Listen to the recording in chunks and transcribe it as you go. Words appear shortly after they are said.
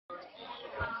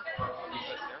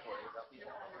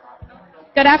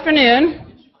Good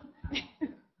afternoon. I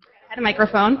had a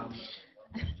microphone.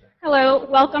 Hello,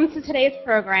 welcome to today's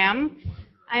program.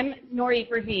 I'm Noor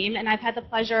Ibrahim, and I've had the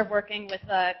pleasure of working with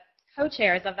the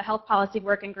co-chairs of the Health Policy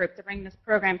Working Group to bring this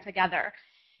program together.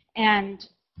 And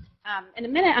in a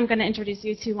minute, I'm going to introduce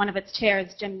you to one of its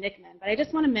chairs, Jim Nickman. But I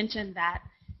just want to mention that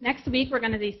next week, we're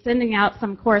going to be sending out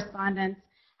some correspondence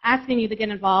asking you to get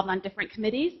involved on different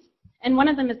committees. And one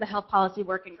of them is the Health Policy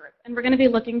Working Group. And we're going to be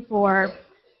looking for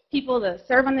people to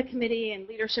serve on the committee in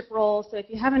leadership roles. So if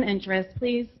you have an interest,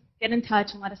 please get in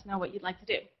touch and let us know what you'd like to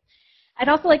do. I'd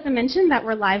also like to mention that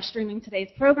we're live streaming today's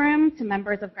program to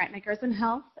members of Grantmakers in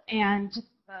Health and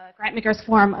the Grantmakers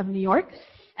Forum of New York.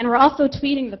 And we're also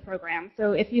tweeting the program.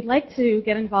 So if you'd like to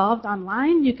get involved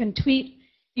online, you can tweet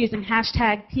using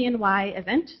hashtag PNY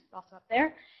event. It's also up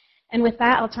there. And with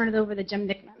that, I'll turn it over to Jim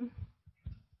Nickman.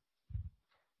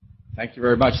 Thank you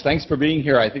very much. Thanks for being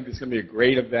here. I think this is going to be a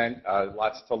great event,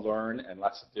 lots to learn and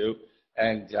lots to do.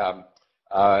 And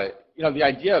you know, the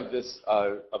idea of this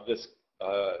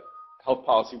Health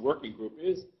Policy Working Group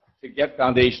is to get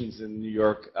foundations in New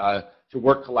York to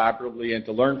work collaboratively and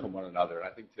to learn from one another. And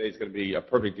I think today's going to be a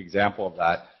perfect example of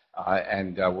that,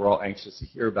 and we're all anxious to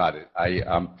hear about it.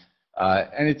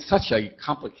 And it's such a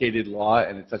complicated law,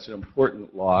 and it's such an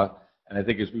important law. And I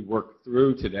think as we work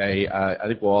through today, I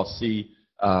think we'll all see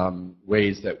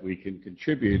ways that we can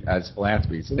contribute as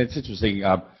philanthropies. And it's interesting,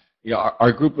 you know,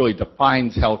 our group really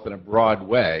defines health in a broad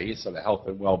way, so the health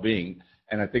and well-being.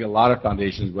 And I think a lot of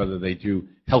foundations, whether they do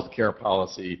healthcare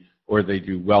policy or they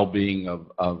do well-being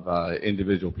of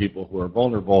individual people who are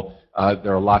vulnerable,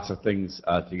 there are lots of things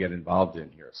to get involved in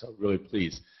here. So really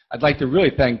pleased. I'd like to really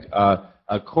thank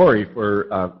Corey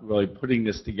for really putting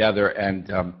this together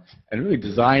and really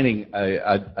designing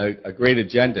a great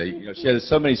agenda. You know, she has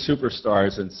so many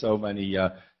superstars and so many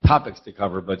topics to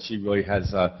cover, but she really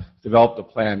has developed a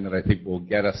plan that I think will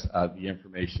get us the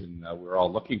information we're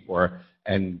all looking for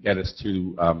and get us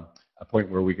to a point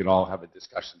where we can all have a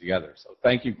discussion together. So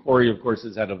thank you. Corey, of course,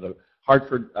 is head of the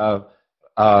Hartford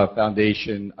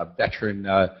Foundation, a veteran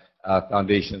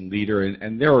foundation leader,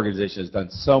 and their organization has done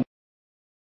so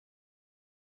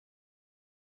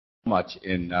much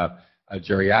in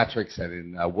geriatrics and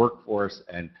in workforce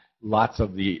and lots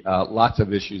of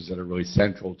issues that are really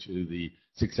central to the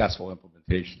successful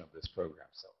implementation of this program.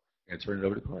 So I'm going to turn it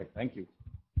over to Corey. Thank you.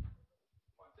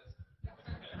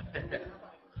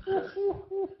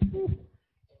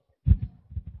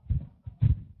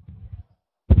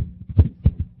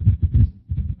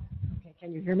 Okay,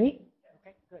 can you hear me?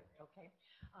 Okay, good. Okay.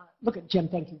 Look at Jim.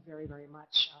 Thank you very, very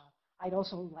much. I'd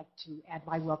also like to add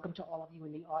my welcome to all of you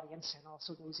in the audience and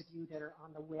also those of you that are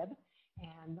on the web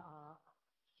and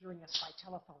hearing us by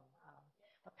telephone.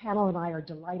 The panel and I are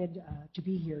delighted to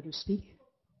be here to speak.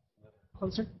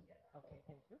 Closer? Okay,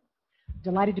 thank you.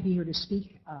 Delighted to be here to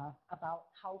speak about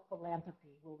how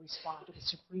philanthropy will respond to the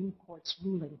Supreme Court's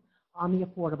ruling on the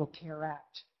Affordable Care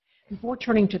Act. Before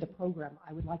turning to the program,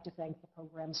 I would like to thank the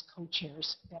program's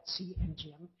co-chairs, Betsy and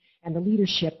Jim, and the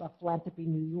leadership of Philanthropy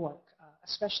New York,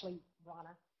 especially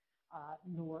Rana,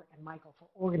 Noor, and Michael for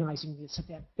organizing this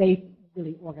event. They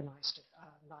really organized it,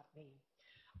 not me.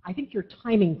 I think your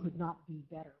timing could not be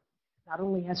better. Not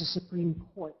only has the Supreme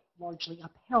Court largely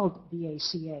upheld the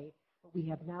ACA, but we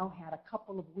have now had a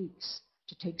couple of weeks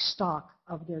to take stock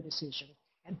of their decision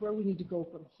and where we need to go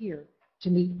from here to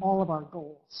meet all of our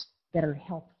goals: better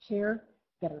health care,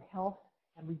 better health,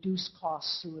 and reduce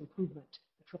costs through improvement,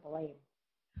 the triple aim.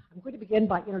 I'm going to begin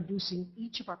by introducing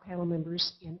each of our panel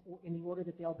members in the order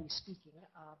that they'll be speaking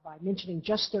by mentioning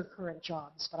just their current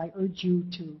jobs, but I urge you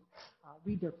to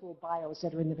read their full bios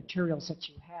that are in the materials that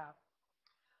you have.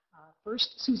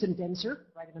 First, Susan Dentzer,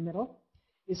 right in the middle,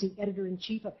 is the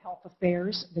editor-in-chief of Health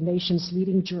Affairs, the nation's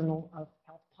leading journal of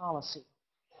health policy,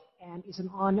 and is an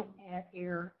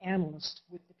on-air analyst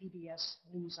with the PBS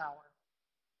NewsHour.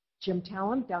 Jim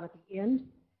Tallon, down at the end,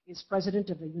 is president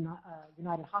of the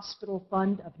United Hospital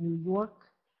Fund of New York,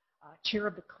 chair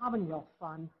of the Commonwealth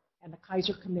Fund and the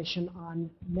Kaiser Commission on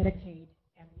Medicaid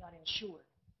and the Uninsured.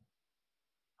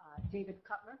 David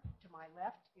Cutler, to my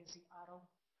left, is the Otto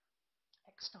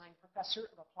Eckstein Professor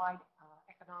of Applied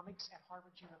Economics at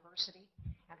Harvard University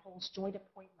and holds joint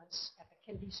appointments at the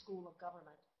Kennedy School of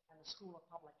Government and the School of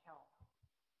Public Health.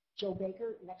 Joe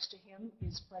Baker, next to him,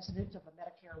 is president of the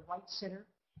Medicare White Center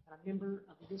and a member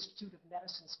of the Institute of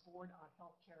Medicine's Board on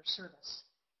Healthcare Service.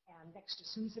 And next to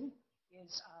Susan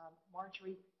is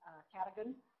Marjorie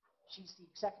Cadogan. She's the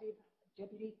Executive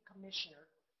Deputy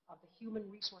Commissioner of the Human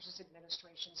Resources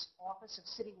Administration's Office of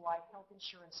Citywide Health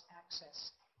Insurance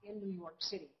Access in New York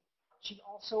City. She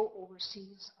also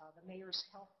oversees the Mayor's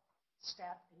Health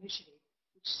Staff Initiative,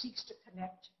 which seeks to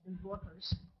connect New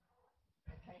Yorkers.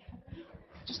 Okay.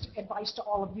 Just advice to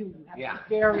all of you. You have to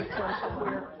be very careful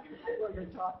where you're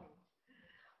talking.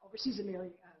 Overseas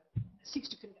America seeks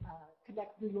to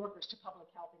connect New Yorkers to public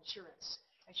health insurance.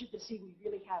 As you can see, we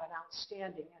really have an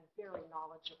outstanding and very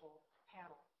knowledgeable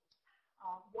panel.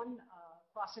 One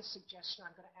process suggestion,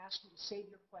 I'm going to ask you to save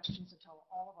your questions until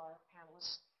all of our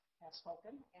panelists have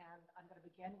spoken. And I'm going to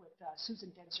begin with Susan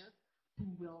Dentzer, who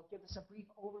will give us a brief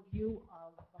overview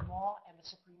of the law and the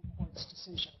Supreme Court's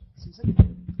decision. Susan?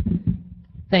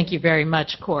 Thank you very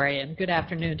much, Corey, and good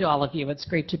afternoon to all of you. It's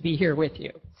great to be here with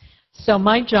you. So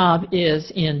my job is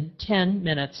in 10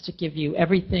 minutes to give you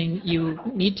everything you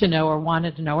need to know or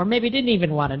wanted to know, or maybe didn't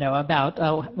even want to know about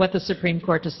what the Supreme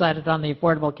Court decided on the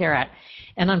Affordable Care Act.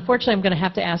 And unfortunately, I'm going to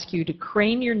have to ask you to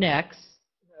crane your necks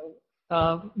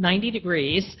 90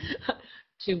 degrees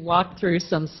to walk through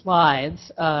some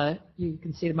slides. You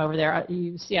can see them over there.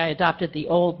 You see I adopted the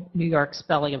old New York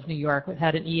spelling of New York. It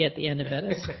had an E at the end of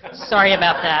it. Sorry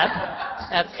about that.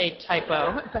 That's a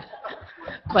typo.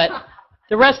 But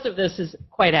the rest of this is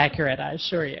quite accurate, I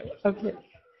assure you. Okay.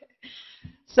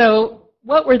 So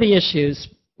what were the issues,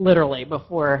 literally,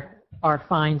 before our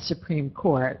fine Supreme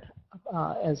Court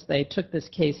as they took this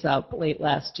case up late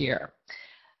last year?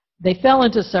 They fell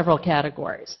into several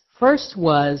categories. First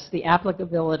was the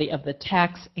applicability of the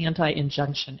Tax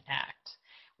Anti-Injunction Act,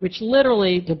 which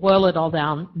literally, to boil it all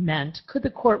down, meant, could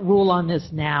the court rule on this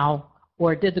now,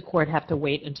 or did the court have to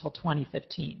wait until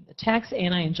 2015? The Tax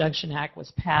Anti-Injunction Act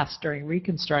was passed during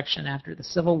Reconstruction after the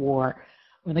Civil War,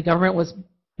 when the government was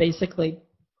basically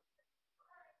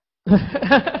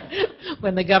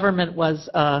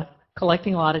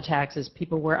collecting a lot of taxes.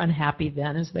 People were unhappy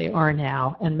then, as they are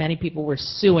now, and many people were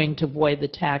suing to void the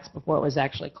tax before it was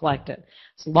actually collected.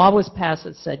 So law was passed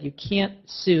that said you can't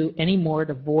sue anymore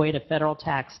to void a federal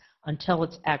tax until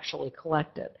it's actually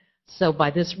collected. So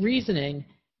by this reasoning,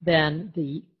 then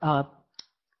the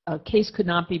case could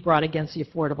not be brought against the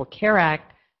Affordable Care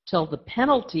Act till the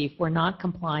penalty for not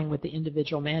complying with the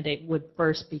individual mandate would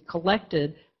first be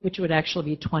collected, which would actually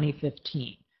be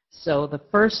 2015. So the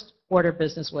first order of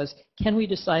business was, can we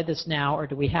decide this now, or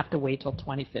do we have to wait till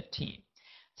 2015?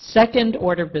 Second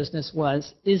order of business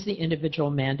was, is the individual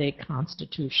mandate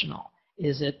constitutional?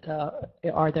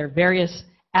 Are there various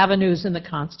avenues in the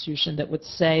Constitution that would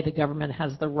say the government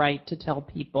has the right to tell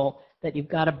people that you've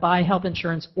got to buy health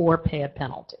insurance or pay a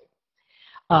penalty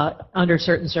under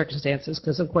certain circumstances?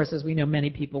 Because, of course, as we know, many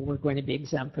people were going to be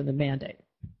exempt from the mandate.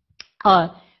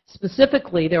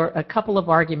 Specifically, there were a couple of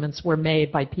arguments were made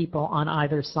by people on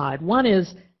either side. One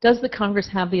is, does the Congress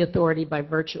have the authority by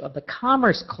virtue of the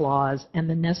Commerce Clause and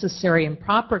the Necessary and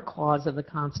Proper Clause of the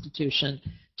Constitution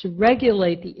to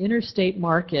regulate the interstate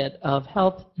market of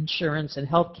health insurance and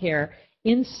health care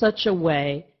in such a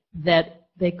way that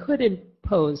they could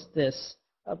impose this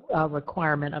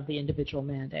requirement of the individual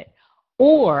mandate?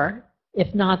 Or,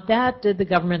 if not that, did the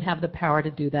government have the power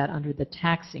to do that under the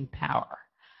taxing power?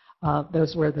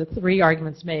 Those were the three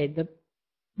arguments made.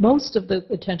 Most of the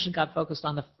attention got focused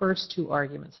on the first two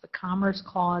arguments, the Commerce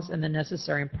Clause and the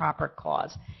Necessary and Proper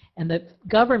Clause. And the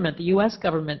government, the U.S.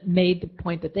 government, made the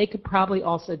point that they could probably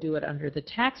also do it under the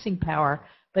taxing power,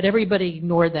 but everybody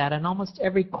ignored that, and almost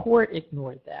every court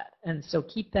ignored that. And so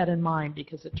keep that in mind,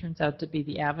 because it turns out to be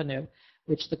the avenue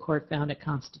which the court found it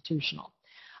constitutional.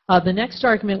 The next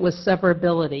argument was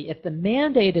severability. If the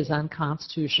mandate is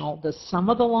unconstitutional, does some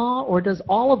of the law or does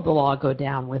all of the law go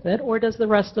down with it, or does the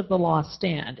rest of the law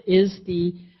stand? Is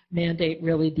the mandate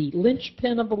really the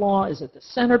linchpin of the law? Is it the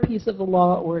centerpiece of the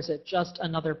law, or is it just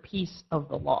another piece of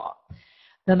the law?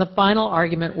 Then the final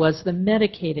argument was the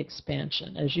Medicaid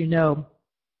expansion. As you know,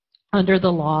 under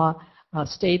the law,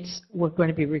 states were going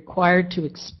to be required to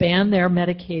expand their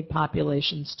Medicaid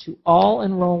populations to all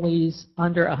enrollees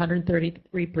under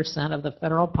 133% of the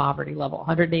federal poverty level,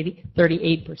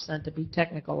 138% to be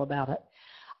technical about it,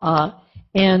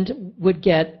 and would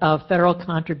get federal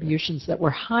contributions that were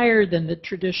higher than the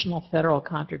traditional federal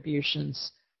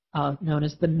contributions known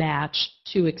as the match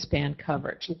to expand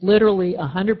coverage. Literally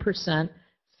 100%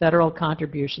 federal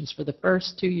contributions for the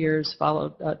first 2 years,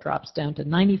 drops down to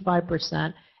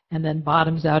 95%, and then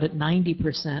bottoms out at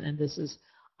 90%, and this is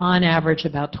on average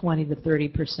about 20 to 30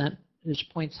 percentage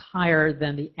points higher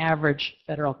than the average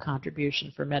federal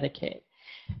contribution for Medicaid.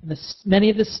 And many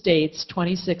of the states,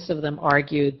 26 of them,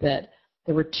 argued that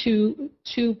there were two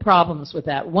problems with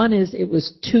that. One is it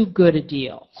was too good a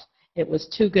deal. It was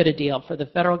too good a deal for the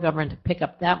federal government to pick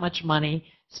up that much money.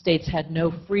 States had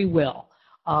no free will.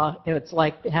 It's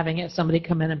like having somebody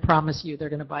come in and promise you they're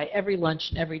going to buy every lunch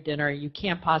and every dinner. You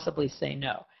can't possibly say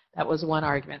no. That was one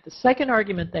argument. The second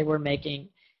argument they were making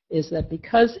is that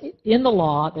because in the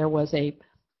law there was a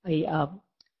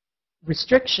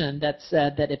restriction that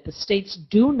said that if the states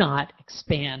do not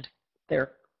expand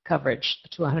their coverage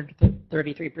to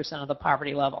 133% of the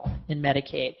poverty level in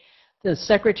Medicaid, the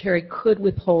Secretary could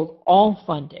withhold all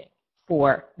funding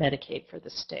for Medicaid for the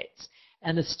states.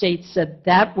 And the states said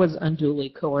that was unduly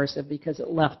coercive because it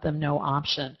left them no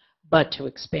option but to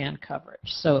expand coverage.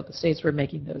 So the states were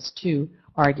making those two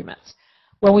arguments.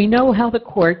 Well, we know how the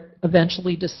court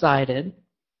eventually decided.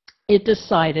 It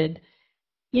decided,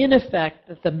 in effect,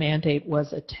 that the mandate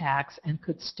was a tax and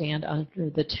could stand under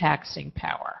the taxing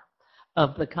power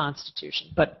of the Constitution.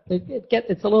 But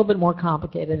it's a little bit more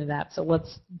complicated than that, so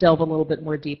let's delve a little bit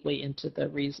more deeply into the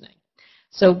reasoning.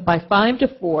 So by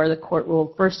 5-4, the court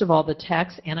ruled, first of all, the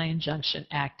Tax Anti-Injunction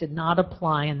Act did not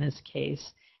apply in this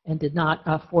case and did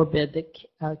not forbid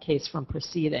the case from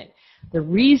proceeding. The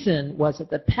reason was that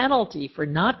the penalty for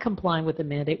not complying with the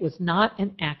mandate was not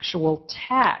an actual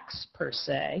tax per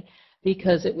se,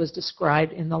 because it was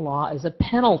described in the law as a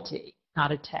penalty,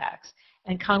 not a tax.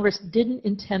 And Congress didn't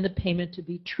intend the payment to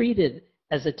be treated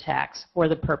as a tax for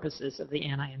the purposes of the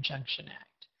Anti-Injunction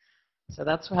Act. So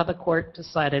that's how the court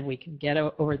decided we can get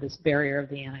over this barrier of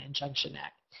the Anti-Injunction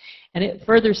Act. And it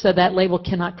further said that label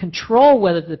cannot control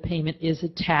whether the payment is a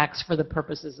tax for the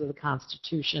purposes of the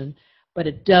Constitution, but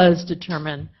it does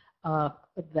determine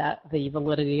that the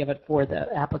validity of it for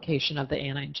the application of the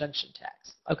anti-injunction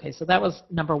tax. Okay, so that was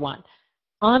number one.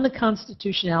 On the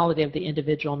constitutionality of the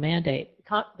individual mandate,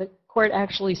 the court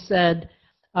actually said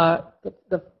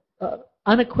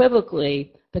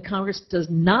unequivocally the Congress does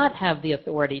not have the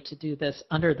authority to do this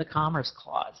under the Commerce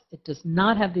Clause. It does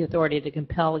not have the authority to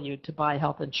compel you to buy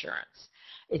health insurance.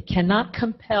 It cannot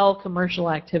compel commercial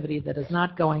activity that is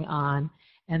not going on,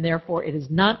 and therefore it is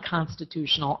not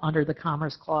constitutional under the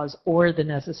Commerce Clause or the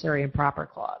Necessary and Proper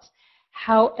Clause.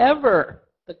 However,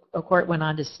 the court went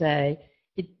on to say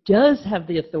it does have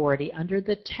the authority under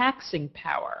the taxing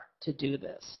power to do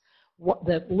this.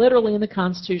 Literally in the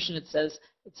Constitution it says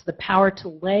it's the power to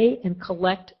lay and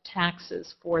collect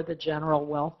taxes for the general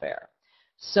welfare.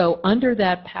 So under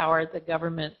that power, the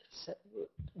government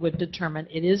would determine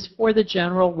it is for the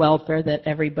general welfare that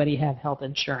everybody have health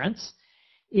insurance.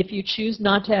 If you choose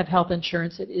not to have health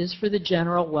insurance, it is for the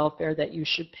general welfare that you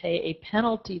should pay a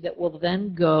penalty that will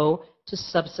then go to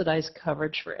subsidize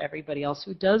coverage for everybody else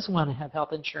who does want to have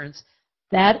health insurance.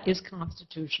 That is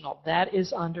constitutional. That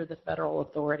is under the federal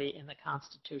authority in the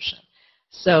Constitution.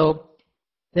 So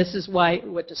this is why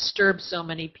what disturbed so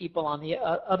many people on the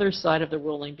other side of the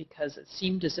ruling, because it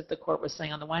seemed as if the court was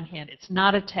saying on the one hand it's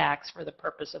not a tax for the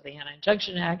purpose of the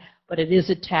Anti-Injunction Act, but it is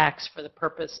a tax for the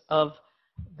purpose of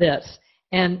this.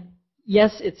 And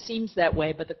yes, it seems that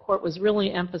way, but the court was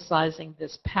really emphasizing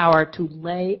this power to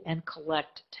lay and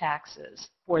collect taxes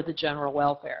for the general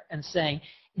welfare and saying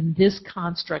in this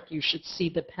construct you should see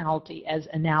the penalty as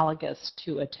analogous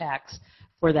to a tax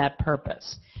for that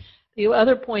purpose. The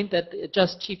other point that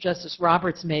Chief Justice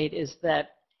Roberts made is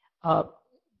that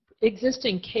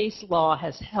existing case law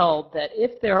has held that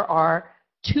if there are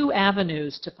two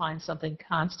avenues to find something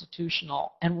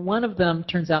constitutional, and one of them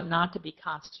turns out not to be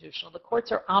constitutional, the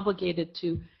courts are obligated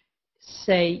to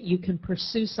say you can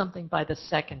pursue something by the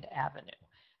second avenue.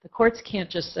 The courts can't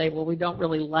just say, well, we don't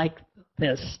really like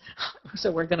this, so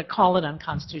we're going to call it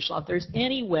unconstitutional. If there's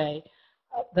any way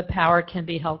the power can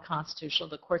be held constitutional,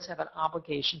 the courts have an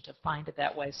obligation to find it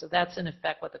that way. So that's in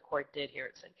effect what the court did here.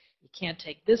 It said you can't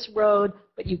take this road,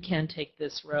 but you can take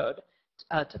this road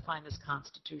to find this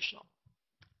constitutional.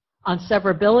 On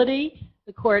severability,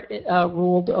 the court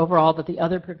ruled overall that the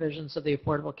other provisions of the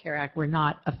Affordable Care Act were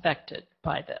not affected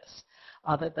by this.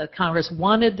 That the Congress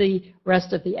wanted the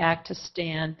rest of the act to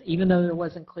stand, even though there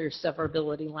wasn't clear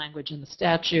severability language in the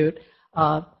statute.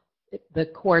 The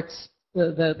Congress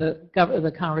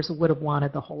would have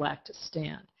wanted the whole act to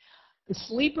stand. The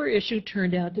sleeper issue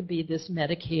turned out to be this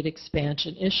Medicaid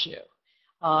expansion issue.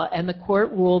 And the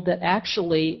court ruled that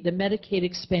actually the Medicaid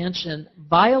expansion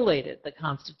violated the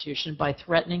Constitution by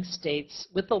threatening states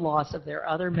with the loss of their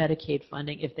other Medicaid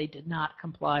funding if they did not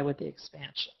comply with the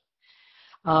expansion.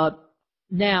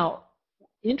 Now,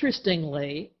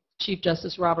 interestingly, Chief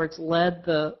Justice Roberts led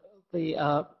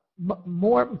a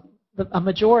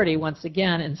majority once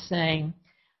again in saying,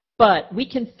 but we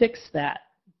can fix that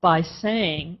by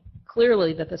saying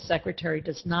clearly that the Secretary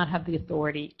does not have the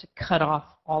authority to cut off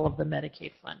all of the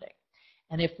Medicaid funding.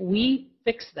 And if we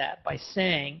fix that by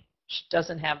saying she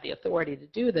doesn't have the authority to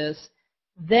do this,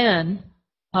 then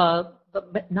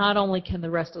not only can the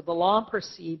rest of the law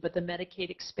proceed, but the Medicaid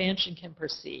expansion can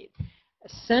proceed.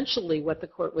 Essentially what the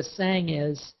court was saying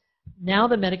is now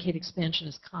the Medicaid expansion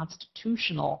is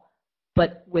constitutional,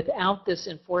 but without this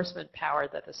enforcement power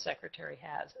that the Secretary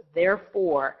has.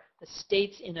 Therefore, the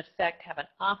states, in effect, have an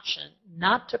option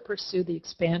not to pursue the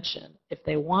expansion if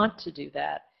they want to do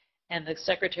that, and the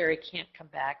Secretary can't come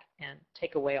back and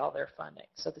take away all their funding.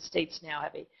 So the states now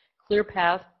have a clear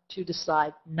path to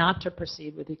decide not to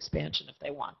proceed with the expansion if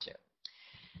they want to.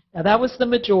 Now, that was the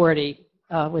majority,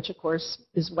 which, of course,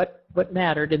 is what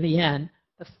mattered in the end.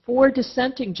 The 4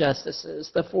 dissenting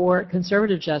justices, the 4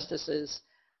 conservative justices,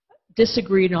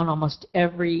 disagreed on almost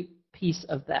every piece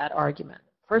of that argument.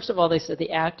 First of all, they said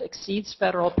the Act exceeds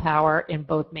federal power in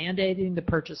both mandating the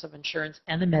purchase of insurance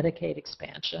and the Medicaid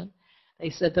expansion. They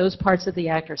said those parts of the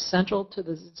Act are central to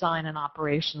the design and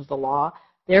operation of the law.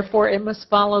 Therefore, it must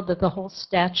follow that the whole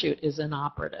statute is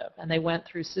inoperative. And they went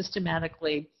through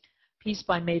systematically, piece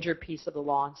by major piece of the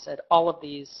law, and said all of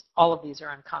these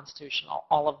are unconstitutional.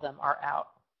 All of them are out.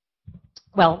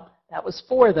 Well, that was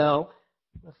 4, though.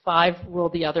 The 5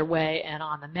 ruled the other way, and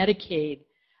on the Medicaid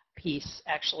piece,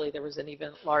 actually, there was an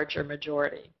even larger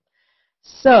majority.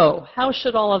 So, how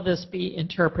should all of this be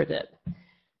interpreted?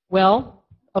 Well,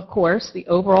 of course, the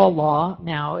overall law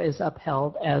now is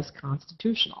upheld as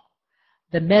constitutional.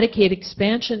 The Medicaid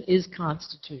expansion is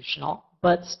constitutional,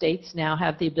 but states now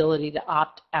have the ability to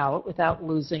opt out without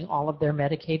losing all of their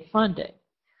Medicaid funding.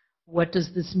 What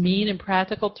does this mean in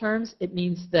practical terms? It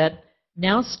means that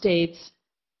now states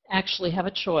actually have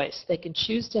a choice. They can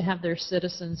choose to have their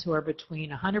citizens who are between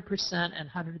 100% and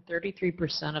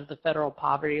 133% of the federal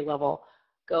poverty level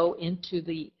go into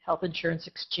the health insurance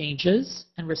exchanges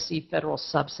and receive federal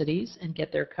subsidies and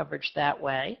get their coverage that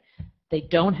way. They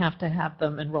don't have to have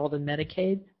them enrolled in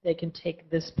Medicaid. They can take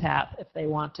this path if they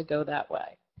want to go that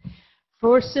way.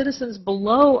 For citizens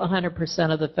below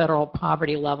 100% of the federal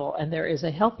poverty level, and there is a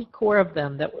healthy core of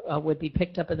them that would be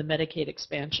picked up in the Medicaid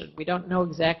expansion. We don't know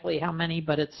exactly how many,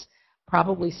 but it's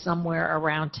probably somewhere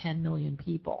around 10 million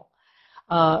people.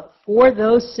 For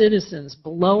those citizens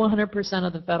below 100%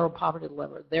 of the federal poverty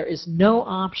level, there is no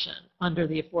option under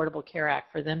the Affordable Care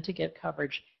Act for them to get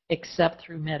coverage except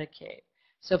through Medicaid.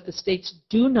 So if the states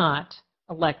do not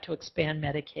elect to expand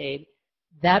Medicaid,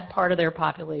 that part of their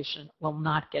population will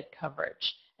not get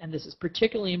coverage. And this is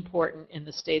particularly important in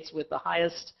the states with the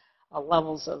highest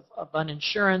levels of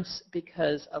uninsurance,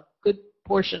 because a good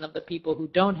portion of the people who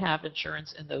don't have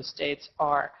insurance in those states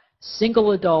are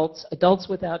single adults, adults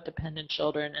without dependent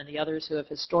children, and the others who have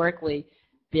historically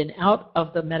been out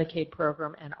of the Medicaid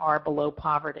program and are below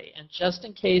poverty. And just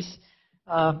in case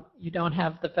you don't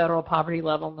have the federal poverty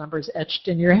level numbers etched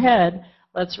in your head,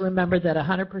 let's remember that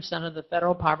 100% of the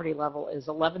federal poverty level is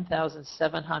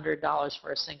 $11,700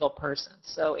 for a single person.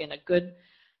 So in a good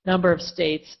number of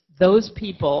states, those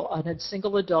people, a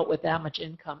single adult with that much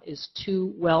income, is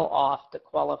too well off to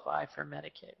qualify for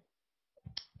Medicaid.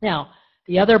 Now,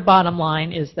 the other bottom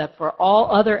line is that for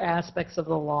all other aspects of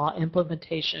the law,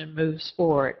 implementation moves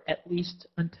forward, at least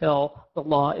until the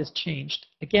law is changed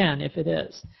again, if it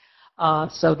is.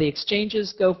 So the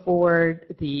exchanges go forward,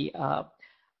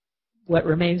 what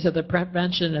remains of the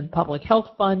Prevention and Public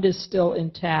Health Fund is still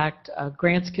intact.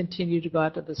 Grants continue to go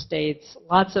out to the states.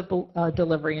 Lots of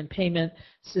delivery and payment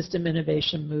system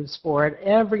innovation moves forward.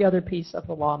 Every other piece of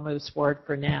the law moves forward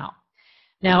for now.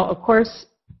 Now, of course,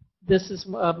 this is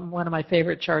one of my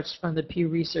favorite charts from the Pew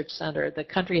Research Center. The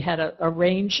country had a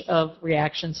range of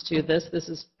reactions to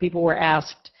this. People were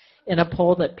asked in a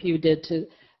poll that Pew did to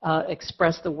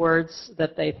express the words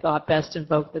that they thought best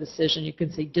invoked the decision. You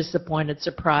can see disappointed,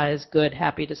 surprised, good,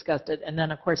 happy, disgusted, and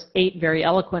then, of course, 8 very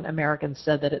eloquent Americans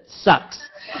said that it sucks.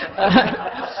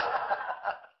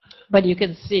 But you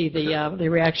can see the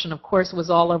reaction, of course, was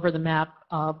all over the map.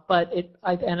 But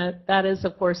that is,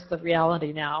 of course, the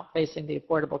reality now facing the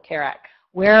Affordable Care Act.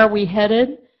 Where are we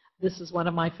headed? This is one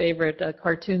of my favorite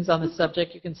cartoons on the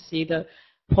subject. You can see the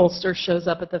pollster shows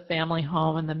up at the family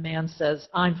home, and the man says,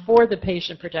 "I'm for the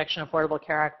Patient Protection Affordable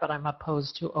Care Act, but I'm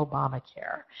opposed to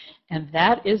Obamacare." And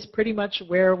that is pretty much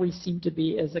where we seem to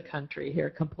be as a country here,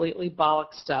 completely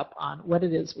bollocksed up on what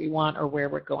it is we want or where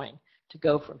we're going to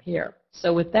go from here.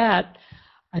 So with that,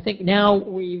 I think now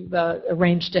we've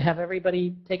arranged to have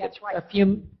everybody take a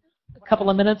couple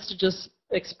of minutes to just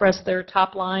express their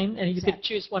top line, and you could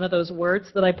choose one of those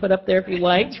words that I put up there if you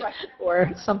like,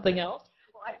 or something else.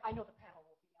 Well, I know the panel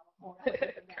will be more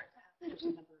eloquent than that,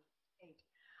 person number 8.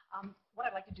 What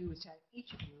I'd like to do is have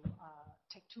each of you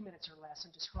take 2 minutes or less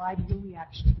and describe your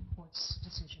reaction to the court's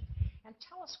decision, and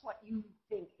tell us what you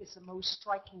think is the most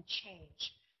striking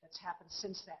change that's happened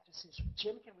since that decision.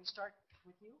 Jim, can we start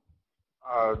with you?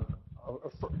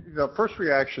 The first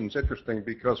reaction is interesting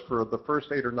because for the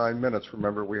first 8 or 9 minutes,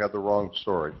 remember, we had the wrong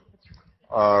story.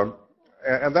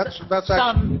 And that's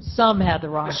actually Some had the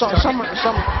wrong story.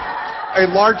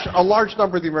 a large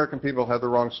number of the American people had the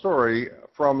wrong story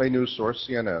from a news source,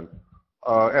 CNN,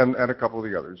 and a couple of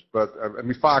the others. But I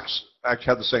mean, Fox actually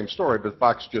had the same story, but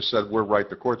Fox just said we're right,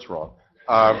 the court's wrong.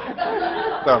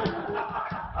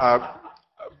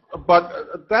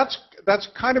 But that's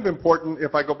kind of important.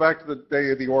 If I go back to the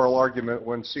day of the oral argument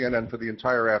when CNN for the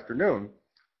entire afternoon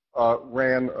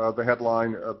ran the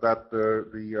headline that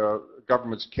the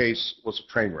government's case was a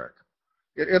train wreck.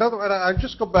 In other words, I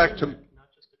just go back to... Not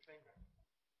just a train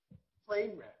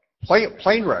wreck. Plane wreck.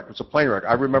 Plane wreck. It's a plane wreck.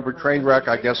 I remember train wreck.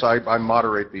 I guess I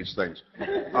moderate these things.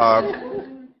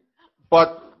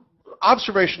 But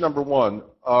observation number one,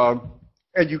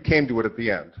 and you came to it at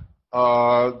the end.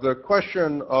 The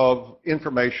question of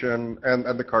information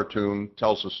and the cartoon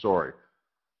tells a story.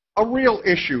 A real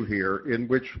issue here in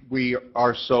which we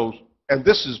are so, and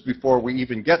this is before we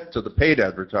even get to the paid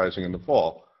advertising in the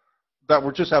fall, that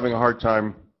we're just having a hard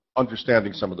time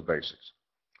understanding some of the basics.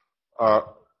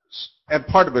 And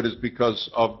part of it is because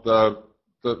of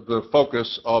the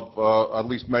focus of at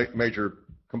least major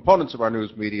components of our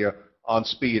news media on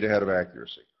speed ahead of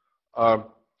accuracy.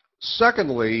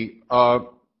 Secondly,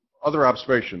 other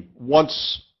observation,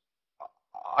 once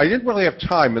I didn't really have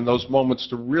time in those moments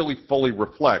to really fully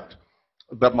reflect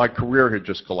that my career had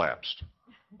just collapsed.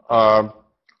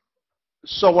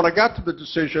 So when I got to the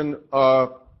decision,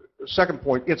 second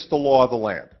point, it's the law of the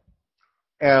land.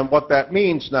 And what that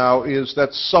means now is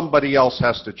that somebody else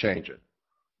has to change it.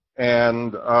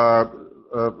 And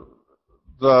the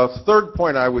third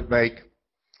point I would make,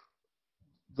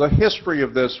 the history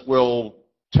of this will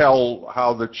tell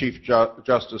how the Chief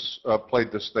Justice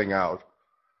played this thing out.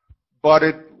 But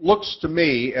it looks to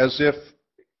me as if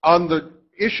on the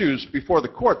issues before the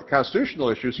court, the constitutional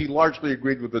issues, he largely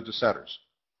agreed with the dissenters.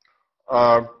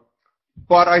 But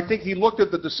I think he looked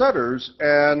at the dissenters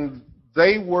and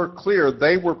they were clear,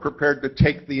 they were prepared to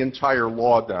take the entire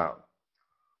law down.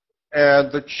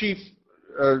 And the Chief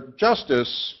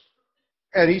Justice,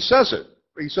 and he says it,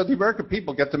 he said the American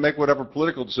people get to make whatever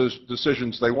political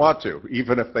decisions they want to,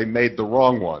 even if they made the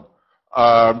wrong one.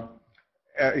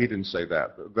 He didn't say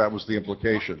that. That was the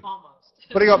implication. Almost.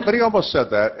 But he almost said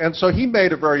that. And so he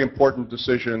made a very important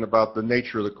decision about the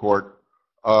nature of the court,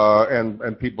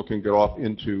 and people can get off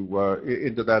into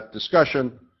that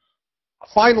discussion.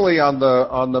 Finally, on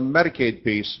the Medicaid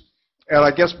piece, and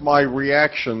I guess my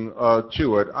reaction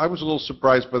to it, I was a little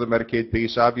surprised by the Medicaid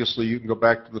piece. Obviously, you can go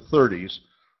back to the 30s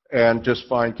and just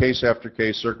find case after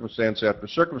case, circumstance after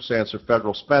circumstance of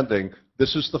federal spending.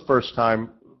 This is the first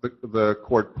time the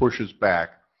court pushes back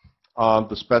on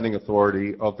the spending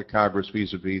authority of the Congress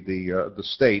vis-a-vis the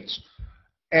states,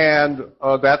 and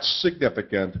that's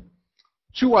significant.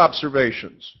 Two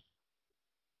observations.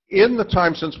 In the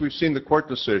time since we've seen the court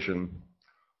decision,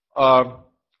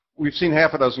 we've seen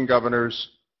half a dozen governors,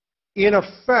 in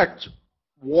effect,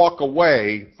 walk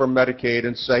away from Medicaid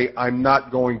and say, I'm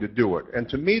not going to do it. And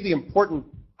to me, the important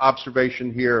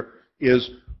observation here is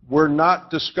we're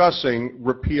not discussing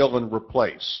repeal and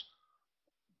replace.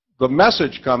 The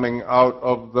message coming out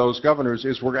of those governors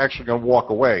is we're actually going to walk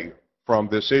away from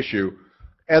this issue.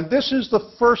 And this is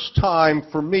the first time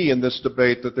for me in this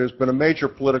debate that there's been a major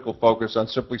political focus on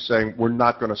simply saying we're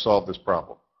not going to solve this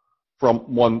problem from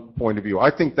one point of view.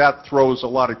 I think that throws a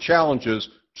lot of challenges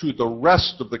to the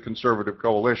rest of the conservative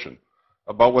coalition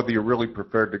about whether you're really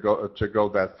prepared to go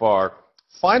that far.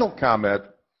 Final comment,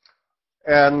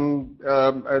 and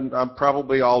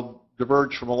probably I'll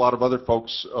diverge from a lot of other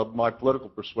folks of my political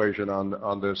persuasion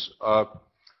on this.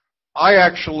 I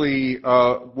actually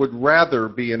would rather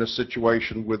be in a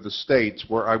situation with the states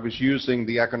where I was using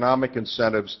the economic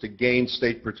incentives to gain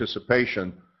state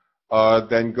participation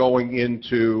than going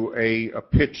into a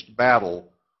pitched battle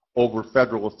over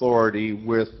federal authority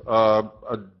with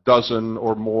a dozen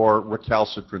or more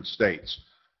recalcitrant states.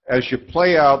 As you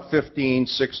play out 15,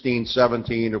 16,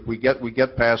 17, if we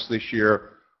get past this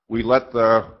year, we let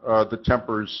the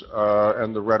tempers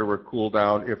and the rhetoric cool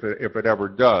down if it ever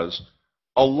does.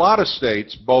 A lot of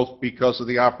states, both because of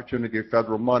the opportunity of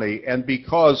federal money and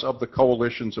because of the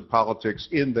coalitions of politics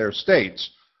in their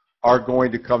states, are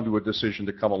going to come to a decision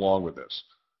to come along with this.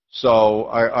 So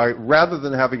I rather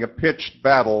than having a pitched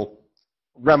battle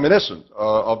reminiscent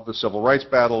of the civil rights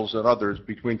battles and others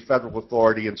between federal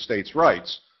authority and states'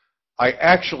 rights, I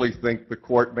actually think the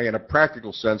court may, in a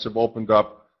practical sense, have opened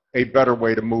up a better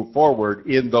way to move forward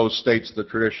in those states that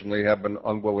traditionally have been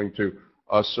unwilling to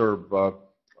serve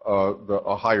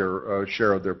a higher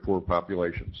share of their poor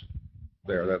populations.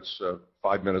 There, that's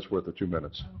 5 minutes worth of 2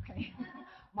 minutes. Okay.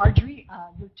 Marjorie,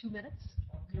 your 2 minutes,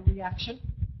 your reaction.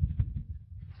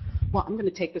 Well, I'm going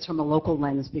to take this from a local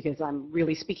lens because I'm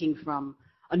really speaking from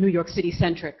a New York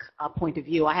City-centric point of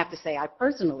view. I have to say I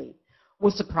personally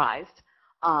was surprised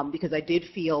because I did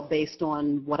feel, based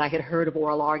on what I had heard of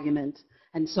oral argument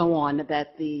and so on,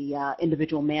 that the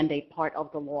individual mandate part of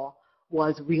the law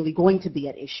was really going to be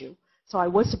at issue. So I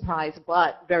was surprised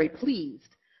but very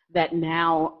pleased that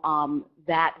now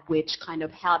that which kind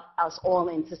of had us all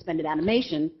in suspended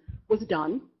animation was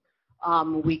done.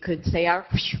 We could say our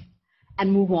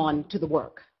and move on to the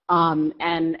work.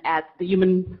 And at the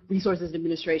Human Resources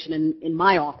Administration in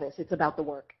my office, it's about the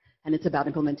work and it's about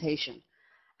implementation.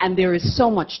 And there is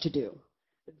so much to do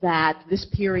that this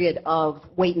period of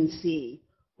wait and see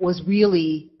was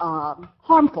really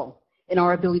harmful in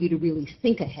our ability to really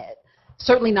think ahead.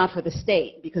 Certainly not for the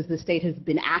state, because the state has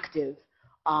been active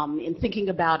in thinking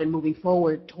about and moving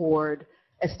forward toward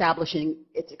establishing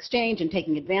its exchange and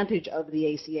taking advantage of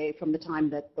the ACA from the time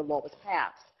that the law was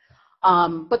passed.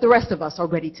 But the rest of us are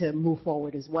ready to move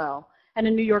forward as well. And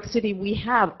in New York City, we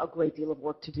have a great deal of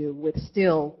work to do with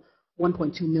still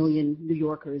 1.2 million New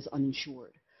Yorkers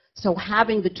uninsured. So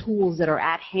having the tools that are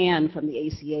at hand from the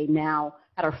ACA now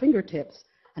at our fingertips,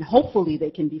 and hopefully they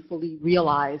can be fully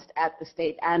realized at the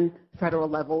state and federal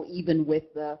level, even with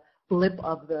the blip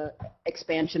of the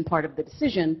expansion part of the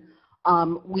decision,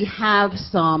 we have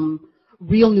some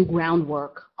real new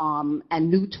groundwork and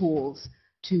new tools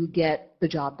to get the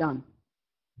job done.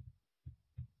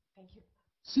 Thank you.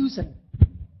 Susan.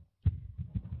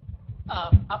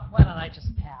 Why don't I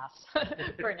just pass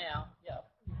for now? Yeah,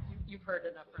 you've heard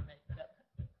enough from me.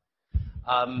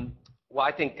 Well,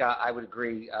 I think I would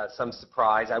agree. Some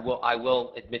surprise. I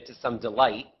will admit to some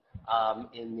delight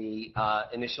in the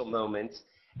initial moments,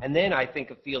 and then I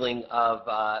think a feeling of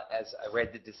as I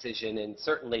read the decision, and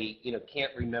certainly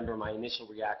can't remember my initial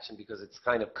reaction because it's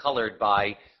kind of colored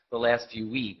by the last few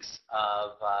weeks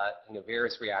of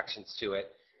various reactions to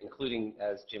it, including,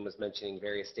 as Jim was mentioning,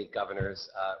 various state governors,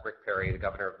 Rick Perry, the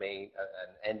governor of Maine,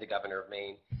 and the governor of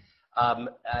Maine,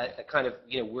 kind of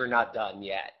we're not done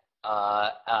yet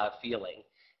feeling.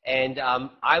 And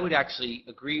I would actually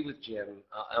agree with Jim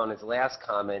on his last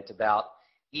comment about,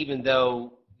 even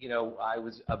though I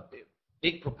was a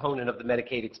big proponent of the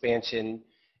Medicaid expansion,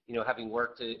 having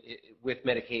worked with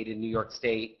Medicaid in New York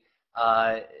State,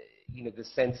 the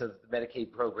sense of the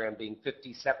Medicaid program being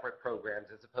 50 separate programs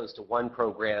as opposed to one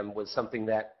program was something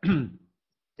that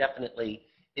definitely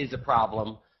is a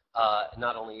problem,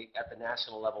 not only at the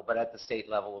national level but at the state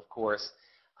level, of course.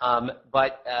 And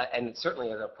certainly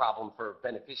is a problem for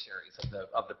beneficiaries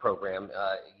of the program.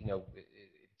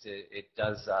 It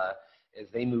does as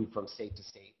they move from state to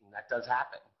state, and that does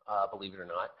happen, believe it or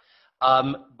not.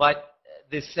 But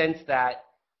this sense that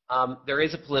there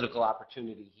is a political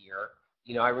opportunity here.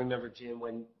 I remember, Jim,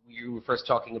 when you were first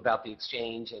talking about the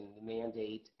exchange and the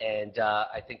mandate, and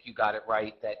I think you got it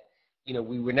right that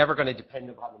we were never going to depend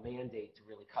upon the mandate to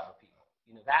really cover people.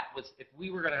 That was, if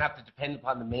we were going to have to depend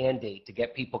upon the mandate to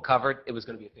get people covered, it was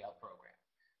going to be a failed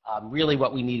program. Really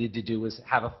what we needed to do was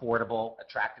have affordable,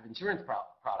 attractive insurance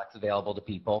products available to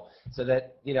people so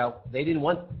that, they didn't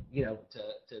want, to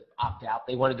opt out.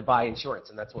 They wanted to buy insurance,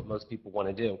 and that's what most people want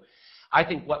to do. I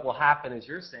think what will happen, as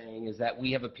you're saying, is that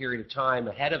we have a period of time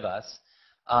ahead of us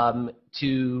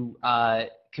to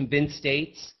convince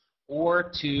states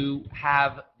or to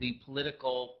have the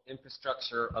political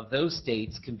infrastructure of those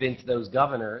states convince those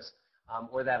governors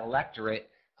or that electorate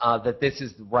that this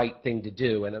is the right thing to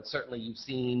do. And certainly you've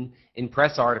seen in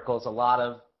press articles a lot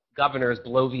of governors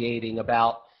bloviating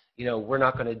about, we're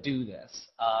not going to do this.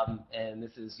 And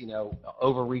this is,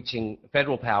 overreaching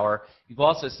federal power. You've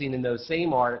also seen in those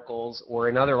same articles or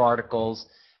in other articles,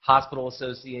 hospital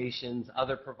associations,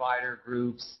 other provider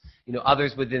groups,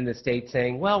 others within the state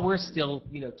saying, well, we're still,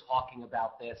 talking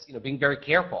about this, being very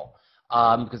careful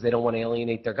because they don't want to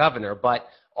alienate their governor, but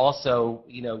also,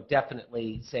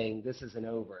 definitely saying this isn't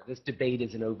over. This debate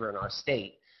isn't over in our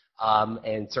state,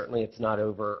 and certainly it's not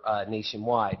over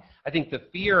nationwide. I think the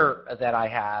fear that I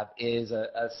have is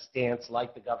a stance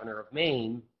like the governor of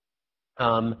Maine,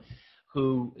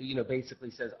 who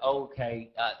basically says, oh,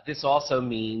 okay, this also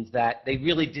means that they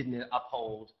really didn't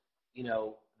uphold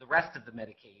the rest of the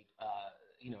Medicaid.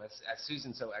 As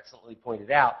Susan so excellently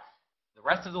pointed out, the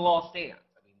rest of the law stands.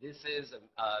 I mean, this is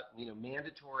a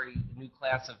mandatory new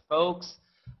class of folks.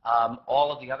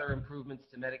 All of the other improvements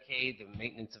to Medicaid, the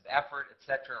maintenance of effort, et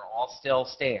cetera, all still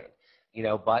stand.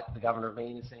 But the governor of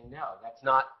Maine is saying no, that's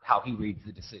not how he reads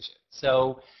the decision.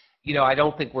 So. I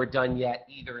don't think we're done yet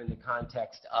either in the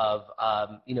context of,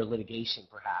 litigation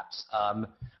perhaps.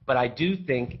 But I do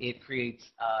think it creates,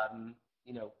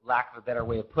 lack of a better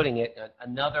way of putting it,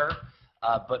 another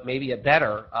but maybe a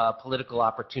better political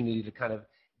opportunity to kind of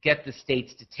get the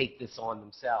states to take this on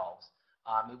themselves.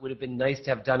 It would have been nice to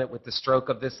have done it with the stroke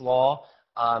of this law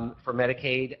for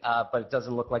Medicaid, but it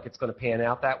doesn't look like it's going to pan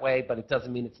out that way, but it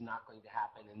doesn't mean it's not going to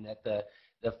happen, and that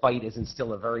the fight isn't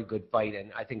still a very good fight,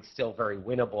 and I think still very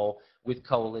winnable with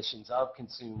coalitions of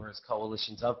consumers,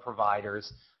 coalitions of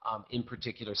providers in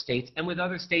particular states, and with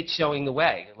other states showing the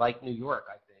way, like New York,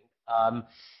 I think.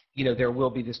 You know, there will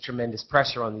be this tremendous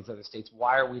pressure on these other states.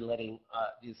 Why are we letting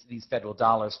these federal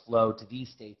dollars flow to these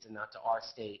states and not to our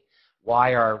state?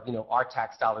 Why are, you know, our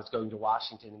tax dollars going to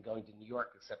Washington and going to New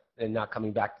York, except they're not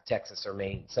coming back to Texas or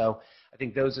Maine? So I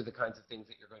think those are the kinds of things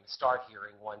that you're going to start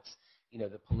hearing once, you know,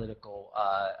 the political,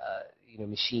 you know,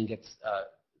 machine gets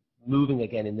moving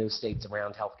again in those states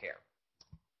around health care.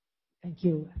 Thank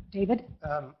you. David?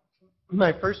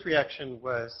 My first reaction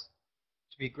was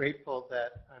to be grateful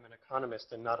that I'm an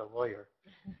economist and not a lawyer,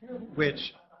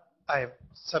 which I have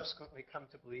subsequently come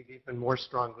to believe even more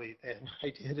strongly than I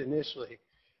did initially.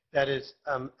 That is,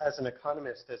 as an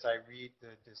economist, as I read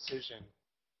the decision,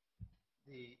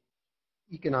 the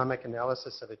economic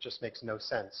analysis of it just makes no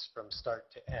sense from start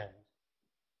to end.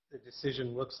 The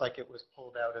decision looks like it was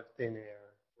pulled out of thin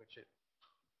air, which it,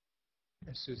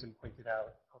 as Susan pointed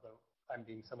out, although I'm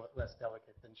being somewhat less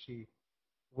delicate than she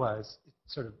was, it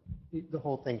sort of, the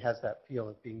whole thing has that feel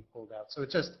of being pulled out. So it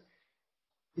just,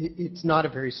 it's not a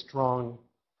very strong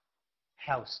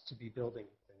house to be building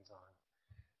things on.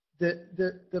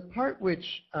 The part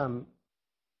which,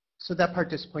 so that part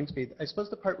disappoints me. I suppose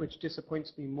the part which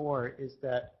disappoints me more is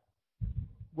that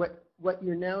what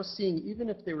you're now seeing, even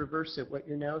if they reverse it, what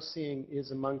you're now seeing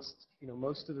is amongst, you know,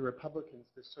 most of the Republicans,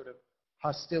 this sort of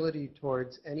hostility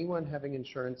towards anyone having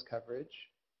insurance coverage,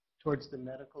 towards the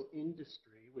medical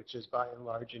industry, which is by and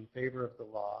large in favor of the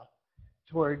law,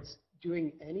 towards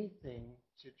doing anything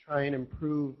to try and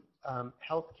improve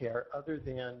health care other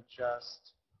than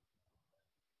just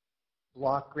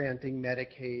block granting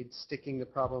Medicaid, sticking the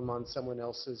problem on someone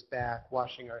else's back,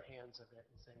 washing our hands of it,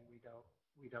 and saying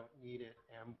we don't need it,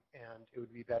 and it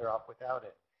would be better off without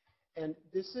it. And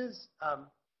this is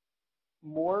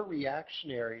more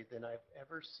reactionary than I've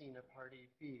ever seen a party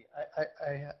be.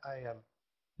 I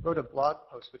wrote a blog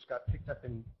post which got picked up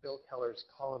in Bill Keller's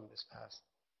column this past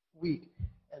week,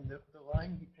 and the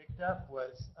line he picked up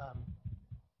was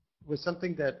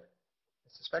something that I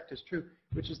suspect is true,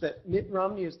 which is that Mitt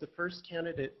Romney is the first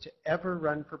candidate to ever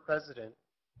run for president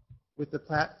with the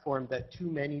platform that too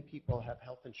many people have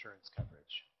health insurance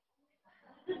coverage.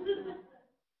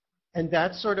 And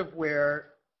that's sort of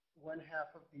where one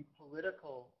half of the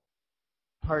political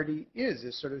party is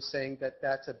sort of saying that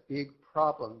that's a big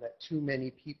problem, that too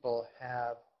many people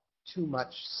have too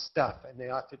much stuff, and they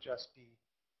ought to just be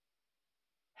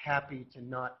happy to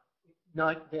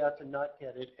they ought to not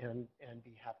get it and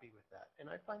be happy with that. And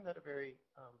I find that a very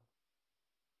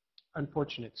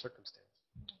unfortunate circumstance.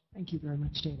 Thank you very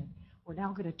much, David. We're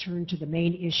now going to turn to the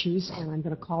main issues, and I'm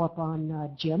going to call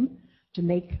upon Jim to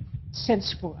make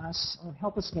sense for us, or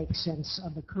help us make sense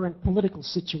of the current political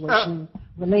situation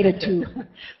related to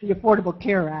the Affordable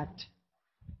Care Act.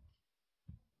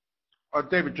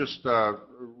 David just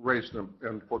raised an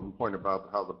important point about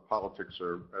how the politics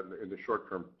are, in the short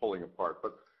term, pulling apart.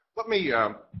 But let me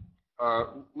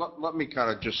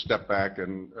kind of just step back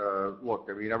and look.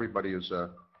 I mean, everybody is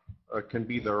can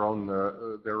be their own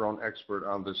expert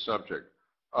on this subject.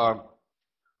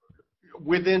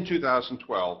 Within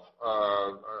 2012,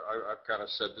 I've kind of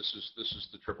said this is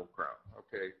the Triple Crown.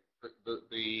 Okay,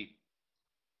 the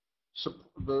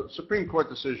Supreme Court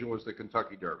decision was the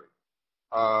Kentucky Derby,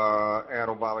 and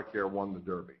Obamacare won the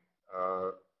Derby.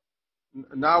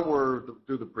 Now we're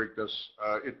do the Preakness.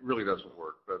 It really doesn't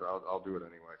work, but I'll do it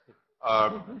anyway.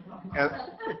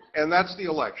 And that's the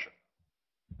election.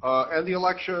 And the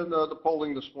election, the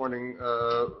polling this morning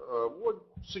would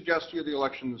suggest to you the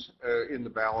election's in the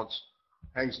balance,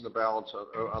 hangs in the balance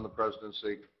on the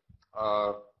presidency.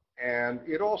 And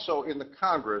it also, in the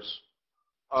Congress,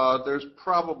 there's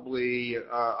probably,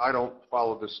 I don't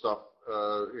follow this stuff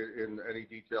in any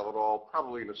detail at all,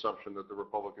 probably an assumption that the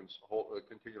Republicans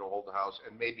continue to hold the House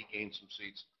and maybe gain some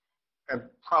seats, and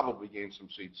probably gain some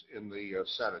seats in the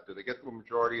Senate. Do they get to a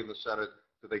majority in the Senate?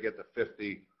 Do they get to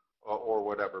 50 or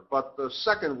whatever? But the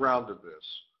second round of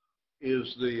this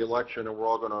is the election, and we're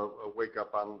all going to wake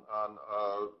up on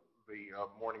the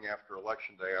morning after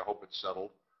Election Day. I hope it's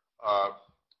settled.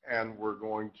 And we're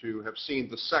going to have seen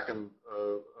the second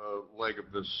leg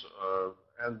of this,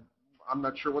 and I'm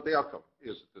not sure what the outcome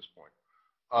is at this point.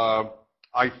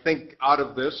 I think out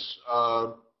of this,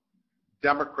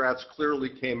 Democrats clearly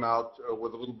came out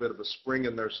with a little bit of a spring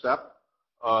in their step.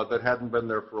 that hadn't been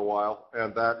there for a while,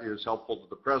 and that is helpful to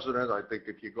the president. I think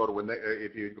if you go to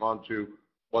if you had gone to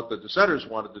what the dissenters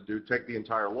wanted to do, take the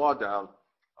entire law down,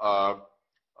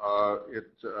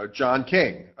 John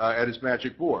King at his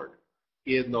magic board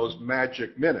in those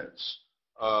magic minutes.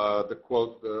 The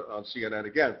quote on CNN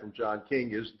again from John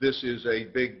King is, "This is a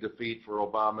big defeat for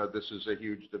Obama. This is a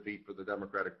huge defeat for the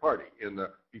Democratic Party."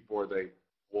 Before they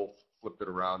flipped it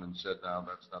around and said, "No,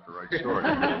 that's not the right story."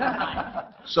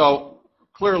 So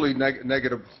clearly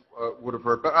negative would have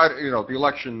hurt, but the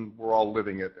election, we're all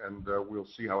living it, and we'll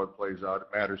see how it plays out. It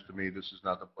matters to me. This is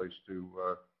not the place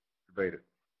to debate it,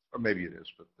 or maybe it is.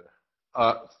 But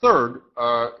third,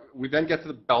 we then get to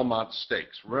the Belmont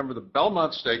Stakes. Remember, the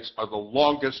Belmont Stakes are the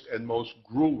longest and most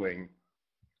grueling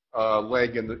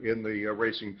leg in the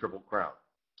racing Triple Crown.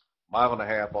 Mile and a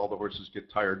half, all the horses get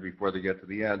tired before they get to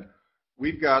the end.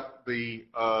 We've got the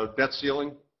debt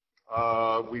ceiling.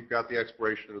 We've got the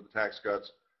expiration of the tax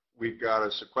cuts. We've got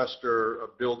a sequester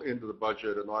built into the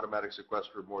budget, an automatic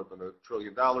sequester of more than $1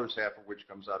 trillion, half of which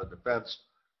comes out of defense.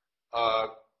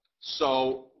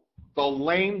 So the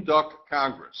lame duck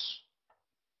Congress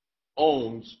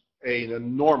owns an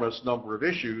enormous number of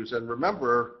issues. And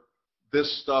remember,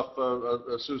 this stuff,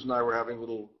 Susan and I were having a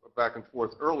little back and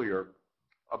forth earlier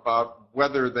about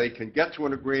whether they can get to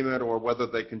an agreement or whether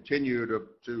they continue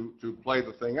to play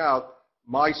the thing out.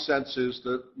 My sense is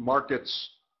that markets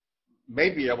may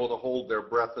be able to hold their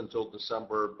breath until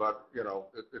December, but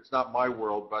it's not my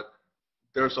world. But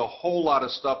there's a whole lot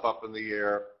of stuff up in the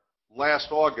air.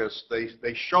 Last August,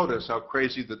 they showed us how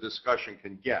crazy the discussion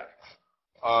can get.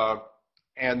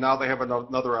 And now they have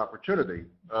another opportunity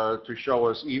to show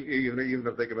us, even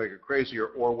if they can make it crazier,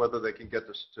 or whether they can get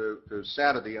this to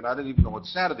sanity. And I don't even know what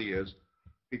sanity is,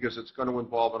 because it's going to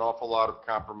involve an awful lot of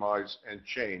compromise and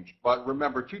change. But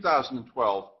remember,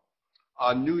 2012,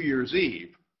 on New Year's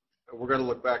Eve, we're going to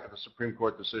look back at the Supreme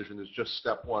Court decision as just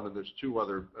step one, and there's two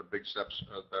other big steps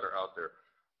that are out there.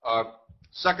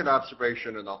 Second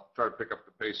observation, and I'll try to pick up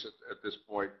the pace at this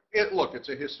point. Look, it's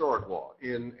a historic law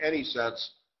in any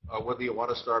sense, whether you want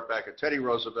to start back at Teddy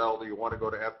Roosevelt, or you want to go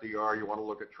to FDR, you want to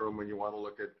look at Truman, you want to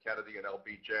look at Kennedy and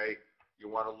LBJ, you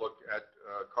want to look at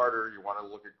Carter, you want to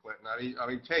look at Clinton. I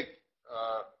mean, take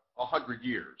 100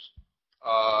 years,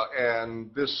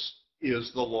 and this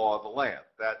is the law of the land.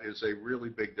 That is a really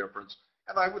big difference.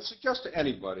 And I would suggest to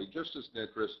anybody, just as an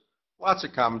interest, lots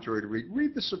of commentary to read.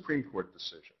 Read the Supreme Court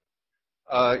decision.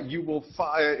 You will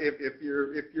find, if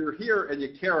you're here and you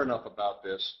care enough about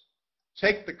this,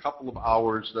 take the couple of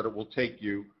hours that it will take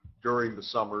you during the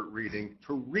summer reading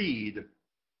to read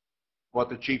what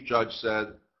the Chief Judge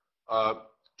said,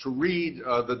 to read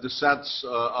the dissents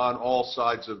on all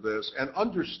sides of this, and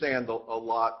understand a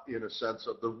lot, in a sense,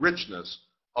 of the richness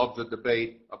of the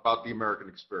debate about the American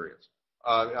experience.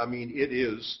 I mean, it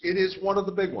is one of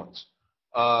the big ones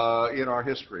in our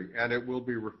history, and it will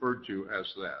be referred to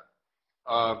as that.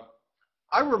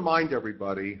 I remind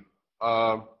everybody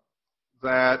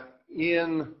that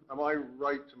am I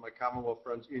right to my Commonwealth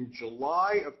friends, in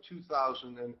July of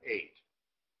 2008,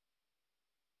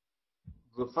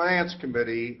 the Finance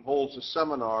Committee holds a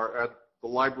seminar at the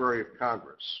Library of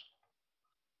Congress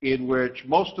in which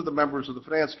most of the members of the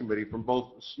Finance Committee from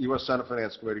both U.S. Senate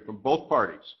Finance Committee from both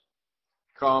parties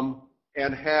come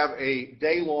and have a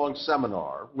day-long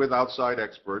seminar with outside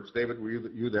experts. David, were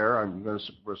you there? I'm going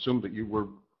to assume that you were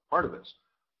part of this.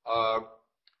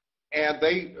 And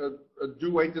they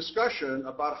do a discussion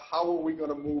about how are we going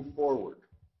to move forward.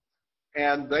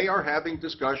 And they are having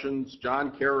discussions.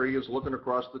 John Kerry is looking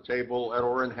across the table at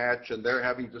Orrin Hatch, and they're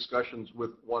having discussions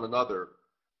with one another.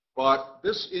 But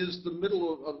this is the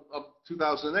middle of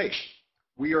 2008.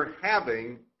 We are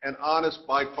having an honest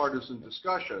bipartisan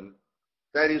discussion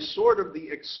that is sort of the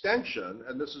extension,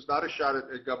 and this is not a shot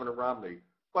at Governor Romney,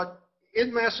 but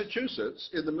in Massachusetts,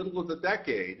 in the middle of the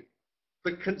decade,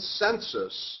 the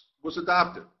consensus was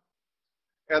adopted.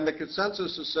 And the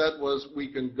consensus is said was we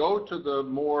can go to the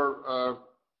more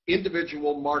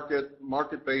individual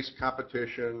market-based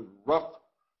competition, rough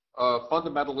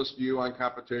fundamentalist view on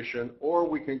competition, or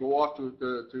we can go off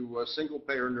to a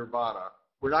single-payer nirvana.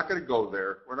 We're not going to go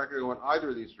there. We're not going to go in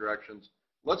either of these directions.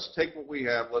 Let's take what we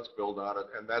have, let's build on it,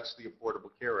 and that's the Affordable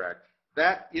Care Act.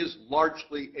 That is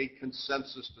largely a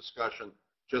consensus discussion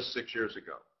just 6 years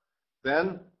ago.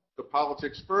 Then the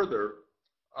politics further,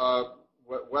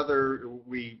 whether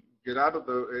we get out of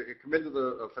come into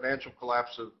the financial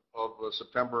collapse of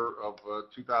September of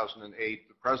 2008,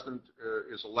 the president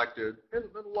is elected in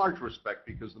large respect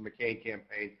because the McCain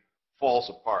campaign falls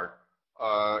apart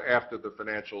after the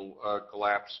financial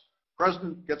collapse.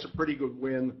 President gets a pretty good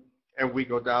win, and we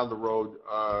go down the road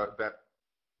that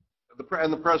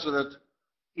and the president,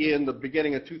 in the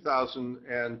beginning of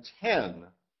 2010,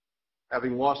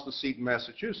 having lost the seat in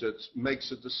Massachusetts,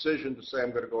 makes a decision to say,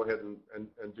 I'm going to go ahead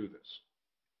and do this.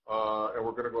 And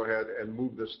we're going to go ahead and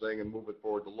move this thing and move it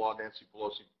forward to law. Nancy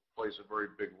Pelosi plays a very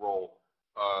big role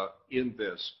in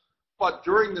this. But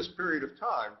during this period of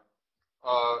time,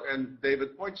 and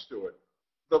David points to it,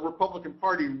 the Republican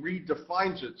Party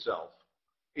redefines itself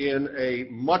in a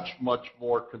much, much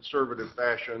more conservative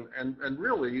fashion. And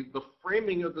really, the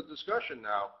framing of the discussion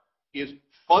now is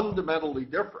fundamentally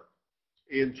different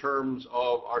in terms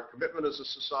of our commitment as a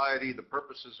society, the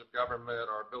purposes of government,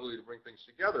 our ability to bring things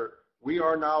together. We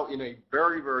are now in a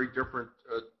very, very different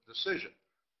decision.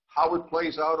 How it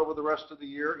plays out over the rest of the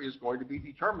year is going to be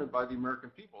determined by the American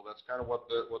people. That's kind of what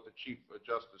the Chief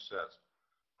Justice says.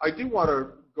 I do want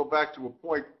to go back to a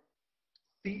point.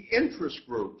 The interest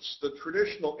groups, the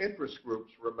traditional interest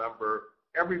groups, remember,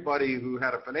 everybody who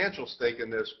had a financial stake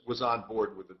in this was on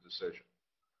board with the decision.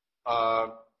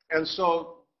 And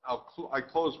so I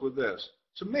close with this.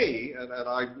 To me, and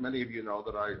many of you know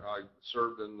that I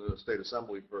served in the State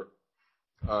Assembly for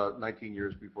 19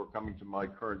 years before coming to my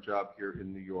current job here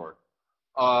in New York.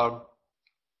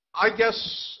 I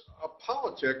guess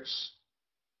politics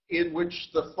in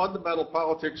which the fundamental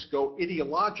politics go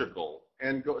ideological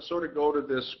and sort of go to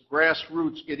this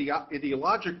grassroots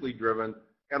ideologically driven,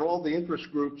 and all the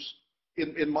interest groups,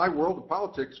 in my world of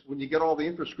politics, when you get all the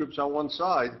interest groups on one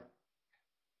side,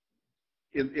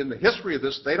 in the history of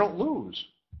this, they don't lose.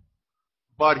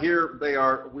 But here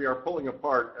we are pulling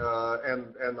apart,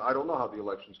 and I don't know how the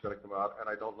election is going to come out, and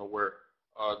I don't know where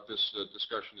this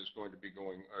discussion is going to be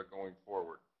going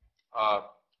forward.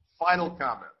 Final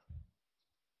comment.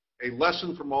 A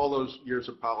lesson from all those years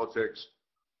of politics: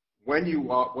 when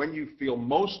you feel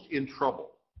most in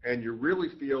trouble and you really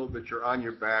feel that you're on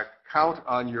your back, count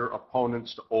on your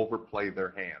opponents to overplay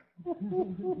their hand.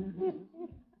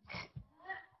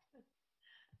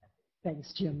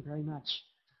 Thanks, Jim, very much.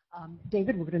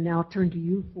 David, we're going to now turn to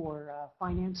you for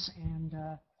finance and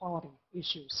quality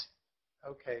issues.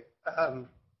 Okay.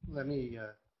 Let me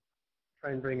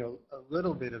try and bring a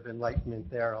little bit of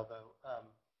enlightenment there, although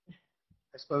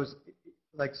I suppose,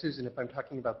 like Susan, if I'm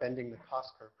talking about bending the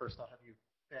cost curve, first I'll have you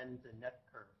bend the net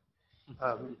curve,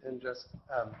 and just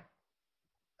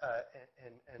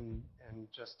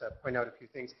point out a few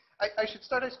things. I should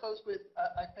start, I suppose, with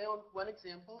I found one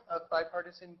example of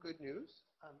bipartisan good news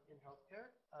in healthcare.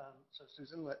 So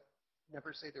Susan,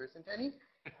 never say there isn't any.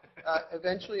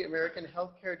 Eventually, American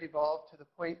healthcare devolved to the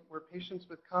point where patients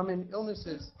with common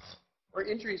illnesses or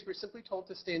injuries were simply told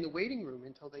to stay in the waiting room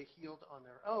until they healed on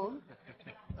their own.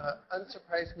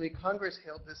 Unsurprisingly, Congress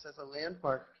hailed this as a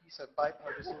landmark piece of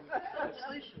bipartisan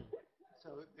legislation.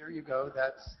 So there you go.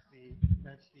 That's the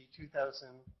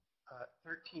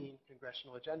 2013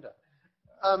 congressional agenda.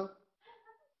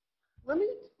 Let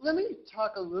me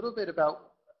talk a little bit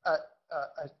about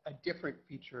a different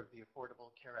feature of the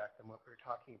Affordable Care Act than what we're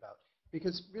talking about,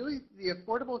 because really the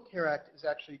Affordable Care Act is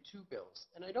actually two bills,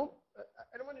 and I don't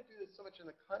want to do this so much in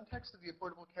the context of the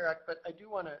Affordable Care Act, but I do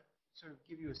want to sort of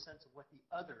give you a sense of what the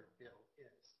other bill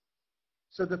is.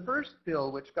 So the first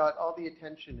bill, which got all the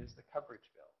attention, is the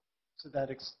coverage bill. So that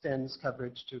extends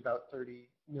coverage to about 30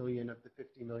 million of the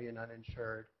 50 million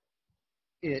uninsured.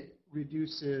 It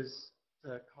reduces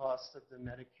the cost of the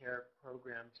Medicare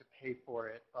program to pay for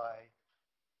it by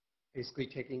basically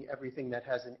taking everything that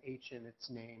has an H in its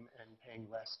name and paying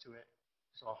less to it.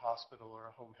 So a hospital or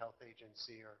a home health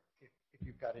agency, or if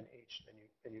you've got an H,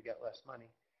 then you get less money.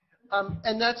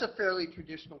 And that's a fairly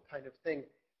traditional kind of thing.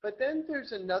 But then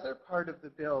there's another part of the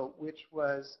bill which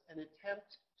was an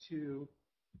attempt to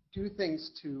do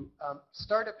things to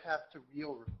start a path to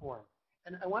real reform.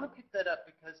 And I want to pick that up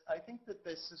because I think that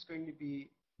this is going to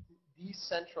be the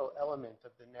central element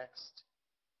of the next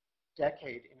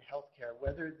decade in healthcare.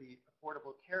 Whether the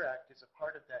Affordable Care Act is a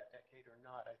part of that decade or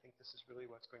not, I think this is really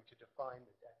what's going to define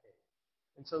the decade.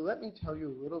 And so let me tell you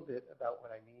a little bit about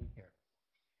what I mean here.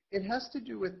 It has to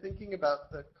do with thinking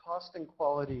about the cost and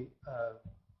quality of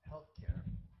healthcare,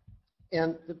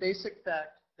 and the basic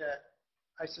fact that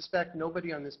I suspect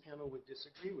nobody on this panel would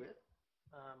disagree with,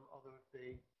 although if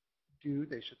they do,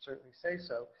 they should certainly say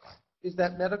so, is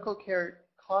that medical care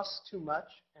costs too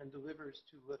much and delivers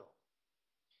too little.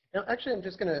 Now, actually,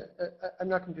 I'm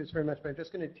not going to do this very much, but I'm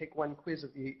just going to take one quiz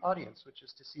of the audience, which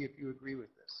is to see if you agree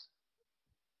with this.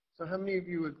 So how many of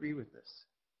you agree with this?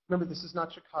 Remember, this is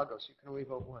not Chicago, so you can only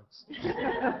vote once.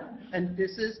 And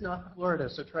this is not Florida,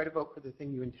 so try to vote for the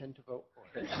thing you intend to vote for.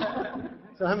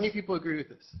 So how many people agree with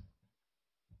this?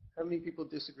 How many people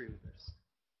disagree with this?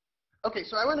 Okay,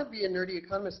 so I want to be a nerdy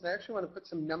economist, and I actually want to put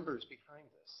some numbers behind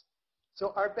this.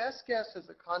 So our best guess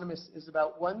as economists is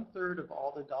about 1/3 of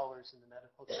all the dollars in the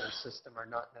medical care system are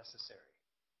not necessary.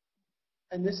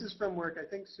 And this is from work, I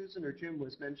think Susan or Jim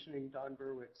was mentioning Don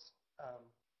Berwick's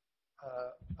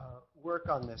work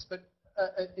on this. But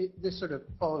this sort of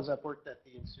follows up work that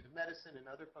the Institute of Medicine and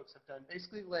other folks have done,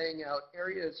 basically laying out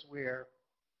areas where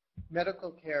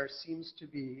medical care seems to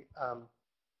be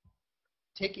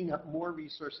taking up more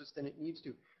resources than it needs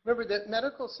to. Remember, the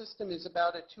medical system is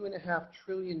about a $2.5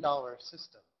 trillion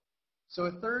system. So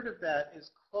 1/3 of that is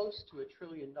close to $1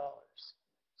 trillion.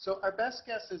 So our best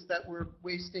guess is that we're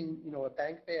wasting, a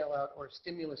bank bailout or a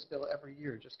stimulus bill every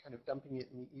year, just kind of dumping it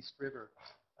in the East River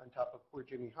on top of poor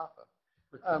Jimmy Hoffa.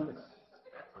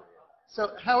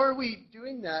 So how are we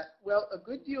doing that? Well, a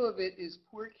good deal of it is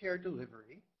poor care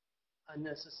delivery,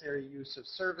 unnecessary use of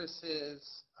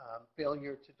services,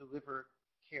 failure to deliver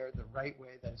care the right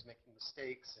way, that is making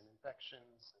mistakes and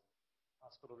infections and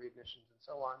hospital readmissions and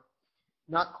so on,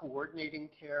 not coordinating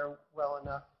care well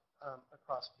enough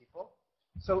across people.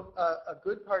 So a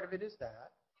good part of it is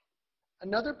that.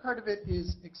 Another part of it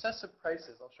is excessive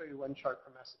prices. I'll show you one chart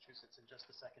from Massachusetts in just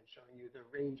a second showing you the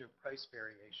range of price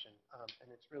variation, and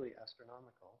it's really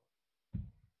astronomical.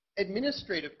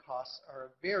 Administrative costs are a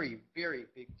very, very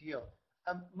big deal.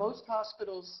 Most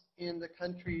hospitals in the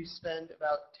country spend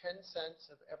about 10 cents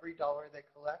of every dollar they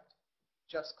collect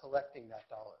just collecting that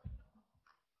dollar,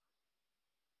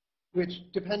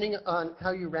 which, depending on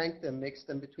how you rank them, makes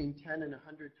them between 10 and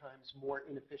 100 times more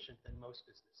inefficient than most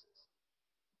businesses.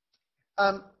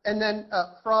 And then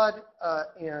fraud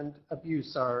and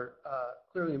abuse are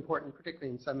clearly important,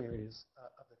 particularly in some areas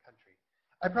of the country.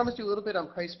 I promised you a little bit on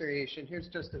price variation. Here's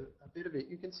just a bit of it.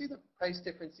 You can see the price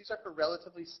difference. These are for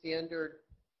relatively standard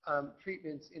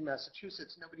treatments in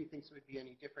Massachusetts. Nobody thinks it would be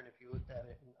any different if you looked at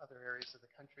it in other areas of the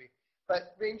country.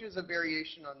 But ranges of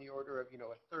variation on the order of,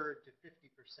 1/3 to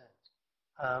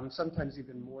 50%. Sometimes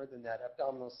even more than that.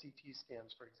 Abdominal CT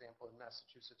scans, for example, in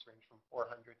Massachusetts range from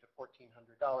 $400 to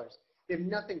 $1,400. They have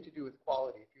nothing to do with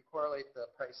quality. If you correlate the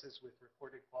prices with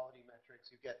reported quality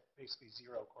metrics, you get basically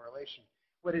zero correlation.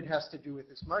 What it has to do with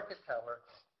is market power,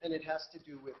 and it has to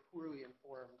do with poorly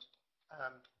informed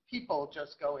people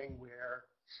just going where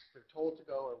they're told to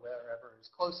go or wherever is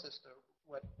closest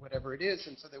or whatever it is,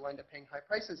 and so they wind up paying high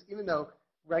prices, even though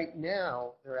right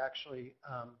now they're actually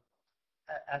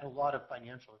at a lot of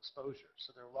financial exposure.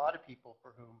 So there are a lot of people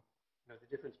for whom the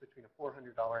difference between a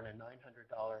 $400 and a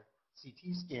 $900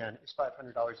 CT scan is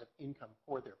 $500 of income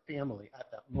for their family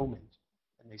at that moment,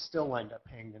 and they still wind up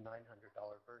paying the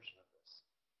 $900 version of this.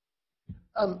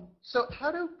 So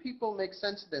how do people make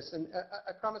sense of this? And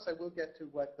I promise I will get to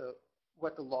what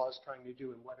the law is trying to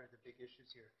do and what are the big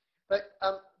issues here. But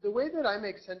the way that I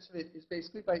make sense of it is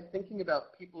basically by thinking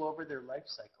about people over their life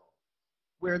cycle,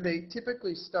 where they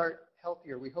typically start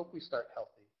healthy, or we hope we start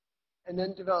healthy, and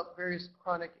then develop various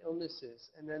chronic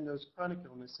illnesses, and then those chronic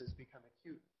illnesses become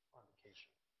acute on occasion.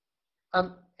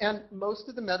 And most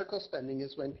of the medical spending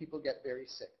is when people get very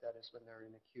sick. That is when they're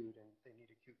in acute and they need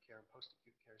acute care and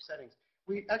post-acute care settings.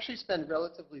 We actually spend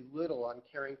relatively little on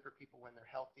caring for people when they're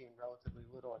healthy and relatively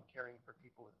little on caring for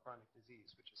people with chronic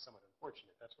disease, which is somewhat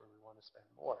unfortunate. That's where we want to spend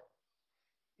more.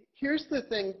 Here's the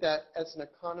thing that, as an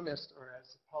economist or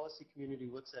as a policy community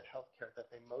looks at healthcare, that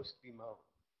they most bemoan.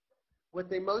 What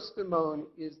they most bemoan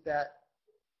is that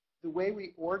the way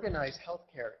we organize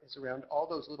healthcare is around all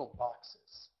those little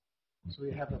boxes. So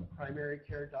we have a primary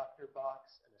care doctor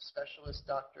box, and a specialist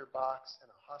doctor box, and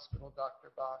a hospital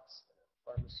doctor box, and a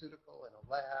pharmaceutical, and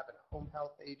a lab, and a home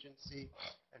health agency,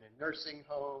 and a nursing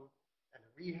home, and a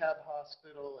rehab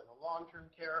hospital, and a long-term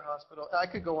care hospital. I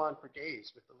could go on for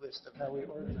days with the list of how we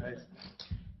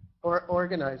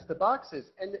organize the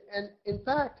boxes. And in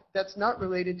fact, that's not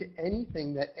related to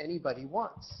anything that anybody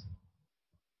wants.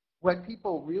 What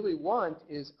people really want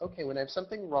is, okay, when I have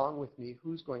something wrong with me,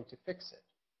 who's going to fix it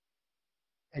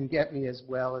and get me as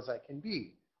well as I can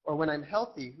be? Or when I'm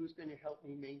healthy, who's going to help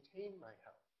me maintain my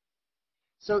health?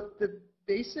 So the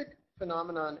basic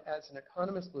phenomenon as an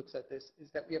economist looks at this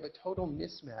is that we have a total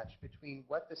mismatch between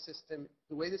what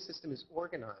the way the system is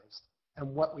organized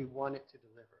and what we want it to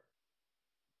deliver.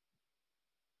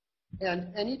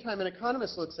 And anytime an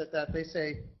economist looks at that, they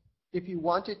say, if you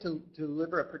wanted to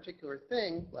deliver a particular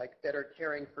thing, like better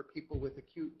caring for people with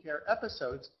acute care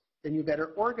episodes, then you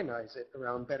better organize it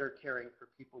around better caring for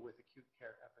people with acute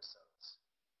care episodes.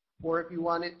 Or if you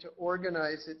want it to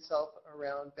organize itself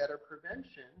around better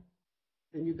prevention,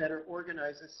 then you better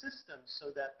organize a system so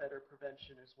that better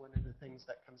prevention is one of the things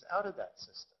that comes out of that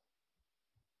system.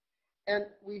 And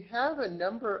we have a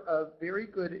number of very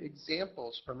good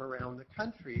examples from around the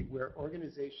country where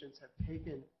organizations have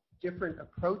taken different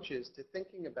approaches to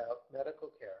thinking about medical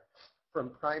care. From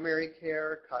primary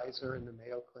care, Kaiser and the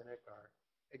Mayo Clinic are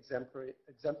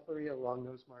exemplary along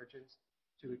those margins,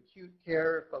 to acute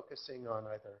care, focusing on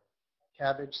either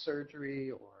CABG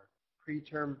surgery or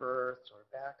preterm births or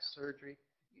back surgery.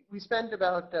 We spend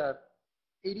about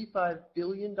 $85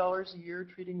 billion a year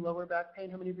treating lower back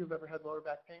pain. How many of you have ever had lower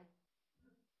back pain?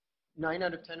 9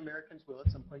 out of 10 Americans will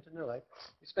at some point in their life.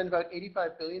 We spend about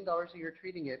 $85 billion a year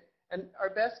treating it, and our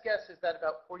best guess is that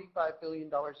about $45 billion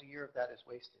a year of that is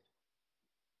wasted.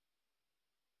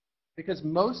 Because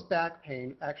most back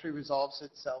pain actually resolves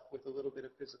itself with a little bit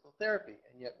of physical therapy,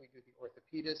 and yet we do the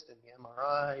orthopedist and the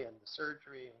MRI and the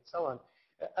surgery and so on.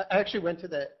 I actually went to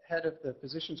the head of the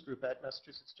physicians group at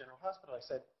Massachusetts General Hospital. I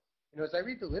said, as I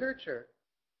read the literature,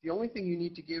 the only thing you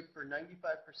need to give for 95%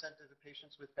 of the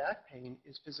patients with back pain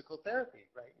is physical therapy,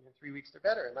 right? And in 3 weeks they're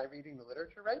better. Am I reading the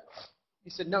literature right? He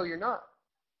said, no, you're not.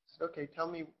 I said, okay,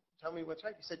 tell me what's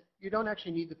right. He said, you don't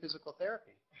actually need the physical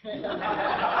therapy.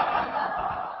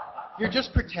 You're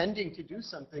just pretending to do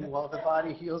something while the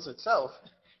body heals itself.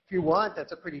 If you want,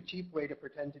 that's a pretty cheap way to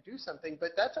pretend to do something,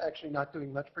 but that's actually not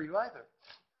doing much for you either.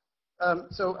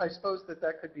 So I suppose that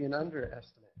could be an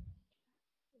underestimate.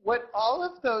 What all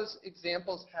of those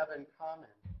examples have in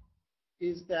common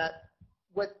is that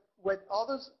what all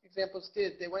those examples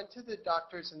did, they went to the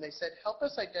doctors and they said, help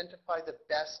us identify the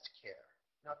best care,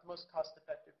 not the most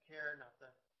cost-effective care, not the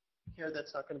care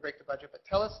that's not going to break the budget, but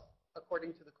tell us,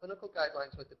 according to the clinical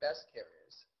guidelines, what the best care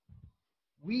is.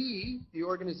 We, the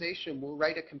organization, will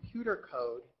write a computer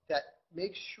code that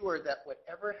makes sure that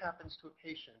whatever happens to a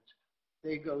patient,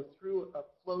 they go through a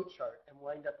flow chart and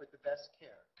wind up with the best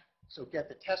care. So get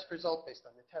the test result, based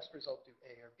on the test result, do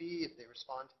A or B. If they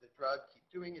respond to the drug, keep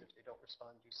doing it. If they don't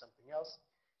respond, do something else.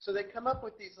 So they come up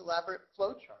with these elaborate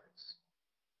flow charts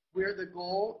where the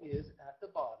goal is, at the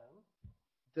bottom,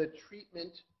 the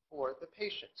treatment for the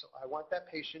patient. So I want that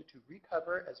patient to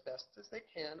recover as best as they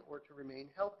can or to remain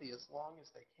healthy as long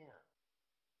as they can.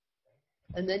 Okay?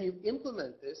 And then you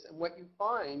implement this, and what you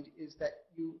find is that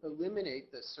you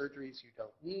eliminate the surgeries you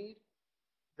don't need,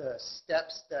 the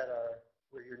steps that are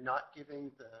where you're not giving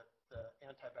the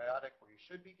antibiotic where you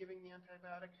should be giving the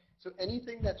antibiotic. So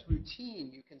anything that's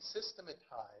routine, you can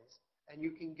systematize, and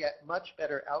you can get much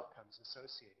better outcomes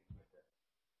associated with it.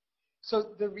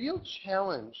 So the real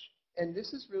challenge, and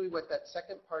this is really what that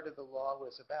second part of the law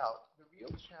was about, the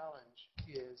real challenge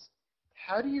is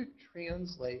how do you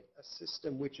translate a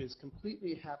system which is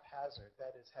completely haphazard,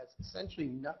 that is, has essentially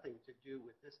nothing to do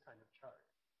with this kind of chart?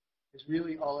 Is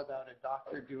really all about a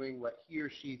doctor doing what he or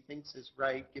she thinks is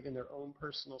right, given their own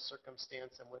personal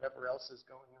circumstance and whatever else is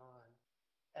going on.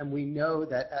 And we know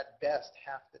that at best,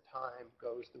 half the time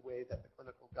goes the way that the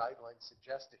clinical guidelines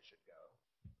suggest it should go.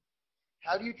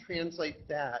 How do you translate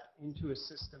that into a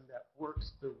system that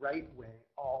works the right way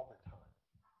all the time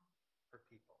for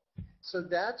people? So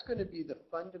that's going to be the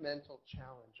fundamental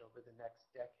challenge over the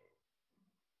next decade.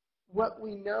 What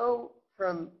we know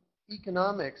from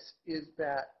economics is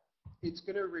that it's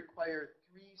going to require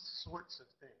 3 sorts of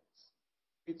things.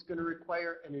 It's going to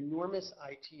require an enormous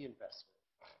IT investment.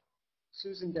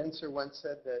 Susan Dentzer once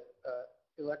said that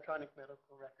electronic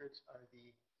medical records are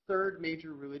the 3rd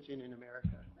major religion in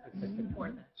America.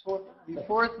 The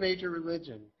 4th major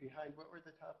religion. Behind what were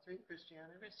the top 3?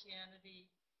 Christianity? Christianity,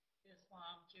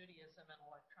 Islam, Judaism, and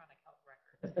electronic health records.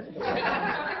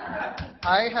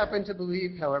 I happen to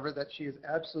believe, however, that she is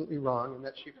absolutely wrong and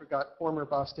that she forgot former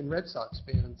Boston Red Sox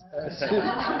fans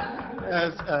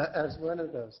as one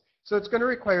of those. So it's going to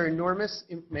require enormous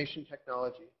information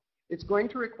technology. It's going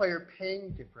to require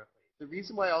paying differently. The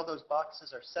reason why all those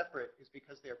boxes are separate is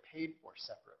because they're paid for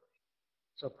separately.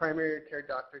 So a primary care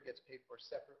doctor gets paid for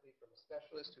separately from a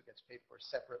specialist who gets paid for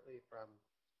separately from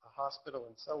a hospital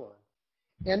and so on.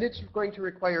 And it's going to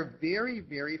require very,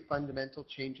 very fundamental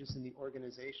changes in the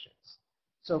organizations.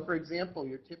 So for example,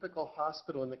 your typical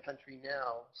hospital in the country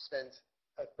now spends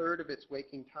 1/3 of its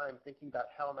waking time thinking about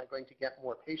how am I going to get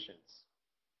more patients.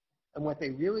 And what they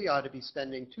really ought to be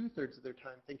spending 2/3 of their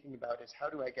time thinking about is how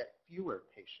do I get fewer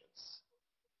patients?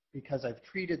 Because I've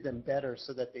treated them better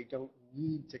so that they don't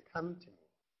need to come to me.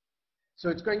 So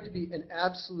it's going to be an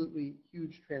absolutely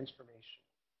huge transformation.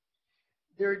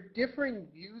 There are differing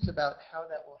views about how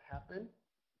that will happen,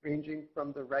 ranging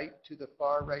from the right to the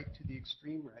far right to the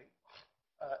extreme right,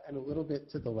 and a little bit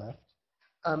to the left.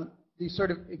 The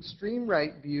sort of extreme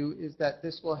right view is that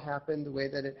this will happen the way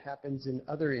that it happens in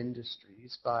other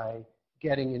industries, by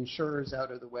getting insurers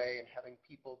out of the way and having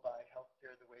people buy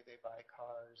healthcare the way they buy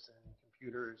cars and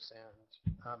computers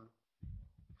and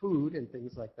food and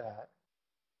things like that.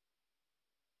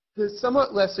 The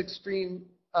somewhat less extreme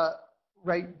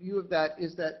right view of that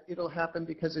is that it'll happen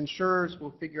because insurers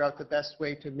will figure out the best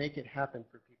way to make it happen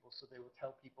for people. So they will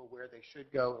tell people where they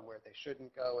should go and where they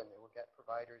shouldn't go, and they will get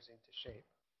providers into shape.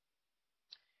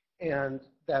 And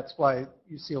that's why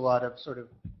you see a lot of sort of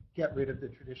get rid of the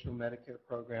traditional Medicare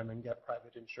program and get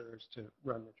private insurers to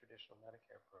run the traditional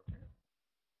Medicare program.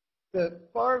 The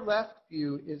far left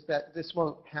view is that this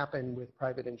won't happen with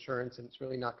private insurance, and it's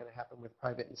really not going to happen with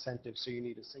private incentives, so you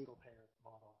need a single payer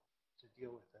model to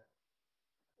deal with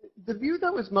it. The view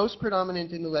that was most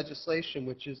predominant in the legislation,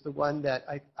 which is the one that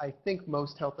I think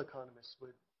most health economists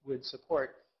would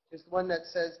support, is the one that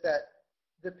says that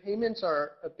the payments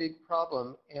are a big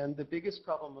problem, and the biggest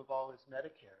problem of all is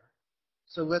Medicare.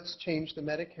 So let's change the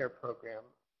Medicare program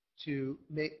to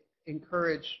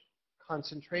encourage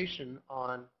concentration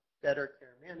on better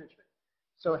care management.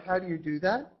 So how do you do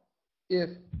that? If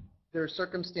there are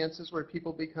circumstances where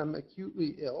people become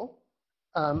acutely ill,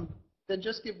 then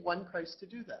just give one price to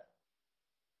do that.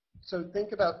 So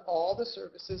think about all the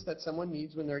services that someone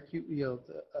needs when they're acutely ill.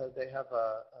 They have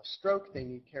a stroke, they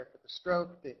need care for the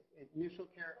stroke, the initial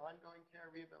care, ongoing care,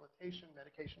 rehabilitation,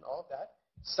 medication, all of that.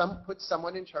 Put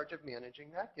someone in charge of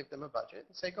managing that, give them a budget,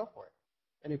 and say, go for it.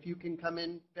 And if you can come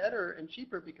in better and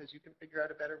cheaper because you can figure out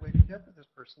a better way to care for this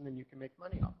person, then you can make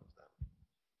money off of them.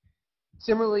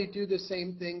 Similarly, do the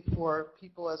same thing for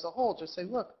people as a whole. Just say,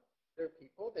 look, they're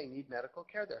people, they need medical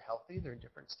care, they're healthy, they're in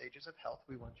different stages of health.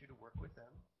 We want you to work with them.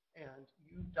 And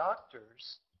you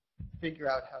doctors figure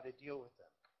out how to deal with them.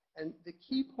 And the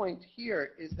key point here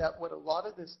is that what a lot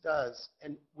of this does,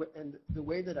 and the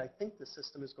way that I think the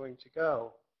system is going to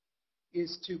go,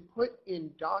 is to put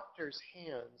in doctors'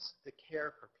 hands the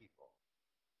care for people.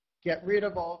 Get rid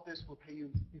of all of this. We'll pay you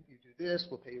if you do this.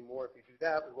 We'll pay you more if you do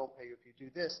that. We won't pay you if you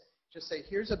do this. Just say,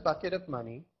 here's a bucket of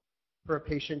money for a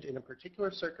patient in a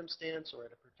particular circumstance or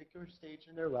at a particular stage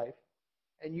in their life,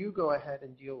 and you go ahead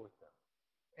and deal with them.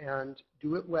 And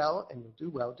do it well, and you'll do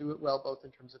well. Do it well both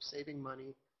in terms of saving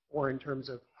money or in terms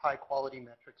of high-quality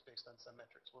metrics based on some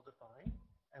metrics we'll define,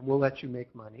 and we'll let you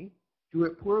make money. Do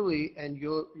it poorly, and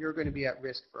you're going to be at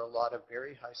risk for a lot of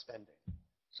very high spending.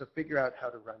 So figure out how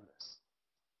to run this.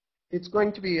 It's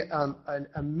going to be an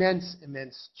immense,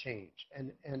 immense change,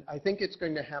 and I think it's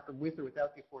going to happen with or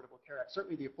without the Affordable Care Act.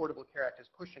 Certainly the Affordable Care Act is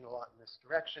pushing a lot in this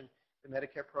direction. The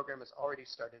Medicare program has already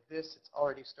started this. It's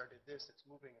already started this. It's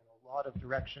moving in a lot of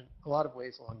direction, a lot of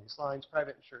ways along these lines.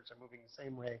 Private insurers are moving the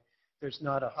same way. There's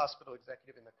not a hospital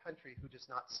executive in the country who does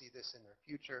not see this in their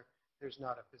future. There's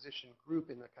not a physician group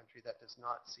in the country that does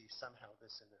not see somehow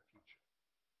this in their future.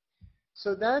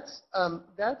 So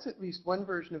that's at least one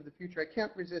version of the future. I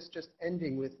can't resist just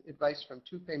ending with advice from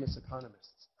two famous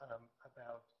economists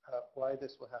about why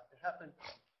this will have to happen.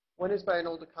 One is by an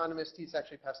old economist, he's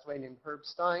actually passed away, named Herb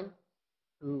Stein,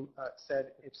 who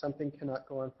said, if something cannot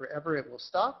go on forever, it will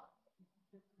stop.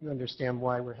 You understand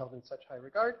why we're held in such high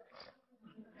regard.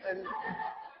 And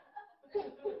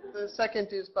the second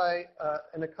is by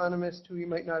an economist who you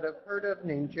might not have heard of,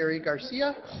 named Jerry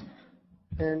Garcia.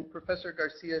 And Professor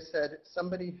Garcia said,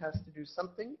 somebody has to do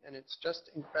something, and it's just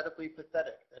incredibly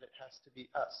pathetic that it has to be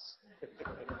us.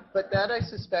 But that, I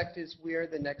suspect, is where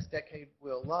the next decade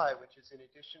will lie, which is in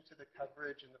addition to the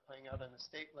coverage and the playing out on the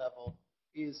state level,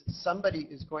 is somebody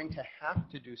is going to have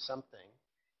to do something.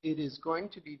 It is going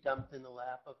to be dumped in the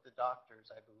lap of the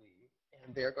doctors, I believe,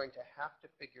 and they're going to have to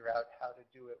figure out how to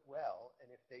do it well.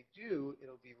 And if they do,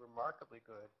 it'll be remarkably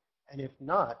good. And if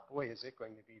not, boy, is it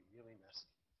going to be really messy.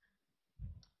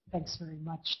 Thanks very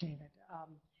much, David.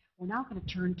 We're now going to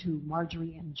turn to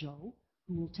Marjorie and Joe,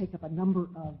 who will take up a number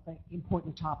of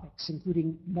important topics,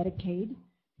 including Medicaid,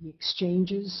 the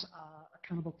exchanges,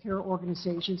 accountable care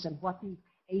organizations, and what the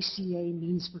ACA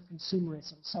means for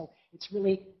consumerism. So it's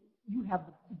really, you have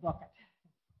the bucket.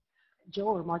 Joe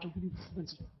or Marjorie, who do you want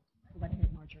to go right ahead,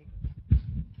 Marjorie?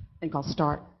 I think I'll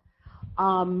start.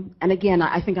 And again,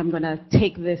 I think I'm going to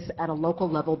take this at a local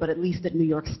level, but at least at New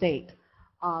York State,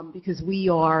 because we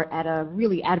are at a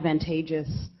really advantageous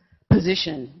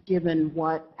position given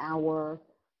what our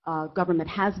government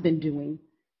has been doing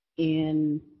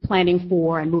in planning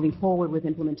for and moving forward with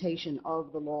implementation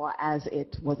of the law as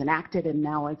it was enacted and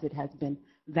now as it has been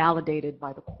validated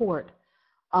by the court.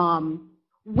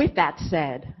 With that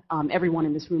said, everyone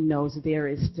in this room knows there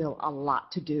is still a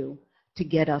lot to do to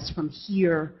get us from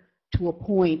here to a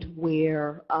point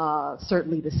where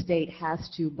certainly the state has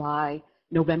to, by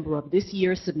November of this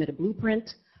year, submit a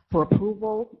blueprint for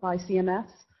approval by CMS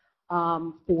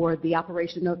for the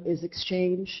operation of is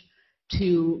exchange,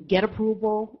 to get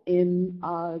approval in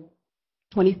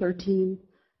 2013,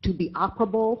 to be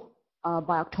operable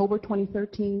by October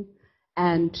 2013,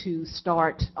 and to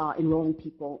start enrolling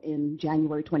people in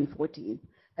January 2014.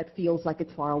 That feels like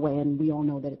it's far away, and we all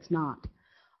know that it's not.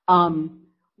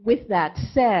 With that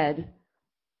said,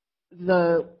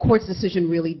 the court's decision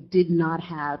really did not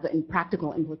have, in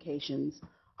practical implications,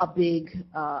 a big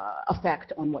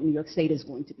effect on what New York State is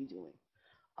going to be doing.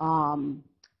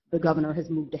 The governor has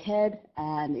moved ahead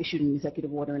and issued an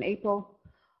executive order in April.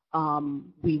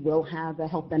 We will have a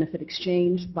health benefit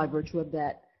exchange by virtue of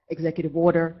that executive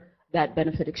order. That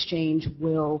benefit exchange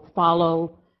will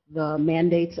follow the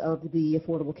mandates of the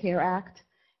Affordable Care Act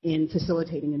in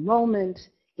facilitating enrollment,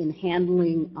 in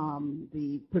handling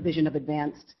the provision of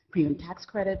advanced premium tax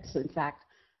credits. In fact,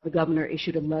 the governor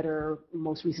issued a letter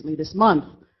most recently this month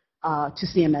to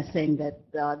CMS saying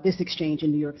that this exchange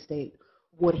in New York State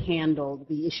would handle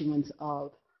the issuance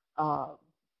of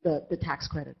the tax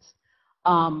credits.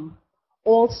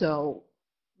 Also,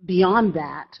 beyond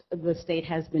that, the state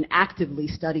has been actively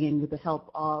studying, with the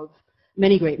help of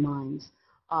many great minds,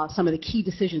 some of the key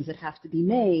decisions that have to be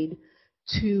made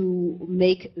to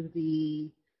make the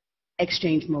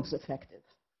exchange most effective.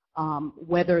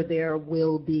 Whether there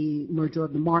will be merger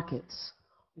of the markets,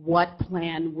 what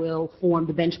plan will form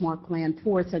the benchmark plan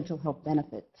for essential health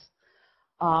benefits,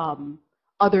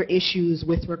 other issues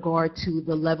with regard to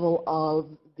the level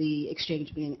of the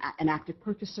exchange being an active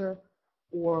purchaser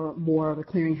or more of a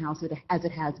clearinghouse as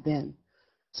it has been.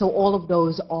 So all of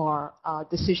those are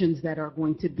decisions that are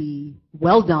going to be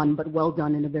well done, but well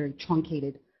done in a very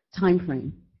truncated time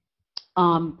frame.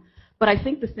 But I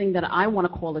think the thing that I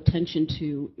want to call attention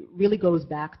to really goes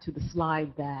back to the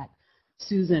slide that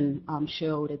Susan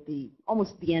showed at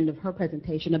almost the end of her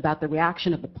presentation about the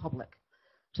reaction of the public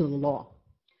to the law.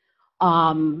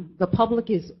 The public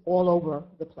is all over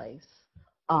the place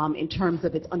in terms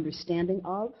of its understanding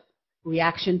of,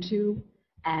 reaction to,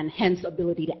 and hence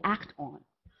ability to act on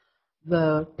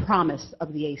the promise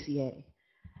of the ACA.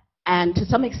 And to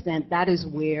some extent, that is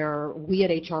where we at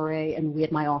HRA and we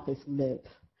at my office live.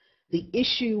 The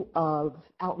issue of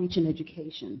outreach and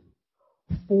education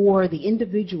for the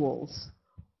individuals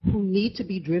who need to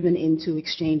be driven into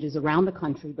exchanges around the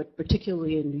country, but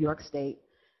particularly in New York State,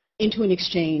 into an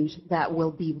exchange that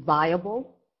will be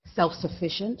viable,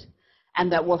 self-sufficient,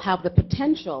 and that will have the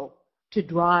potential to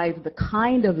drive the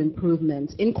kind of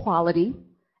improvements in quality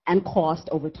and cost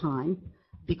over time,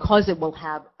 because it will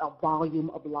have a volume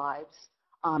of lives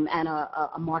and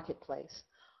a marketplace.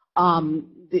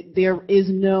 There is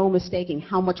no mistaking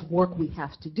how much work we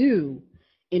have to do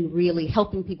in really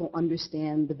helping people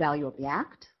understand the value of the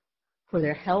Act for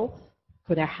their health,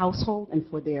 for their household, and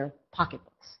for their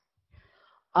pocketbooks.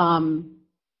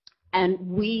 And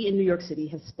we in New York City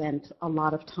have spent a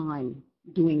lot of time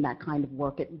doing that kind of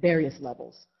work at various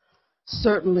levels.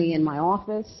 Certainly in my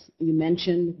office, you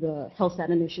mentioned the HealthStat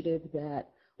initiative that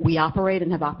we operate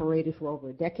and have operated for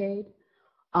over a decade,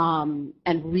 and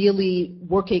really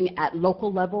working at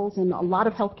local levels, and a lot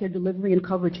of healthcare delivery and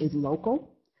coverage is local.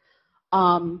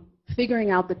 Figuring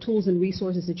out the tools and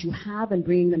resources that you have and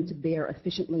bringing them to bear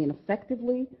efficiently and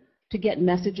effectively to get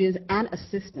messages and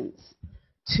assistance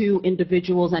to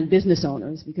individuals and business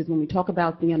owners, because when we talk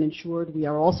about the uninsured, we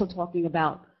are also talking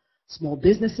about small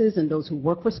businesses and those who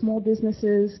work for small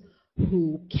businesses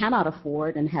who cannot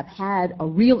afford and have had a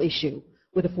real issue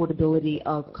with affordability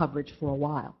of coverage for a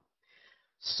while.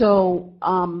 So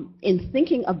in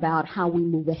thinking about how we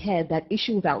move ahead, that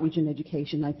issue of outreach and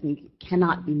education, I think,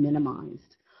 cannot be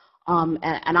minimized.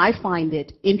 And I find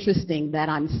it interesting that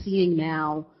I'm seeing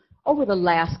now, over the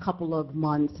last couple of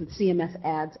months, CMS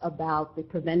ads about the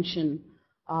prevention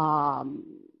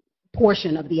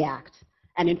portion of the Act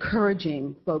and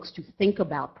encouraging folks to think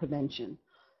about prevention.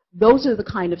 Those are the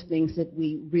kind of things that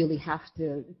we really have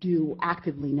to do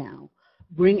actively now.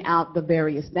 Bring out the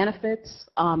various benefits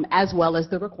as well as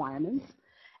the requirements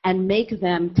and make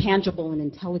them tangible and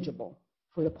intelligible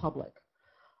for the public.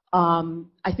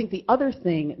 I think the other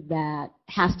thing that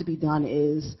has to be done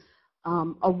is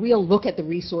a real look at the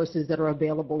resources that are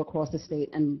available across the state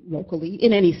and locally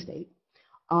in any state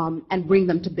and bring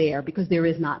them to bear, because there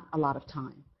is not a lot of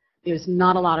time. There's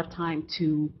not a lot of time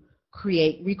to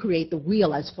recreate the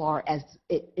wheel as far as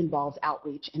it involves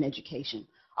outreach and education.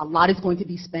 A lot is going to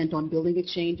be spent on building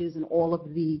exchanges and all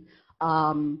of the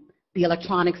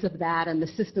electronics of that and the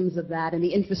systems of that and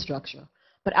the infrastructure.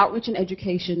 But outreach and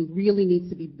education really needs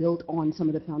to be built on some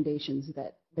of the foundations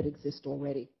that exist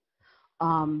already.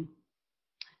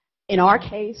 In our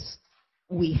case,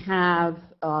 we have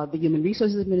the Human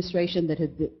Resources Administration that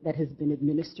has been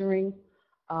administering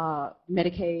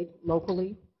Medicaid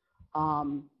locally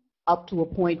up to a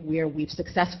point where we've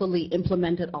successfully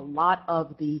implemented a lot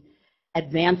of the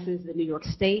advances that New York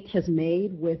State has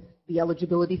made with the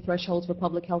eligibility thresholds for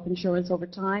public health insurance over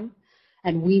time.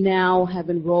 And we now have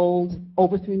enrolled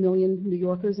over 3 million New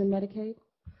Yorkers in Medicaid.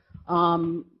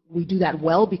 We do that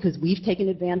well because we've taken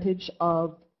advantage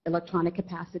of electronic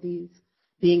capacities,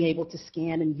 being able to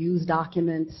scan and use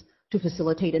documents to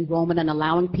facilitate enrollment and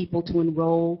allowing people to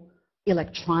enroll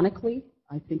electronically.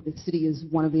 I think the city is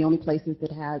one of the only places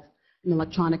that has an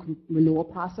electronic renewal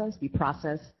process. We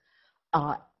process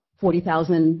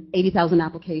 80,000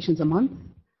 applications a month,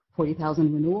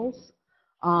 40,000 renewals.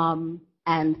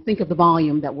 And think of the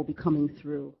volume that will be coming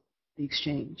through the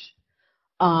exchange.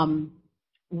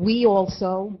 We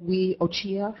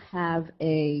OCHIA, have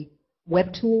a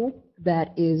web tool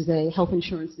that is a health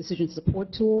insurance decision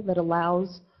support tool that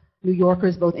allows New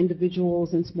Yorkers, both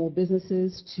individuals and small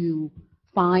businesses, to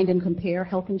find and compare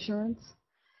health insurance.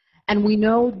 And we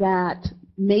know that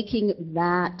making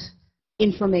that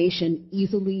information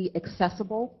easily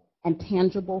accessible and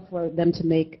tangible for them to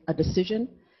make a decision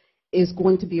is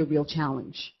going to be a real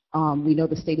challenge. We know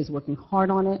the state is working hard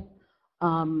on it,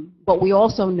 but we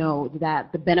also know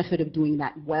that the benefit of doing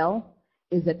that well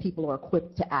is that people are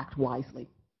equipped to act wisely.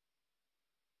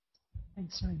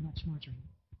 Thanks very much, Marjorie.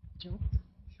 Joe?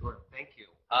 Sure, thank you.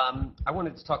 I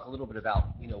wanted to talk a little bit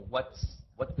about,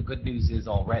 what the good news is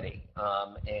already,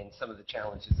 and some of the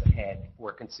challenges ahead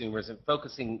for consumers, and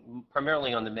focusing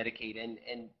primarily on the Medicaid and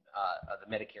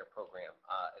the Medicare program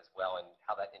as well, and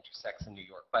how that intersects in New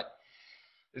York. But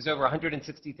there's over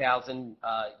 160,000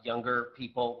 younger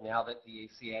people now that the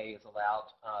ACA has allowed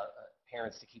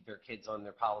parents to keep their kids on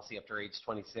their policy after age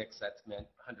 26. That's meant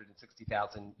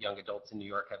 160,000 young adults in New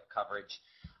York have coverage.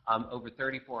 Over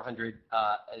 3,400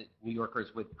 New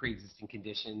Yorkers with pre-existing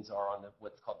conditions are on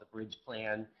what's called the Bridge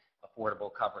Plan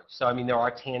affordable coverage. So, I mean, there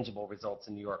are tangible results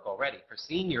in New York already. For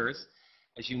seniors,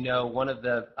 as you know, one of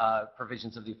the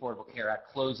provisions of the Affordable Care Act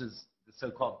closes the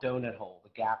so-called donut hole, the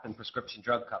gap in prescription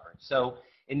drug coverage. So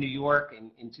in New York,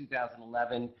 in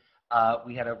 2011,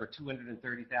 we had over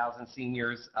 230,000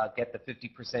 seniors get the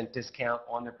 50% discount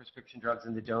on their prescription drugs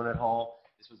in the donut hole.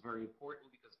 This was very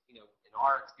important because, in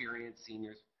our experience,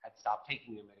 seniors had stopped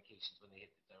taking their medications when they hit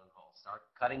the donut hole, start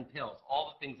cutting pills,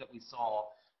 all the things that we saw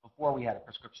before we had a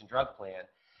prescription drug plan.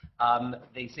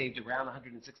 They saved around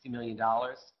 $160 million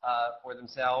for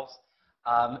themselves,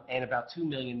 and about 2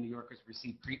 million New Yorkers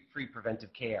received free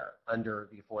preventive care under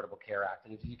the Affordable Care Act.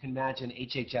 And if you can imagine,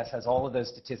 HHS has all of those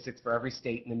statistics for every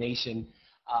state in the nation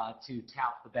to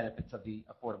tout the benefits of the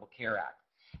Affordable Care Act.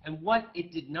 And what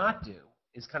it did not do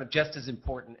is kind of just as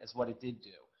important as what it did do.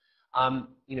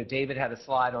 David had a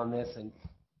slide on this, and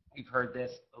we've heard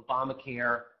this.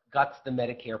 Obamacare guts the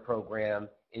Medicare program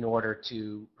in order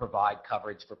to provide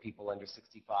coverage for people under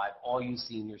 65. All you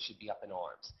seniors should be up in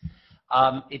arms.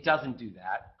 It doesn't do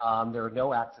that. There are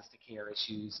no access to care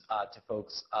issues to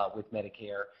folks with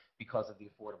Medicare because of the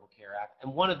Affordable Care Act.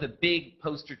 And one of the big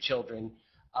poster children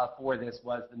for this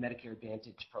was the Medicare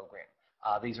Advantage program.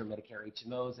 These are Medicare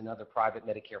HMOs and other private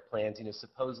Medicare plans.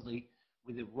 Supposedly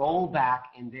with a rollback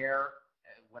in their,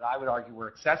 what I would argue were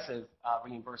excessive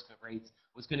reimbursement rates,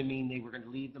 was going to mean they were going to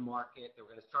leave the market, they were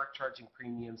going to start charging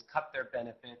premiums, cut their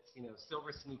benefits,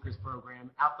 Silver Sneakers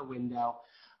program out the window.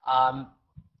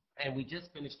 And we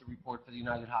just finished a report for the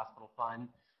United Hospital Fund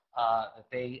that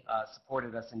they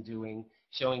supported us in doing,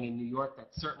 showing in New York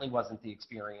that certainly wasn't the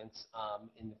experience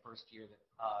in the first year that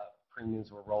premiums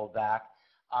were rolled back,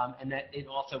 and that it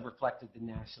also reflected the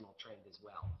national trend as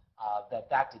well,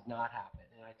 that did not happen.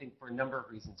 And I think for a number of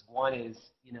reasons. One is,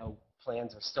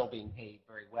 plans are still being paid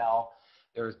very well.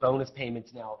 There's bonus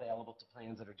payments now available to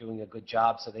plans that are doing a good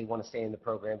job, so they want to stay in the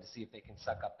program to see if they can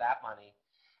suck up that money.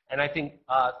 And I think,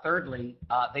 thirdly,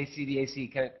 they see the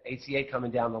ACA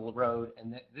coming down the road,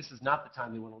 and this is not the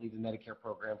time they want to leave the Medicare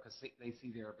program because they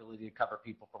see their ability to cover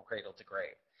people from cradle to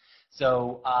grave.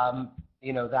 So,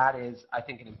 that is, I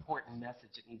think, an important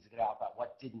message that needs to get out about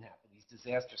what didn't happen. These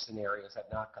disaster scenarios have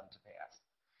not come to pass.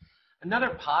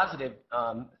 Another positive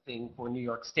thing for New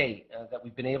York State that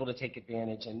we've been able to take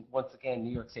advantage, and once again,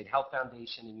 New York State Health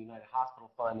Foundation and United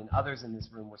Hospital Fund and others in this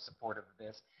room were supportive of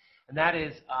this, and that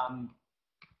is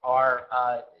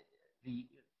the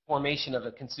formation of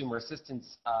a consumer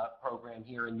assistance program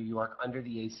here in New York under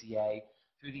the ACA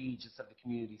through the aegis of the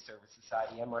Community Service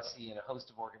Society. MRC and a host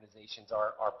of organizations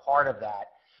are part of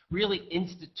that, really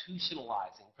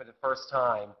institutionalizing for the first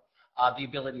time the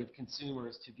ability of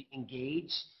consumers to be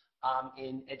engaged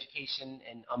in education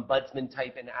and ombudsman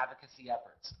type and advocacy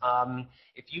efforts.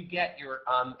 If you get your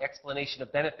explanation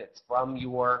of benefits from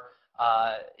your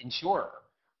insurer,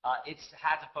 it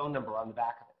has a phone number on the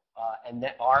back of it. And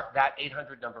that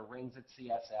 800 number rings at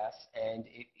CSS, and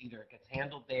it either gets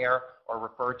handled there or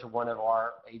referred to one of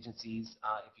our agencies.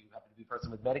 If you happen to be a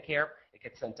person with Medicare, it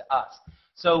gets sent to us.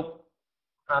 So,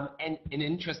 and an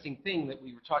interesting thing that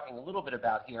we were talking a little bit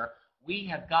about here, we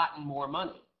have gotten more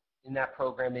money in that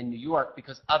program in New York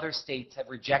because other states have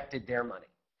rejected their money.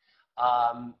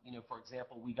 For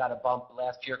example, we got a bump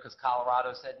last year because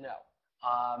Colorado said no.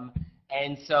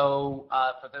 And so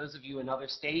for those of you in other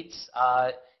states,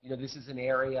 this is an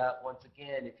area, once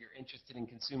again, if you're interested in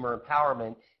consumer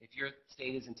empowerment, if your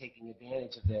state isn't taking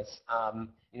advantage of this,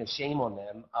 shame on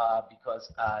them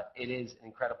because it is an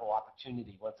incredible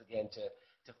opportunity, once again,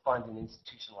 to fund and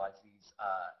institutionalize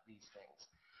these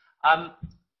things.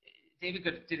 David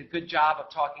did a good job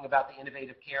of talking about the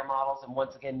innovative care models, and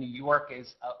once again, New York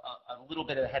is a little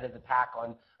bit ahead of the pack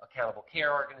on accountable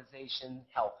care organization,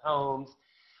 health homes.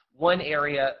 One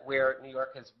area where New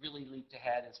York has really leaped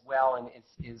ahead as well, and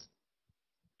is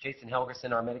Jason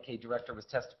Helgerson, our Medicaid director, was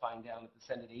testifying down at the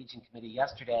Senate Aging Committee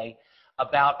yesterday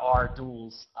about our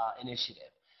duals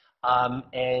initiative.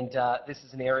 This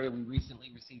is an area we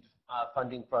recently received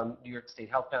funding from New York State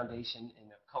Health Foundation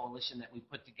and a coalition that we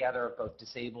put together of both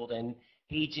disabled and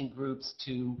aging groups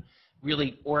to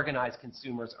really organize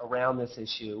consumers around this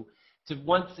issue, to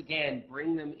once again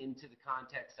bring them into the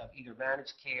context of either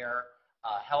managed care,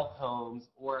 health homes,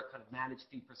 or kind of managed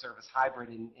fee-for-service hybrid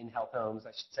in health homes,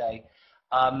 I should say,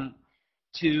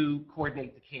 to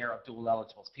coordinate the care of dual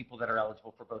eligibles, people that are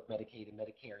eligible for both Medicaid and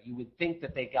Medicare. You would think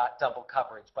that they got double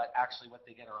coverage, but actually what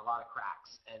they get are a lot of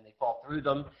cracks, and they fall through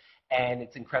them, and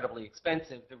it's incredibly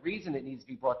expensive. The reason it needs to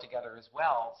be brought together as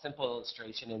well, simple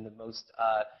illustration and the most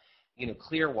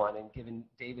clear one, and given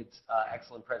David's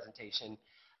excellent presentation,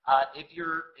 if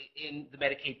you're in the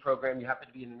Medicaid program, you happen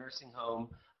to be in a nursing home,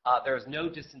 there is no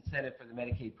disincentive for the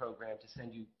Medicaid program to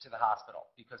send you to the hospital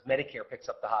because Medicare picks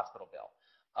up the hospital bill.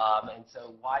 And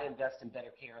so why invest in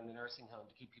better care in the nursing home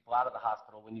to keep people out of the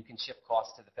hospital when you can shift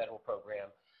costs to the federal program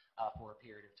for a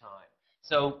period of time?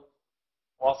 So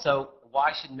also,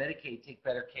 why should Medicaid take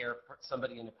better care for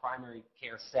somebody in a primary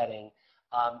care setting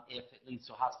if it leads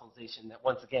to a hospitalization that,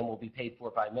 once again, will be paid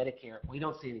for by Medicare? If we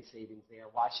don't see any savings there,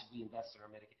 why should we invest in our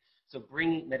Medicaid? So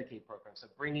bringing Medicaid programs, so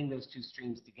bringing those two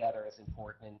streams together is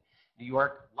important. In New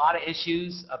York, a lot of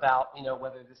issues about,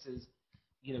 whether this is,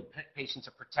 patients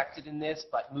are protected in this,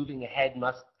 but moving ahead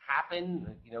must happen,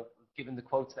 given the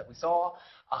quotes that we saw.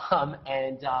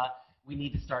 We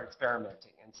need to start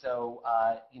experimenting. And so,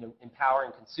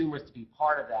 empowering consumers to be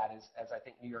part of that is, as I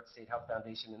think New York State Health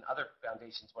Foundation and other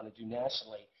foundations want to do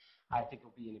nationally, I think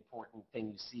will be an important thing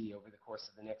you see over the course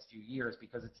of the next few years,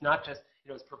 because it's not just,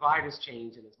 as providers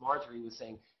change, and as Marjorie was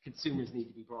saying, consumers need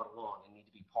to be brought along and need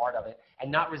to be part of it and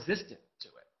not resistant to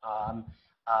it,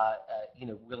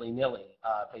 willy-nilly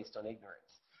based on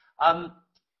ignorance.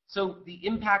 So the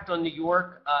impact on New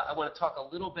York, I want to talk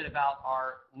a little bit about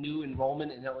our new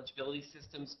enrollment and eligibility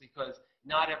systems, because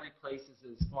not every place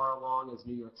is as far along as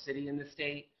New York City in the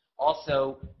state.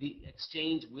 Also, the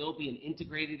exchange will be an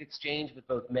integrated exchange with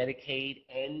both Medicaid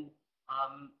and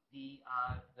the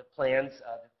plans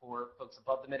for folks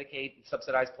above the Medicaid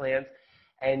subsidized plans.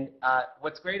 And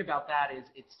what's great about that is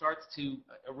it starts to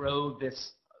erode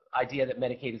this idea that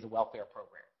Medicaid is a welfare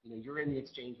program. You're in the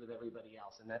exchange with everybody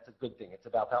else, and that's a good thing. It's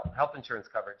about health insurance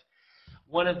coverage.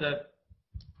 One of the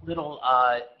little,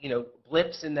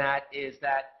 blips in that is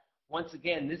that, once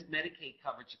again, this Medicaid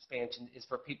coverage expansion is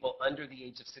for people under the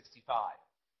age of 65.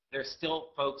 There's still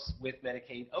folks with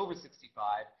Medicaid over 65,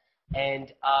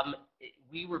 and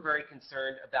we were very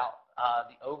concerned about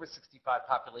the over 65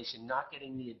 population not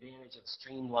getting the advantage of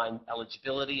streamlined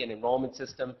eligibility and enrollment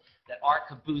system, that our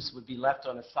caboose would be left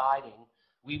on a siding.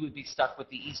 We would be stuck with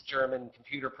the East German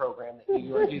computer program that New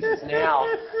York uses now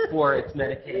for its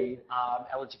Medicaid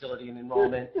eligibility and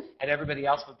enrollment, and everybody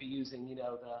else would be using,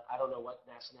 I don't know what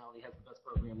nationality has the best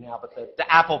program now, but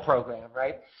the Apple program,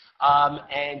 right?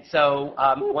 And so,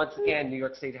 once again, New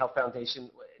York State Health Foundation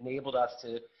enabled us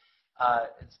to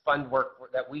fund work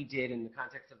that we did in the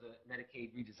context of the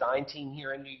Medicaid redesign team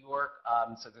here in New York.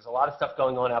 So there's a lot of stuff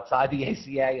going on outside the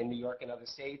ACA in New York and other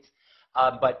states.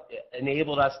 But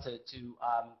enabled us to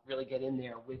really get in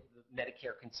there with the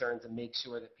Medicare concerns and make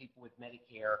sure that people with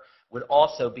Medicare would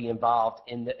also be involved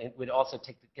would also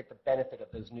get the benefit of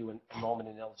those new enrollment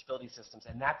and eligibility systems.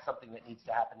 And that's something that needs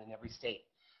to happen in every state.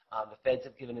 The feds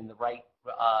have given in the right,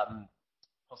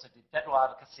 also did federal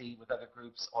advocacy with other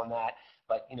groups on that,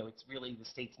 but it's really the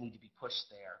states need to be pushed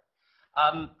there.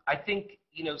 I think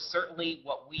certainly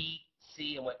what we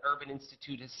see and what Urban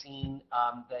Institute has seen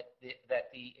that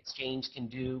the exchange can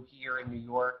do here in New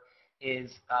York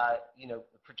is, the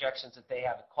projections that they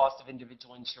have. The cost of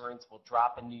individual insurance will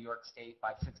drop in New York State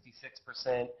by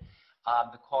 66%.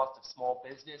 The cost of small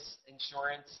business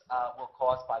insurance will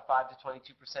cost by 5 to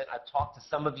 22%. I've talked to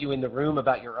some of you in the room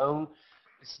about your own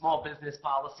small business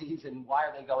policies and why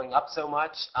are they going up so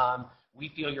much. We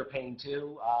feel you're paying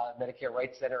too. Medicare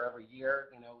Rights Center every year,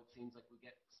 it seems like we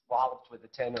get walloped with a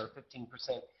 10 or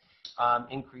 15%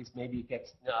 increase. Maybe it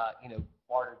gets,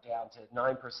 watered down to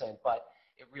 9%, but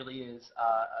it really is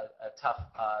a tough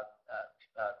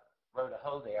row to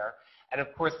hoe there. And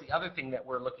of course, the other thing that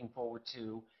we're looking forward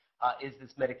to is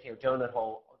this Medicare donut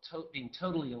hole being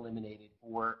totally eliminated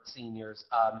for seniors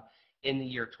in the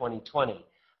year 2020.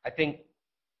 I think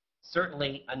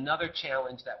certainly another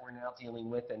challenge that we're now dealing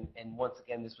with, and once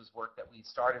again, this was work that we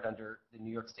started under the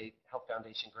New York State Health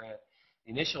Foundation grant,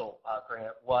 the initial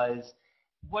grant, was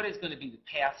what is going to be the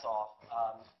pass-off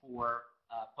for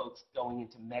folks going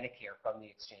into Medicare from the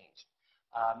exchange.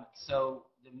 So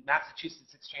the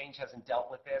Massachusetts exchange hasn't dealt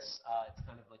with this. It's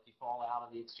kind of like you fall out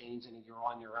of the exchange and you're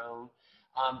on your own.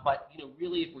 But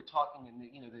really, if we're talking, and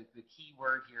the key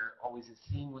word here always is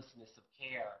seamlessness of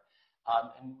care.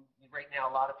 And right now,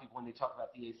 a lot of people, when they talk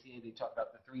about the ACA, they talk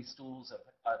about the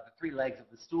three legs of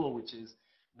the stool, which is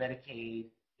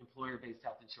Medicaid, employer-based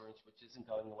health insurance, which isn't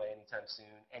going away anytime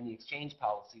soon, and the exchange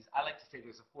policies. I like to say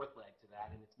there's a fourth leg to that,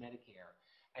 and it's Medicare.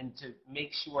 And to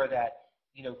make sure that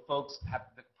folks have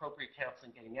the appropriate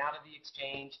counseling getting out of the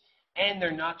exchange, and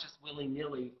they're not just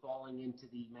willy-nilly falling into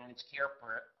the managed care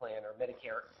plan or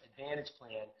Medicare Advantage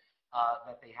plan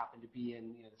that they happen to be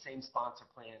in, the same sponsor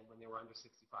plan when they were under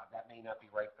 65. That may not be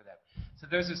right for them. So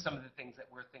those are some of the things that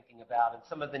we're thinking about, and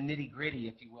some of the nitty-gritty,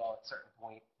 if you will, at a certain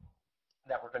point,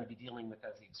 that we're going to be dealing with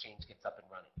as the exchange gets up and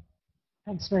running.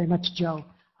 Thanks very much, Joe.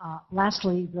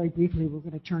 Lastly, very briefly, we're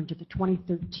going to turn to the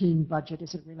 2013 budget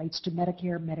as it relates to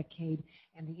Medicare, Medicaid,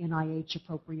 and the NIH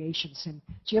appropriations. And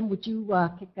Jim, would you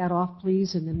kick that off,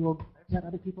 please, and then we'll let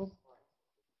other people.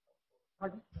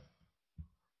 Pardon?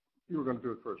 You were going to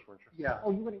do it first, weren't you? Yeah.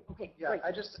 Oh, you want to? Okay. Yeah. Great. I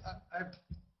have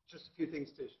just a few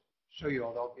things to show you,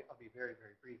 although I'll be very,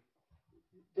 very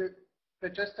brief.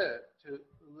 But just to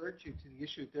alert you to the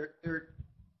issue, there are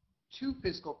two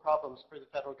fiscal problems for the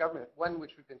federal government. One,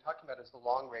 which we've been talking about, is the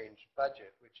long-range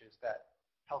budget, which is that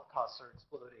health costs are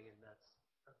exploding, and that's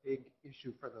a big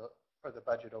issue for the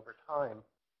budget over time.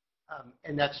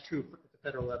 And that's true at the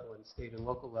federal level and state and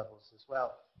local levels as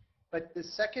well. But the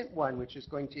second one, which is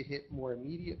going to hit more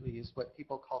immediately, is what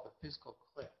people call the fiscal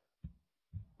cliff,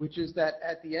 which is that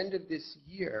at the end of this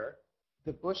year,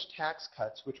 the Bush tax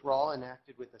cuts, which were all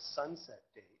enacted with a sunset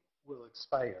date, will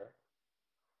expire.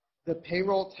 The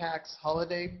payroll tax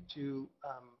holiday to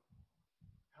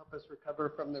help us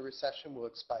recover from the recession will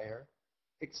expire.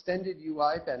 Extended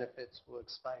UI benefits will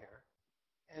expire.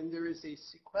 And there is a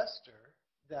sequester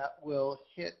that will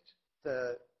hit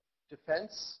the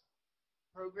defense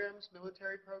programs,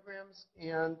 military programs,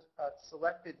 and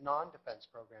selected non-defense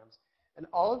programs. And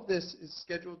all of this is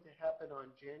scheduled to happen on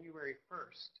January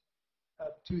 1st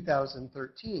of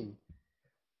 2013.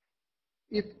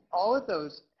 If all of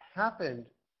those happened,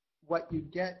 what you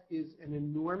get is an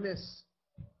enormous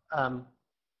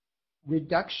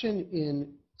reduction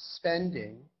in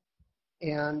spending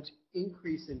and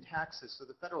increase in taxes. So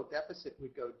the federal deficit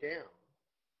would go down,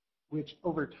 which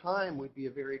over time would be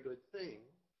a very good thing.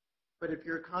 But if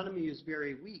your economy is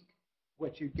very weak,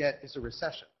 what you get is a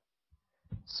recession.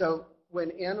 So when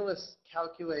analysts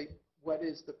calculate what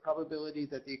is the probability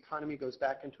that the economy goes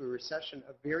back into a recession,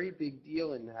 a very big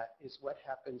deal in that is what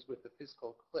happens with the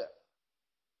fiscal cliff.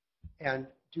 And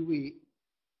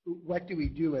what do we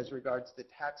do as regards the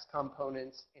tax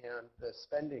components and the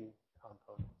spending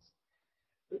components?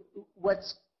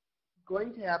 What's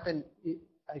going to happen,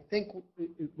 I think,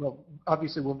 well,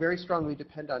 obviously will very strongly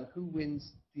depend on who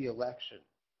wins the election.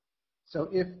 So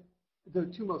if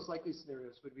the two most likely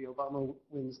scenarios would be Obama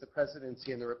wins the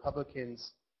presidency and the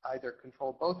Republicans either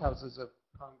control both houses of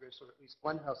Congress or at least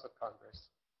one house of Congress,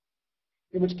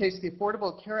 in which case the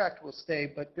Affordable Care Act will stay,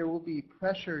 but there will be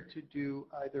pressure to do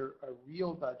either a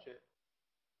real budget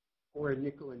or a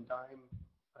nickel and dime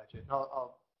budget. And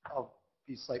I'll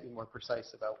be slightly more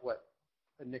precise about what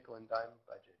a nickel and dime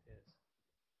budget is.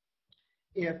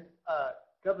 If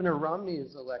Governor Romney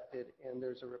is elected and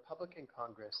there's a Republican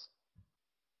Congress,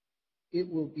 it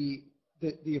will be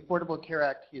the Affordable Care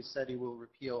Act, he has said he will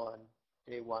repeal on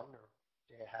day one or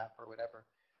day and a half or whatever.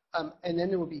 And then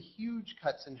there will be huge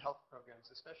cuts in health programs,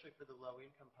 especially for the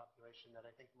low-income population that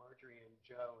I think Marjorie and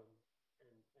Joe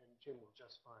and Jim will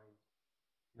just find,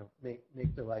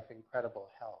 make their life incredible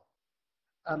hell.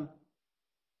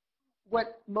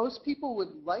 What most people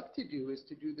would like to do is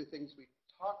to do the things we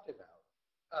talked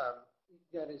about.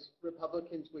 That is,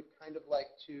 Republicans would kind of like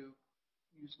to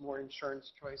use more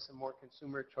insurance choice and more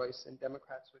consumer choice, and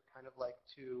Democrats would kind of like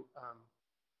to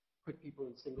put people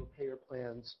in single-payer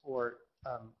plans or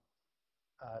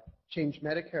change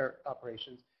Medicare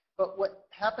operations. But what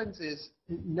happens is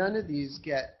none of these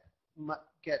get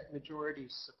majority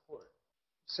support.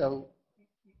 So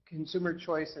consumer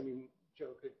choice, I mean,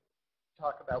 Joe could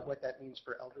talk about what that means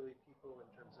for elderly people in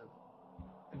terms of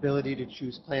ability to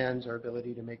choose plans or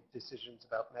ability to make decisions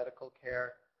about medical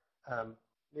care.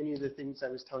 Many of the things I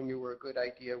was telling you were a good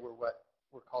idea were what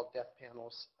were called death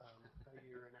panels a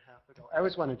year and a half ago. I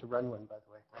always wanted to run one, by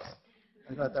the way.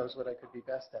 I thought that was what I could be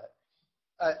best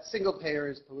at. Single payer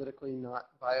is politically not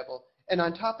viable. And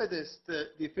on top of this,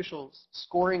 the official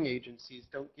scoring agencies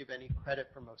don't give any credit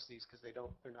for most of these because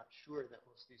they're not sure that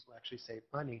most of these will actually save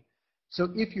money. So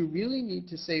if you really need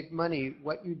to save money,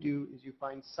 what you do is you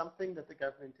find something that the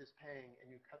government is paying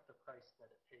and you cut the price that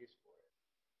it pays for it.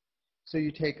 So you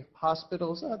take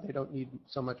hospitals, they don't need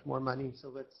so much more money,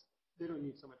 so they don't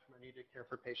need so much money to care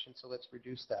for patients, so let's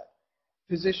reduce that.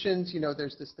 Physicians,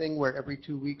 there's this thing where every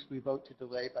 2 weeks we vote to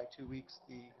delay by 2 weeks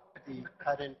the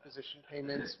cut in physician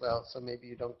payments. Well, so maybe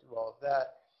you don't do all of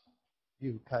that.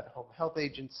 You cut home health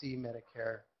agency,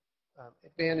 Medicare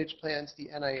Advantage plans. The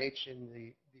NIH in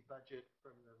the budget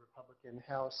from the Republican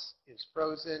House is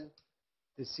frozen.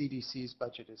 The CDC's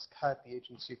budget is cut. The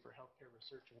Agency for Healthcare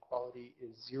Research and Quality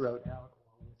is zeroed out,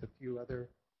 along with a few other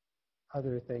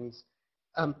things.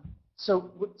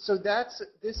 So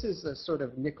this is a sort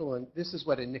of this is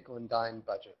what a nickel and dime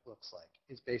budget looks like,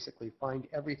 is basically find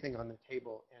everything on the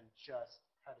table and just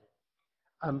cut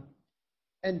it.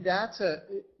 And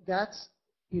that's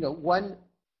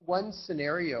one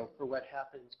scenario for what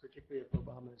happens, particularly if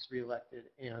Obama is reelected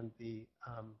and the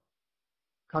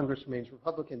Congress remains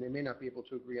Republican. They may not be able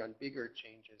to agree on bigger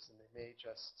changes, and they may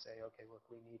just say, okay, look,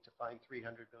 we need to find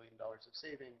 $300 billion of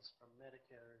savings from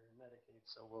Medicare and Medicaid,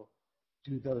 so we'll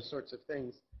do those sorts of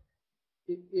things.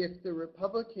 If the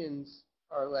Republicans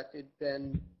are elected,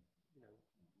 then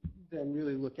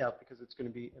really look out, because it's going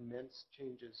to be immense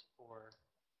changes for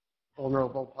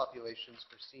vulnerable populations,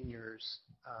 for seniors,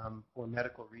 for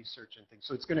medical research and things.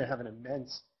 So it's going to have an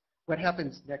immense, what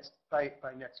happens by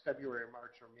next February or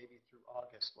March or maybe through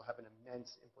August will have an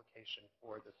immense implication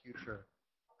for the future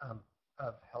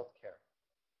of healthcare.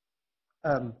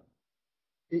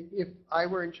 If I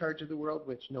were in charge of the world,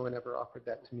 which no one ever offered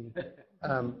that to me,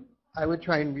 I would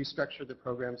try and restructure the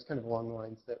programs kind of along the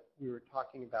lines that we were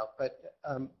talking about. But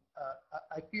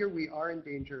I fear we are in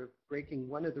danger of breaking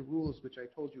one of the rules, which I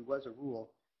told you was a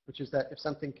rule, which is that if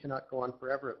something cannot go on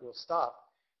forever, it will stop.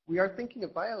 We are thinking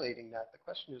of violating that. The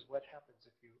question is, what happens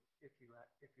if you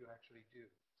actually do?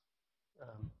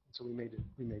 So we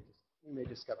may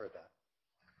discover that.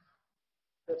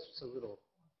 That's just a little.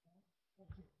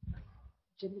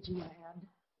 Jim, did you want to add?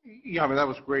 Yeah, I mean, that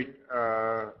was great,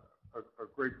 a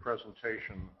great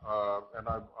presentation, and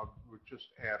I would just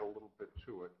add a little bit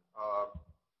to it.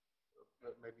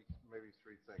 Maybe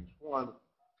three things. One,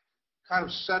 kind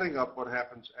of setting up what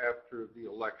happens after the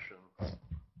election.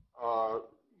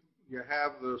 You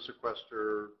have the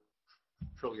sequester,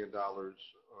 $1 trillion or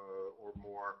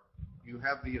more. You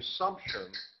have the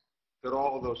assumption that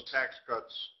all of those tax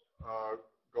cuts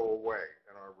go away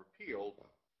and are repealed,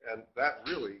 and that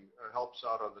really helps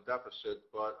out on the deficit,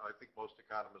 but I think most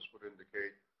economists would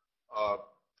indicate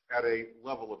at a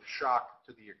level of shock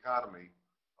to the economy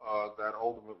that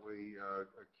ultimately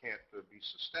can't be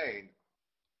sustained.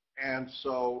 And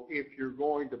so if you're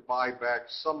going to buy back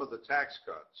some of the tax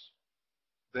cuts,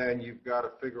 then you've got to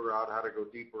figure out how to go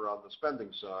deeper on the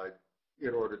spending side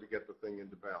in order to get the thing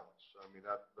into balance. I mean,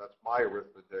 that's my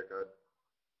arithmetic.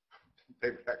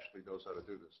 David actually knows how to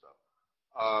do this stuff.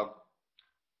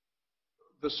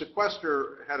 The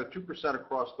sequester had a 2%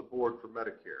 across the board for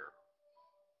Medicare,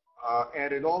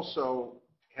 and it also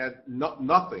had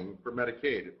nothing for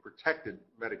Medicaid. It protected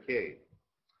Medicaid.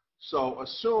 So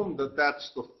assume that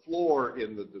that's the floor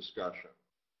in the discussion.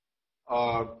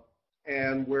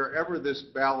 And wherever this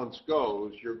balance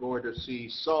goes, you're going to see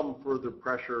some further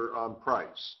pressure on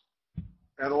price.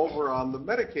 And over on the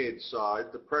Medicaid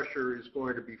side, the pressure is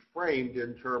going to be framed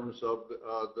in terms of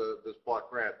this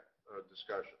block grant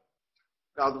discussion.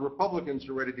 Now, the Republicans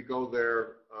are ready to go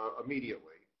there immediately.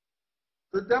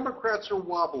 The Democrats are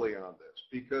wobbly on this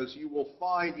because you will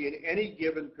find in any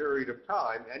given period of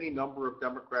time any number of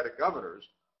Democratic governors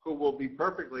who will be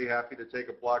perfectly happy to take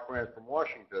a block grant from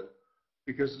Washington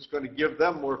because it's going to give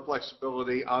them more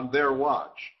flexibility on their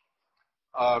watch.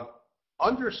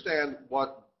 Understand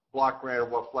what block grant or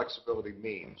what flexibility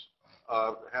means.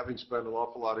 having spent an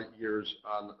awful lot of years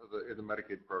in the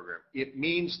Medicaid program. It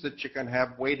means that you can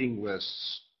have waiting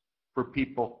lists for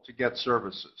people to get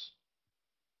services.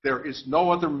 There is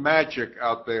no other magic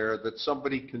out there that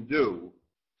somebody can do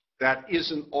that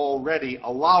isn't already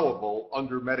allowable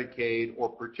under Medicaid, or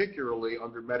particularly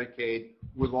under Medicaid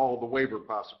with all the waiver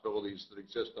possibilities that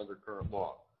exist under current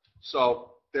law.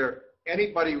 So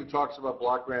anybody who talks about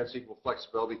block grants equal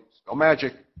flexibility, it's no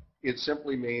magic. It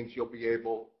simply means you'll be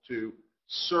able to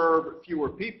serve fewer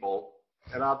people,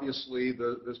 and obviously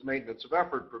this maintenance of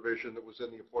effort provision that was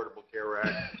in the Affordable Care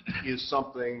Act is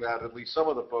something that at least some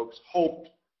of the folks hoped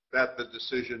that the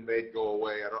decision made go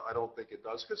away. I don't think it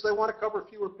does, because they want to cover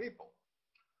fewer people.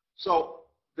 So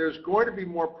there's going to be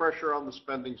more pressure on the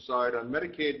spending side. On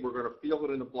Medicaid, we're going to feel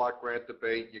it in the block grant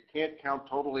debate. You can't count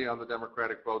totally on the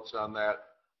Democratic votes on that.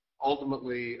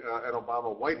 Ultimately, an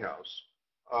Obama White House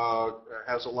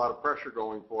has a lot of pressure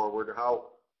going forward. How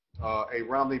a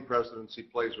Romney presidency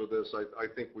plays with this, I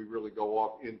think we really go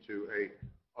off into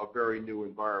a very new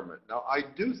environment. Now, I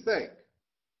do think,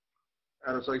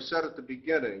 and as I said at the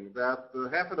beginning, that the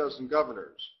half a dozen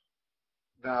governors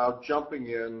now jumping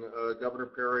in, Governor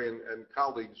Perry and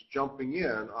colleagues jumping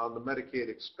in on the Medicaid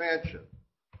expansion,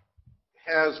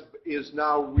 is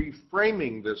now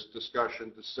reframing this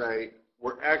discussion to say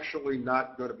we're actually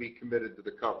not going to be committed to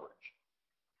the coverage.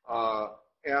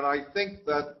 And I think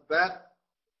that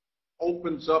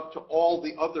opens up to all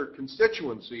the other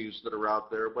constituencies that are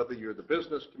out there, whether you're the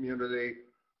business community,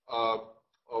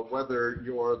 or whether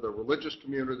you're the religious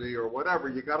community or whatever.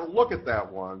 You got to look at that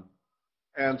one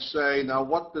and say, now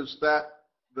what does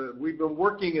we've been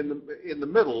working in the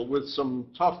middle with some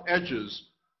tough edges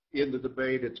in the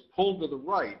debate. It's pulled to the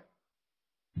right,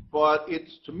 but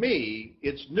to me,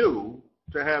 it's new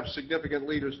to have significant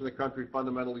leaders in the country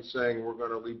fundamentally saying we're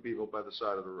going to leave people by the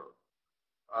side of the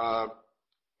road.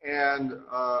 And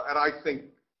I think,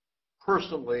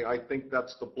 personally, I think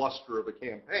that's the bluster of a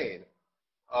campaign.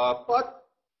 But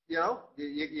you know,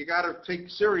 you got to take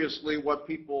seriously what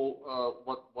people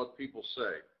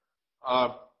say.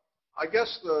 I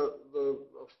guess the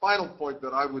final point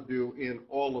that I would do in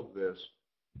all of this,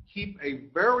 keep a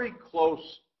very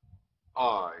close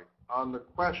eye on the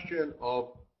question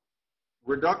of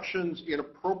reductions in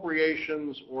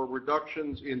appropriations or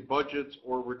reductions in budgets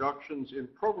or reductions in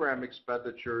program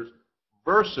expenditures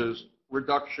versus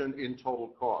reduction in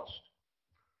total cost.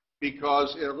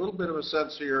 Because in a little bit of a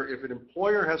sense here, if an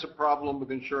employer has a problem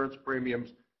with insurance premiums,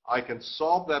 I can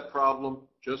solve that problem,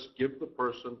 just give the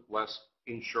person less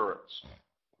insurance.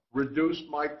 Reduce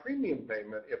my premium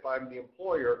payment if I'm the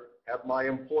employer, have my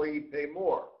employee pay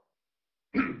more.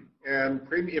 And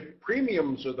if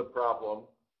premiums are the problem,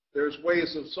 there's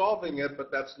ways of solving it,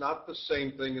 but that's not the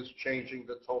same thing as changing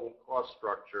the total cost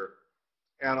structure.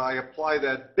 And I apply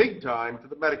that big time to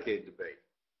the Medicaid debate.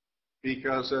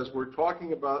 Because as we're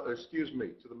talking about, to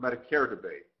the Medicare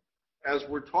debate, as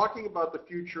we're talking about the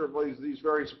future of these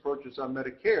various approaches on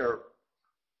Medicare,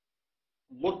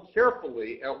 look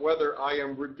carefully at whether I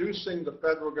am reducing the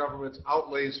federal government's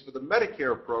outlays for the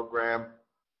Medicare program,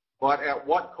 but at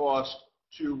what cost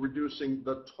to reducing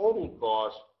the total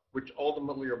cost, which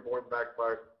ultimately are borne back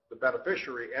by the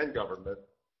beneficiary and government.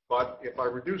 But if I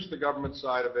reduce the government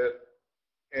side of it,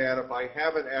 and if I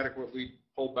haven't adequately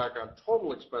pulled back on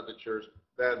total expenditures,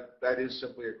 then that is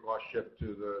simply a cost shift to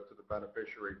the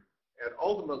beneficiary. And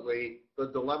ultimately, the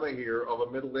dilemma here of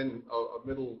a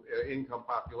middle income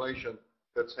population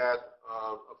that's had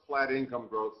a flat income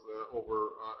growth over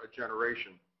a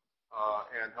generation,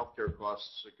 and healthcare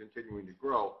costs are continuing to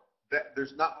grow, that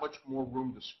there's not much more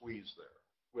room to squeeze there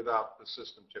without the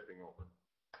system tipping over.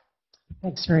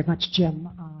 Thanks very much, Jim.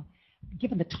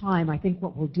 Given the time, I think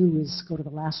what we'll do is go to the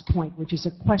last point, which is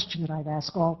a question that I've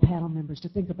asked all panel members to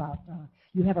think about.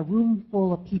 You have a room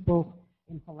full of people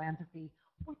in philanthropy.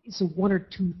 What is the one or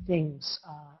two things,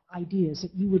 ideas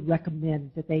that you would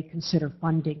recommend that they consider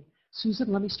funding?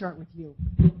 Susan, let me start with you.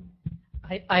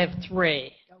 I have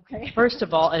three. Okay. First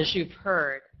of all, as you've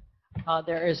heard,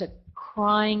 there is a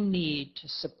crying need to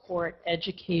support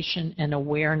education and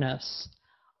awareness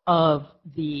of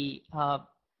the,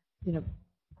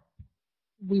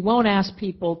 we won't ask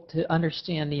people to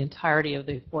understand the entirety of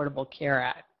the Affordable Care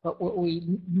Act, but what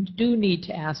we do need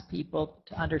to ask people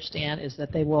to understand is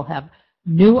that they will have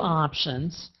new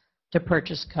options to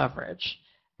purchase coverage.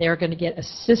 They're going to get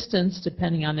assistance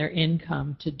depending on their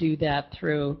income to do that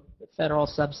through the federal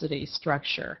subsidy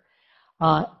structure.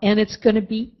 And it's going to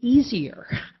be easier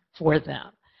for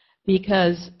them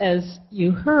because, as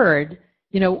you heard,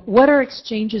 what are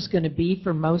exchanges going to be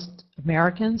for most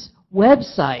Americans?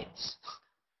 Websites.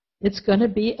 It's going to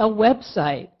be a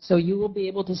website. So you will be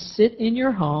able to sit in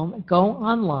your home, go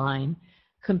online,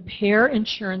 compare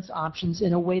insurance options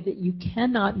in a way that you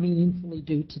cannot meaningfully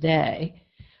do today,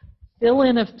 fill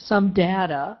in some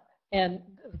data, and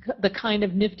the kind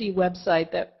of nifty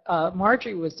website that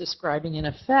Marjorie was describing, in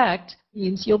effect,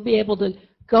 means you'll be able to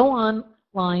go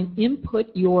online, input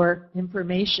your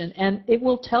information, and it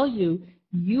will tell you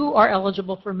you are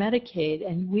eligible for Medicaid,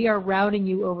 and we are routing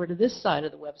you over to this side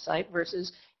of the website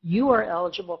versus you are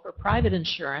eligible for private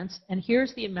insurance, and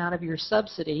here's the amount of your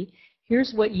subsidy,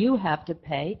 here's what you have to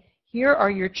pay, here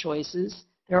are your choices.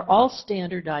 They're all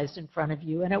standardized in front of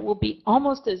you, and it will be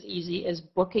almost as easy as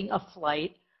booking a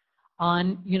flight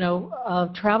on,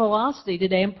 Travelocity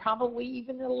today, and probably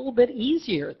even a little bit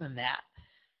easier than that.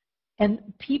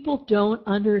 And people don't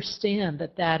understand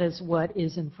that that is what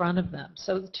is in front of them.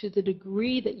 So to the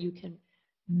degree that you can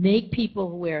make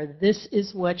people aware this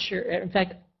is what you're, in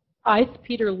fact,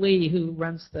 Peter Lee, who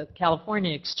runs the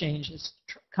California Exchange, is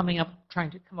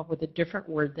trying to come up with a different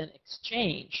word than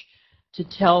exchange to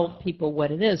tell people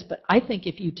what it is. But I think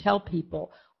if you tell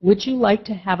people, would you like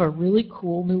to have a really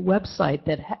cool new website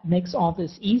that makes all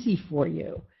this easy for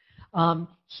you?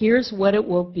 Here's what it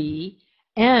will be.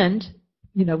 And,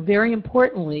 very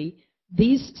importantly,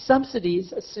 these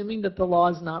subsidies, assuming that the law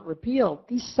is not repealed,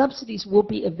 these subsidies will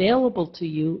be available to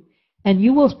you, and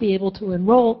you will be able to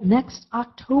enroll next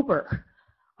October.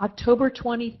 October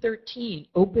 2013,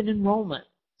 open enrollment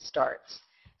starts.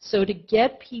 So to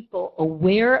get people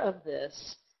aware of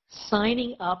this,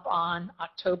 signing up on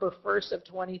October 1st of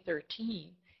 2013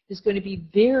 is going to be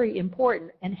very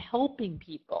important and helping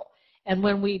people. And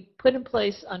when we put in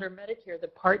place under Medicare the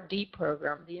Part D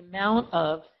program, the amount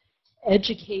of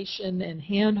education and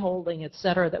hand-holding, et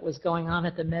cetera, that was going on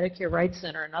at the Medicare Rights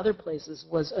Center and other places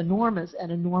was enormous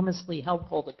and enormously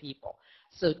helpful to people.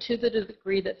 So to the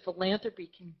degree that philanthropy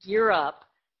can gear up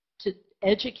to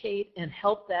educate and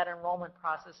help that enrollment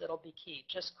process, it'll be key.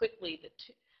 Just quickly,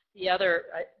 the other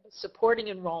supporting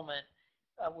enrollment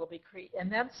will be created,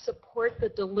 and then support the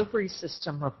delivery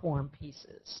system reform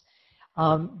pieces.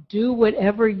 Do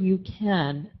whatever you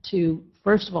can to,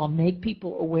 first of all, make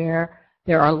people aware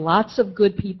there are lots of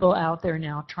good people out there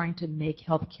now trying to make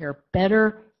healthcare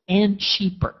better and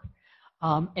cheaper.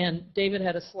 And David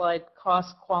had a slide,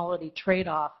 cost-quality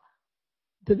trade-off.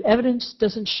 The evidence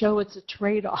doesn't show it's a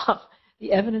trade-off.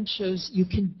 The evidence shows you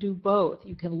can do both.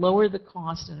 You can lower the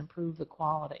cost and improve the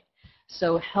quality.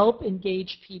 So help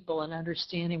engage people in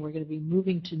understanding we're going to be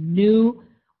moving to new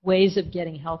ways of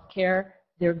getting health care.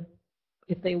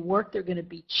 If they work, they're going to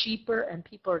be cheaper, and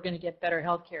people are going to get better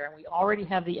health care. And we already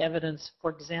have the evidence,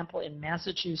 for example, in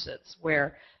Massachusetts,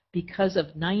 where because of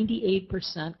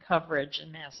 98% coverage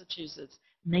in Massachusetts,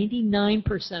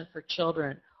 99% for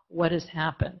children, what has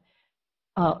happened?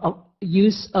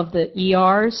 Use of the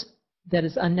ERs that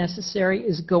is unnecessary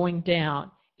is going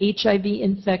down. HIV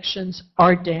infections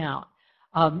are down.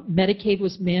 Medicaid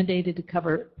was mandated to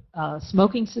cover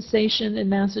smoking cessation in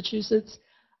Massachusetts.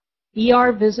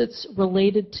 ER visits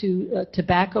related to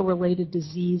tobacco-related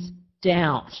disease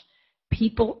down.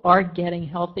 People are getting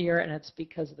healthier, and it's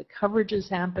because the coverage is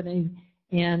happening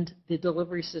and the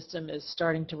delivery system is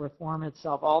starting to reform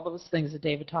itself, all those things that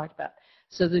David talked about.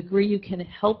 So the degree you can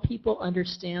help people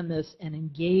understand this and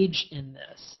engage in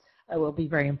this will be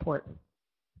very important.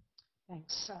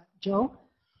 Thanks. Joe?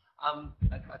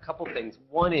 A couple things.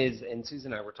 One is, and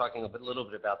Susan and I were talking a little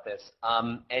bit about this,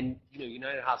 and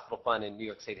United Hospital Fund and New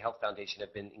York State Health Foundation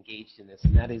have been engaged in this,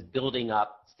 and that is building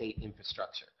up state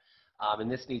infrastructure.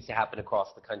 And this needs to happen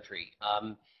across the country.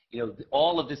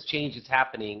 All of this change is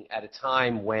happening at a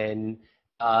time when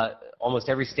almost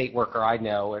every state worker I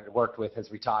know and worked with has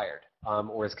retired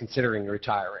or is considering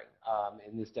retiring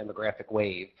in this demographic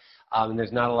wave. And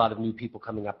there's not a lot of new people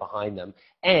coming up behind them.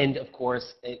 And, of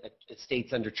course,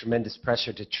 states under tremendous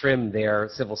pressure to trim their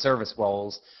civil service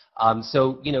roles.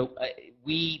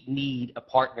 We need a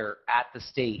partner at the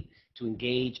state to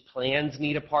engage. Plans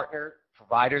need a partner.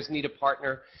 Providers need a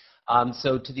partner.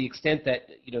 So to the extent that,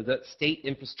 the state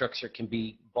infrastructure can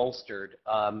be bolstered,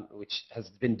 which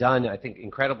has been done, I think,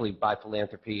 incredibly by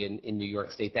philanthropy in New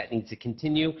York State, that needs to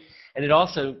continue. And it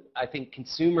also, I think,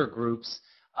 consumer groups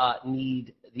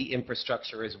need the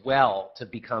infrastructure as well to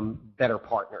become better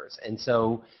partners. And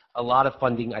so a lot of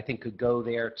funding, I think, could go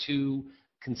there to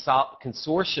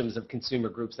consortiums of consumer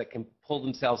groups that can pull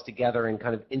themselves together and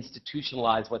kind of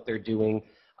institutionalize what they're doing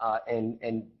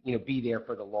and be there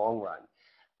for the long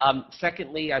run.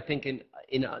 Secondly, I think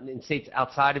in states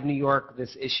outside of New York,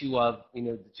 this issue of,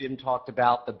 Jim talked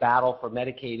about the battle for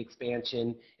Medicaid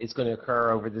expansion is going to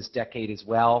occur over this decade as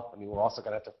well. I mean, we're also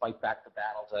going to have to fight back the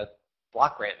battle to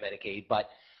block grant Medicaid, but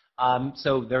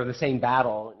So they're the same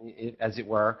battle, as it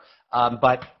were.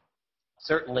 But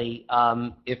certainly,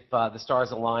 if the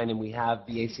stars align and we have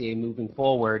the ACA moving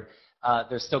forward,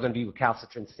 there's still going to be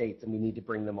recalcitrant states, and we need to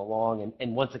bring them along.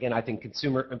 And once again, I think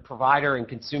consumer and provider and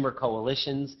consumer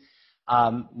coalitions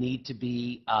need to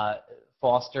be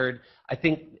fostered. I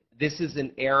think this is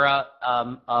an era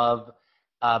of,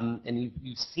 and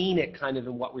you've seen it kind of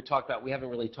in what we talked about. We haven't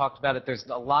really talked about it. There's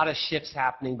a lot of shifts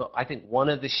happening, but I think one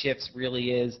of the shifts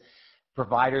really is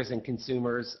providers and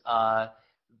consumers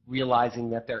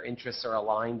realizing that their interests are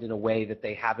aligned in a way that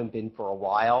they haven't been for a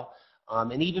while.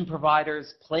 And even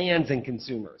providers, plans, and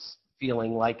consumers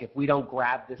feeling like if we don't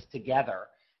grab this together,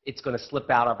 it's going to slip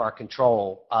out of our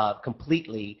control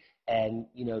completely, and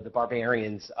the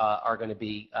barbarians are going to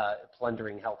be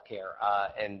plundering healthcare,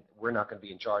 and we're not going to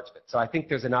be in charge of it. So I think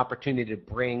there's an opportunity to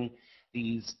bring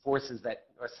these forces that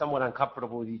are somewhat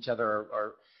uncomfortable with each other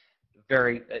or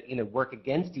very, work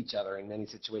against each other in many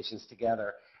situations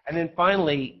together. And then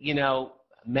finally,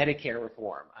 Medicare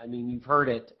reform. I mean, you've heard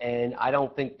it, and I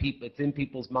don't think it's in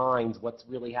people's minds what's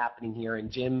really happening here.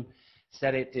 And Jim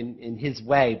said it in his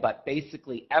way, but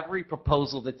basically every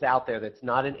proposal that's out there that's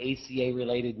not an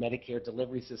ACA-related Medicare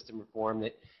delivery system reform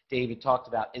that David talked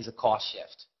about is a cost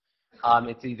shift.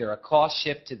 It's either a cost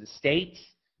shift to the states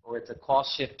or it's a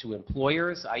cost shift to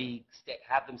employers, i.e.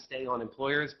 have them stay on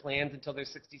employers' plans until they're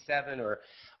 67,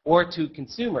 or to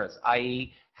consumers,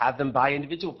 i.e. have them buy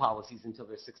individual policies until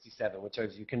they're 67, which,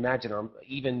 as you can imagine, are,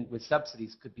 even with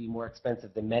subsidies, could be more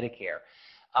expensive than Medicare.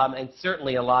 And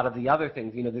certainly a lot of the other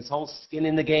things, this whole skin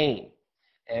in the game.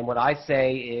 And what I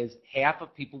say is half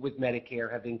of people with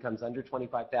Medicare have incomes under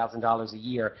 $25,000 a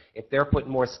year. If they're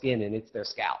putting more skin in, it's their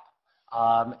scalp.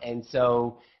 And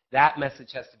so that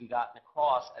message has to be gotten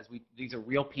across these are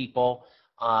real people.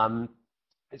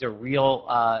 These are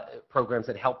real programs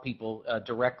that help people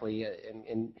directly.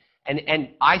 And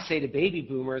I say to baby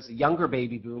boomers, younger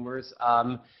baby boomers,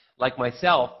 like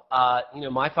myself,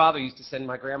 my father used to send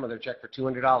my grandmother a check for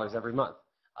 $200 every month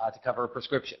to cover her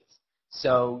prescriptions.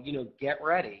 So, get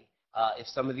ready if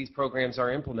some of these programs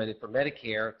are implemented for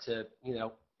Medicare to,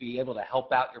 be able to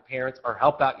help out your parents or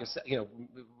help out your,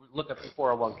 look up the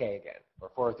 401k again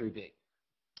or 403b.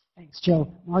 Thanks,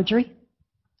 Joe. Marjorie?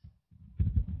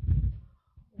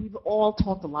 We've all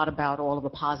talked a lot about all of the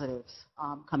positives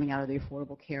coming out of the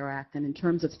Affordable Care Act. And in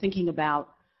terms of thinking about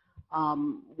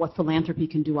what philanthropy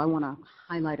can do, I want to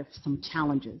highlight some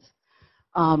challenges.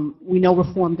 We know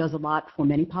reform does a lot for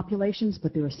many populations,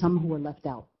 but there are some who are left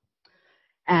out.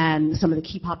 And some of the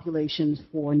key populations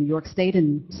for New York State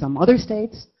and some other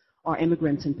states are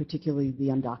immigrants, and particularly the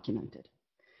undocumented.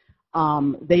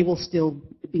 They will still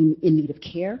be in need of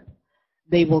care.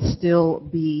 They will still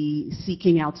be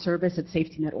seeking out service at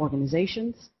safety net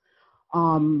organizations.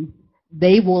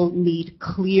 They will need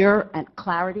clear and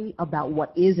clarity about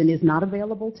what is and is not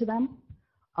available to them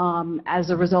as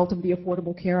a result of the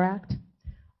Affordable Care Act.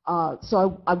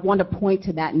 So I want to point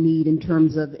to that need in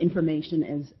terms of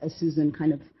information as Susan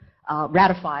kind of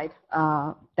ratified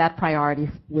that priority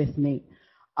with me.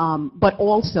 But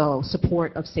also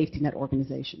support of safety net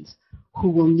organizations who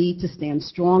will need to stand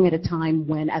strong at a time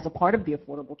when, as a part of the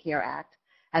Affordable Care Act,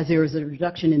 as there is a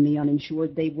reduction in the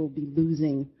uninsured, they will be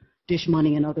losing dish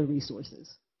money and other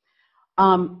resources.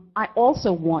 I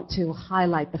also want to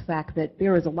highlight the fact that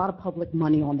there is a lot of public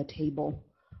money on the table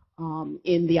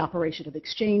in the operation of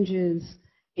exchanges,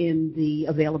 in the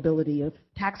availability of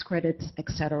tax credits, et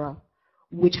cetera,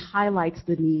 which highlights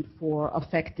the need for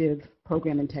effective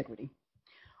program integrity.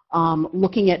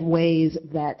 Looking at ways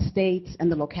that states and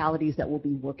the localities that will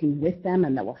be working with them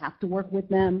and that will have to work with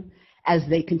them as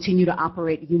they continue to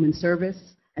operate human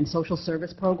service and social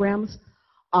service programs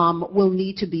will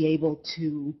need to be able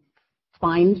to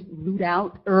find, root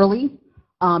out early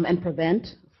and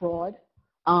prevent fraud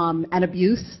and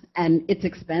abuse and its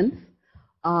expense.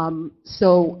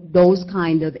 So those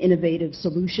kind of innovative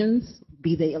solutions,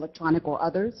 be they electronic or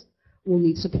others, will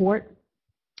need support.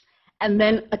 And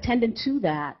then attendant to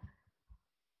that,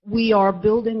 we are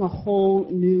building a whole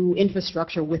new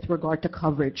infrastructure with regard to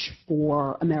coverage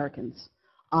for Americans.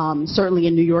 Certainly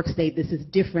in New York State, this is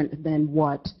different than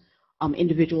what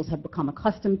individuals have become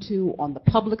accustomed to. On the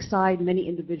public side, many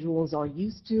individuals are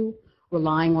used to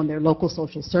relying on their local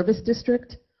social service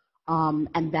district,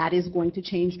 and that is going to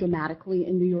change dramatically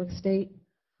in New York State.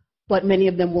 But many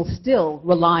of them will still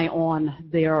rely on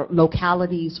their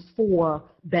localities for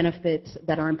benefits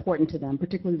that are important to them,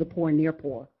 particularly the poor and near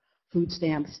poor, food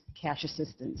stamps, cash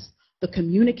assistance. The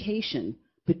communication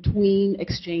between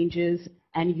exchanges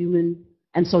and human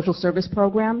and social service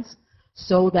programs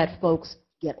so that folks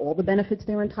get all the benefits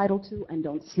they're entitled to and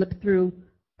don't slip through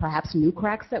perhaps new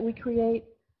cracks that we create,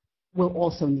 will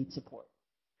also need support.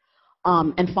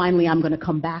 And finally, I'm going to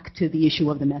come back to the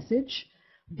issue of the message,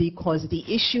 because the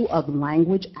issue of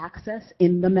language access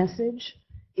in the message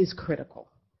is critical.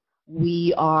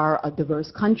 We are a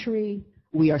diverse country.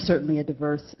 We are certainly a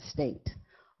diverse state.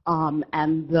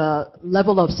 And the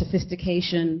level of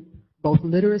sophistication, both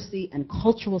literacy and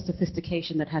cultural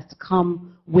sophistication that has to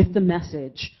come with the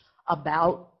message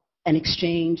about an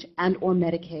exchange and or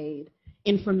Medicaid,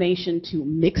 information to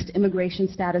mixed immigration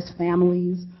status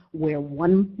families where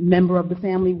one member of the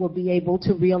family will be able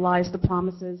to realize the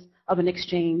promises of an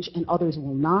exchange and others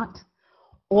will not.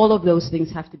 All of those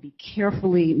things have to be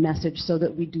carefully messaged so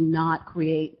that we do not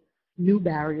create new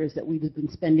barriers that we've been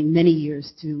spending many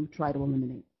years to try to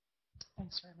eliminate.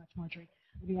 Thanks very much, Marjorie.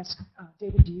 Let me ask,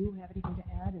 David, do you have anything to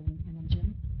add? And then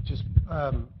Jim? Just,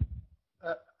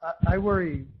 I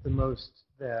worry the most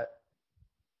that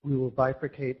we will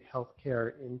bifurcate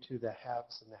healthcare into the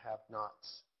haves and the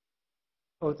have-nots,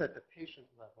 both at the patient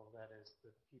level, that is, the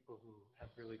people who have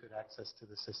really good access to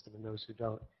the system and those who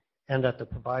don't, and at the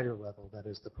provider level, that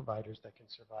is, the providers that can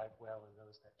survive well and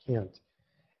those that can't.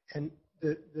 And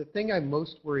the thing I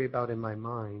most worry about in my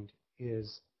mind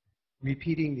is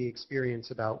repeating the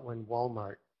experience about when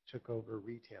Walmart took over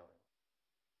retailing.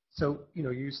 So, you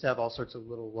know, you used to have all sorts of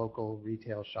little local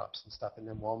retail shops and stuff, and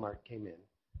then Walmart came in.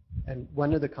 And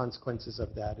one of the consequences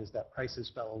of that is that prices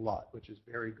fell a lot, which is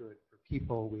very good for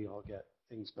people. We all get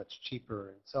things much cheaper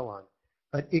and so on.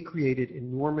 But it created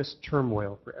enormous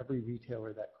turmoil for every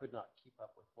retailer that could not keep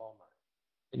up with Walmart.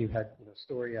 And you had, you know,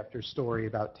 story after story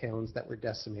about towns that were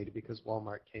decimated because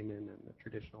Walmart came in and the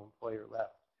traditional employer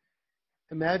left.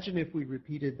 Imagine if we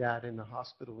repeated that in the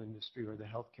hospital industry or the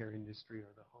healthcare industry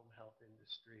or the home health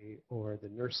industry or the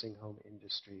nursing home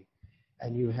industry,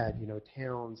 and you had, you know,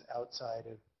 towns outside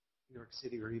of New York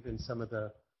City or even some of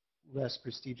the less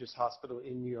prestigious hospitals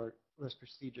in New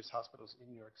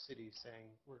York City saying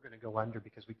we're going to go under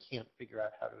because we can't figure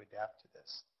out how to adapt to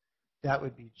this. That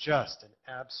would be just an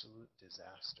absolute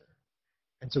disaster.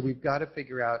 And so we've got to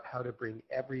figure out how to bring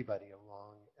everybody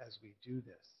along as we do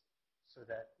this so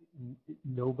that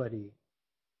nobody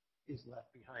is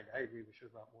left behind. I agree we should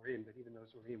have brought more in, but even those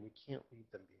who are in, we can't leave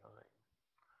them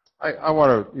behind. I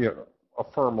want to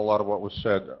affirm a lot of what was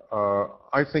said.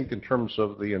 I think in terms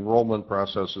of the enrollment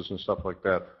processes and stuff like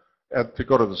that, to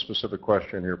go to the specific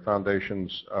question here,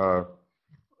 foundations,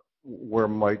 where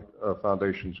might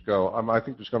foundations go? I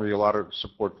think there's going to be a lot of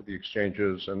support for the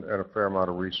exchanges and a fair amount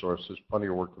of resources, plenty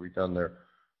of work to be done there.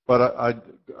 But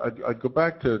I'd go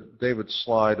back to David's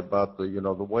slide about the, you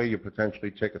know, the way you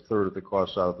potentially take a third of the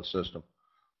costs out of the system.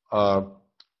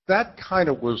 That kind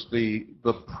of was the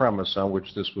premise on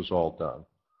which this was all done.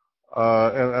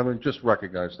 And I mean, just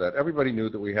recognize that. Everybody knew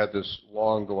that we had this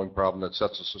long-going problem that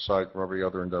sets us aside from every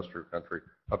other industrial country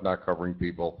of not covering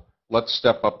people. Let's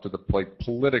step up to the plate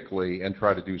politically and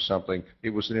try to do something. It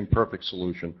was an imperfect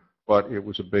solution, but it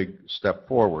was a big step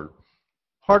forward.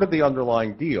 Part of the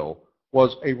underlying deal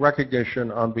was a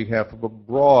recognition on behalf of a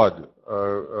broad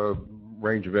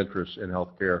range of interests in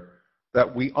healthcare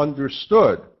that we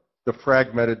understood the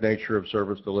fragmented nature of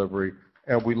service delivery,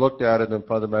 and we looked at it and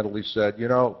fundamentally said, you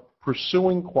know,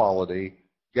 pursuing quality,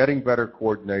 getting better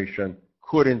coordination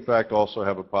could in fact also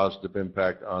have a positive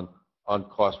impact on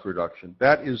cost reduction.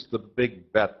 That is the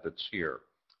big bet that's here.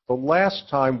 The last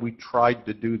time we tried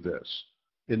to do this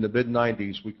in the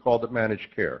mid-90s, we called it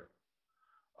managed care.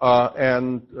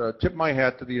 And tip my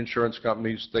hat to the insurance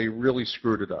companies, they really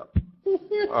screwed it up.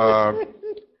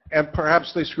 And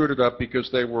perhaps they screwed it up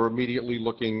because they were immediately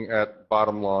looking at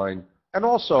bottom line. And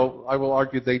also, I will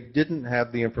argue, they didn't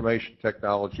have the information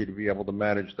technology to be able to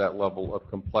manage that level of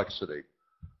complexity.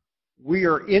 We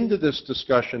are into this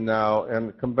discussion now,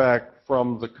 and come back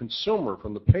from the consumer,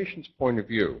 from the patient's point of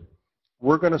view.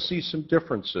 We're going to see some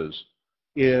differences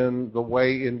in the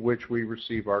way in which we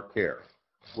receive our care.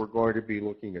 We're going to be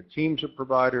looking at teams of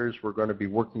providers. We're going to be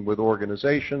working with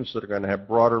organizations that are going to have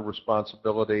broader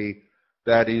responsibility.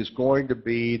 That is going to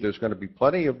be, there's going to be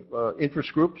plenty of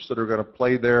interest groups that are going to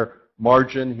play their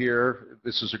margin here.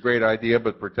 This is a great idea,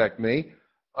 but protect me.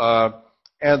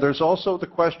 And there's also the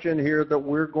question here that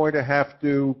we're going to have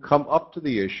to come up to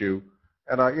the issue.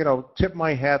 And I, you know, tip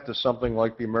my hat to something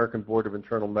like the American Board of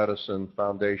Internal Medicine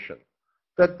Foundation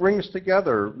that brings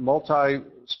together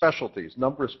multi-specialties,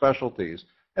 number of specialties,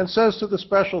 and says to the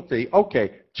specialty,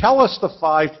 okay, tell us the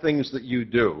 5 things that you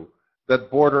do that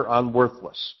border on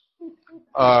worthless.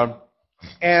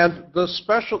 And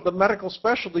the medical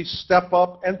specialties step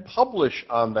up and publish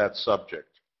on that subject.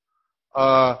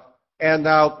 And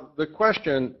now the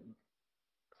question,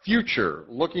 future,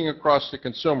 looking across to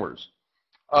consumers.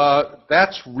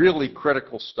 That's really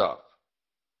critical stuff.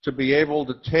 To be able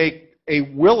to take a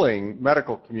willing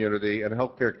medical community and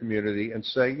healthcare community and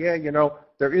say, yeah, you know,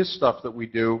 there is stuff that we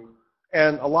do.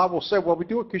 And a lot will say, well, we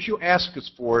do it because you ask us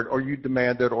for it, or you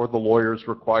demand it, or the lawyers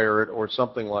require it, or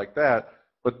something like that.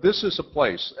 But this is a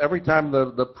place. Every time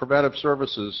the preventive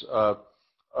services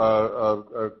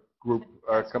group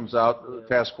comes out, the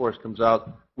task force comes out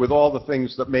with all the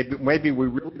things that maybe we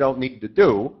really don't need to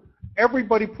do,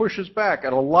 everybody pushes back.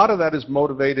 And a lot of that is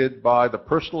motivated by the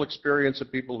personal experience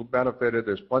of people who benefited.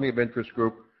 There's plenty of interest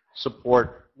group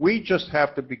support. We just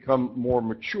have to become more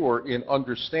mature in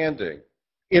understanding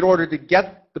in order to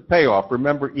get the payoff.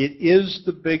 Remember, it is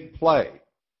the big play.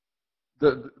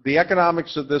 The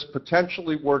economics of this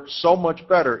potentially work so much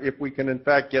better if we can, in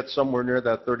fact, get somewhere near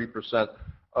that 30%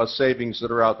 savings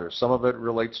that are out there. Some of it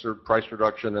relates to price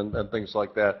reduction and things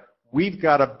like that. We've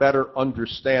got to better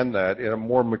understand that in a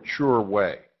more mature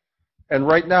way. And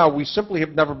right now, we simply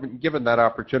have never been given that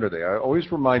opportunity. I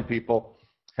always remind people,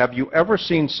 have you ever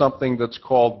seen something that's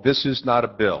called "This is not a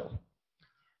bill"?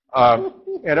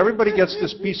 And everybody gets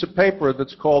this piece of paper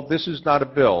that's called "This is not a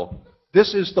bill."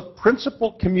 This is the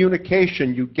principal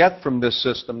communication you get from this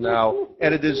system now,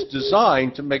 and it is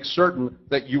designed to make certain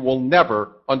that you will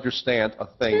never understand a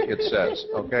thing it says,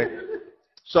 okay?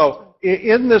 So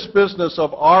in this business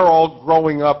of our all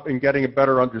growing up and getting a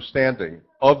better understanding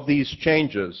of these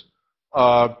changes,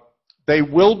 they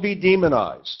will be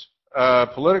demonized.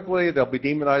 Politically, they'll be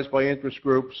demonized by interest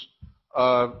groups.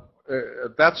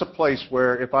 That's a place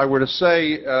where if I were to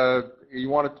say you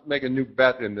want to make a new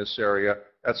bet in this area,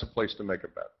 that's a place to make a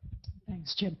bet.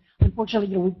 Thanks, Jim. Unfortunately,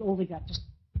 you know, we've only got just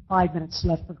 5 minutes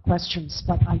left for questions,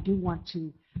 but I do want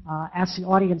to ask the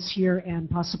audience here and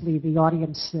possibly the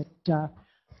audience that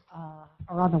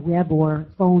are on the web or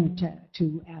phone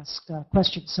to ask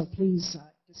questions. So please,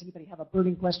 does anybody have a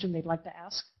burning question they'd like to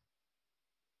ask?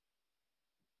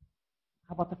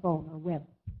 How about the phone or web?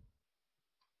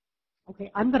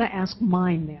 Okay, I'm going to ask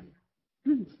mine then,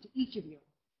 to each of you.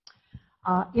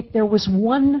 If there was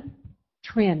one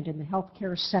trend in the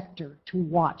healthcare sector to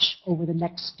watch over the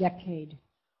next decade,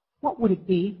 what would it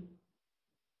be?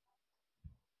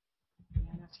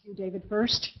 I'll ask you, David,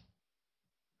 first.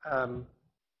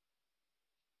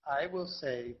 I will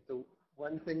say the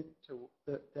one thing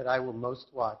that I will most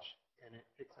watch, and it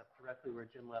picks up directly where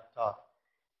Jim left off,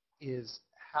 is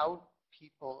how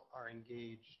people are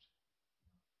engaged,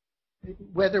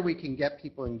 whether we can get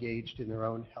people engaged in their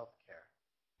own health care.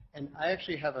 And I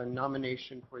actually have a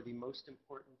nomination for the most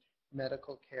important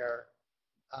medical care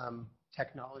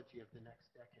technology of the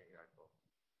next decade.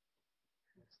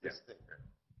 It's this thing here.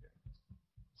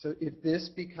 So if this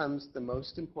becomes the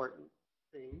most important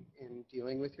thing in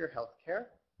dealing with your health care,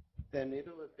 then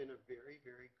it'll have been a very,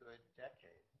 very good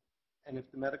decade. And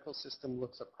if the medical system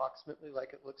looks approximately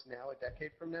like it looks now a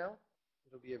decade from now,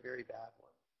 it'll be a very bad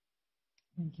one.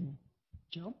 Thank you.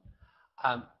 Joe?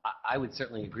 I would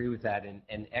certainly agree with that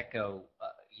and echo,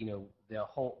 you know,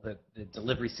 the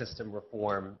delivery system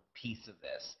reform piece of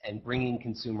this and bringing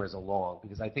consumers along,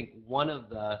 because I think one of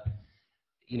the,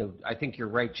 you know, I think you're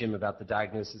right, Jim, about the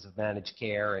diagnosis of managed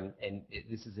care, and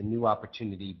this is a new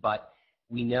opportunity, but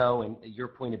we know, and your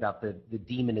point about the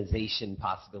demonization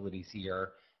possibilities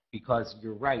here, because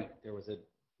you're right, there was a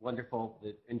wonderful,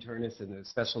 the internists and the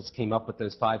specialists came up with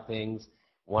those 5 things.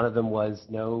 One of them was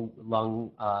no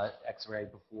lung x-ray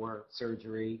before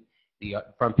surgery. The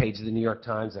front page of the New York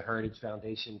Times, the Heritage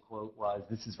Foundation quote was,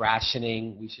 "This is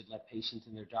rationing. We should let patients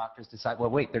and their doctors decide." Well,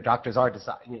 wait, their doctors are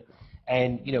deciding.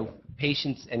 And, you know,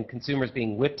 patients and consumers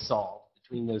being whipsawed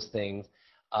between those things,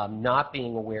 not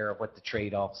being aware of what the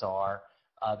trade-offs are,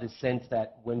 the sense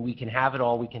that when we can have it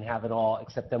all, we can have it all,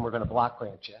 except then we're going to block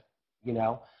grant you, you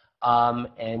know,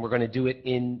 and we're going to do it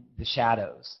in the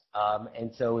shadows.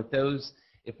 And so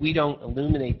if we don't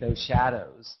illuminate those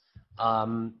shadows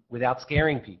without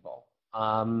scaring people,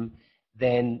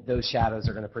 then those shadows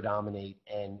are going to predominate,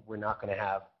 and we're not going to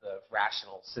have the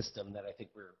rational system that I think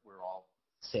we're all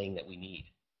saying that we need.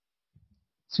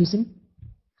 Susan?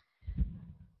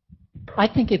 I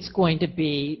think it's going to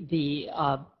be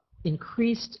the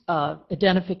increased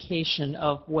identification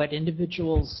of what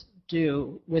individuals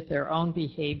do with their own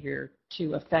behavior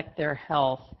to affect their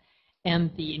health,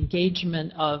 and the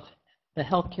engagement of the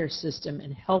healthcare system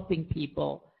in helping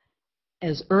people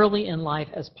as early in life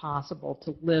as possible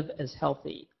to live as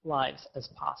healthy lives as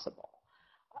possible.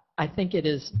 I think it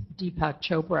is Deepak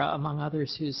Chopra, among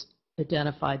others, who's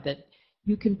identified that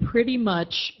you can pretty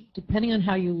much, depending on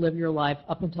how you live your life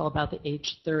up until about the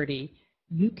age 30,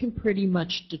 you can pretty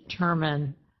much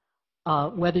determine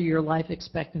whether your life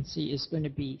expectancy is going to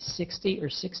be 60 or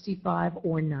 65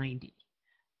 or 90.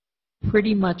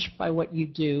 pretty much by what you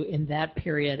do in that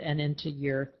period and into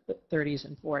your 30s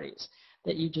and 40s.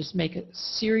 That you just make a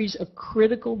series of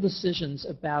critical decisions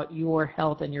about your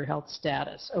health and your health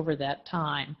status over that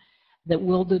time that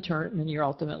will determine your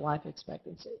ultimate life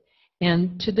expectancy.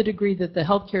 And to the degree that the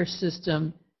healthcare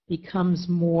system becomes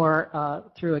more,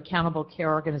 through accountable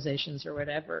care organizations or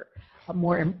whatever,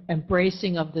 more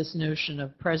embracing of this notion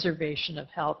of preservation of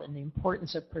health and the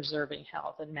importance of preserving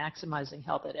health and maximizing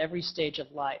health at every stage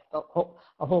of life, a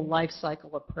whole life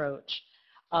cycle approach,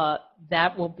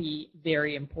 that will be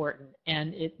very important.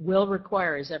 And it will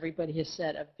require, as everybody has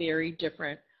said, a very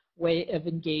different way of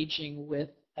engaging with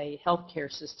a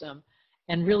healthcare system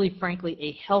and really, frankly,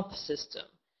 a health system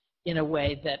in a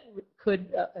way that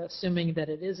could, assuming that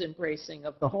it is embracing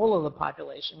of the whole of the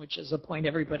population, which is a point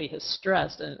everybody has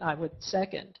stressed, and I would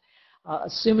second,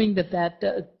 assuming that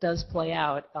that does play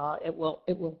out, it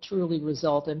will truly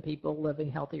result in people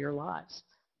living healthier lives.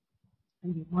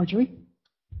 Thank you. Marjorie?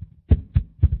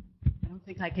 I don't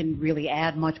think I can really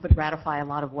add much but ratify a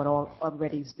lot of what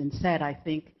already has been said. I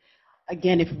think,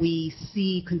 again, if we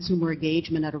see consumer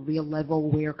engagement at a real level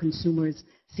where consumers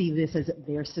see this as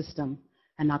their system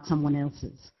and not someone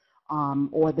else's,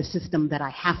 or the system that I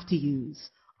have to use,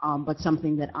 but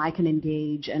something that I can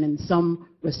engage and in some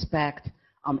respect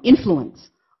influence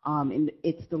in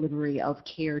its delivery of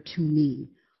care to me.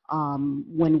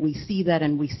 When we see that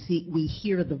and we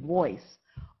hear the voice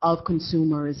of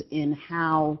consumers in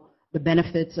how the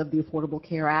benefits of the Affordable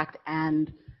Care Act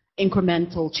and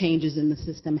incremental changes in the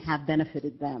system have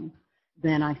benefited them,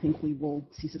 then I think we will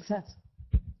see success.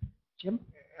 Jim?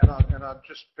 And I'll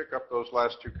just pick up those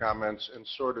last two comments and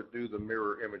sort of do the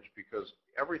mirror image, because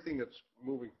everything that's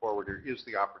moving forward here is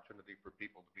the opportunity for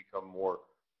people to become more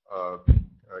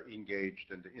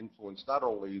engaged and to influence not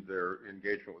only their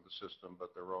engagement with the system,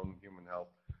 but their own human health.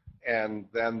 And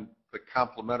then the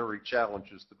complementary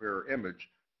challenge is the mirror image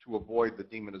to avoid the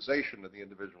demonization of the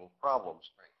individual problems,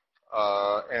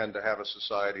 and to have a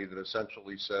society that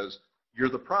essentially says, you're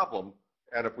the problem,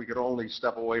 and if we could only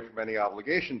step away from any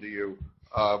obligation to you,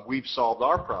 we've solved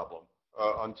our problem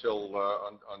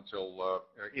until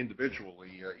individually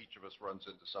each of us runs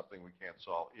into something we can't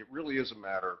solve. It really is a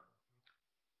matter,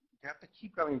 you have to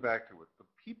keep coming back to it. The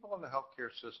people in the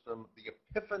healthcare system, the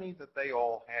epiphany that they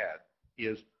all had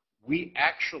is, we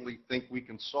actually think we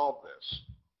can solve this.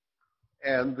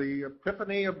 And the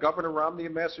epiphany of Governor Romney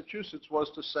in Massachusetts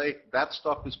was to say that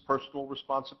stuff is personal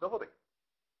responsibility.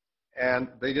 And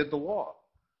they did the law.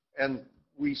 And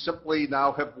we simply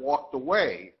now have walked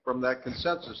away from that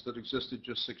consensus that existed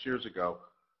just 6 years ago.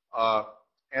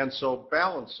 And so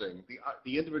balancing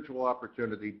the individual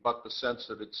opportunity, but the sense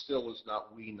that it still is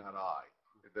not we, not I,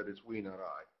 that it's we, not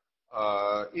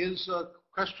I, is a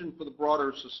question for the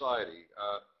broader society.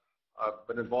 I've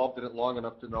been involved in it long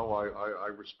enough to know I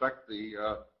respect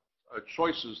the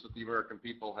choices that the American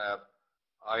people have.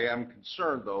 I am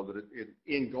concerned, though, that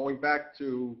in going back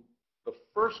to the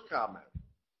first comment,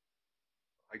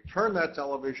 I turn that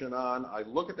television on, I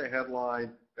look at the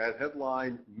headline, that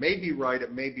headline may be right,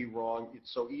 it may be wrong, it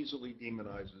so easily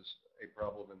demonizes a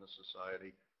problem in the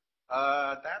society.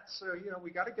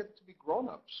 We got to get to be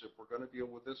grown-ups if we're going to deal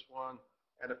with this one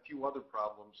and a few other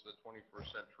problems that 21st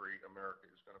century America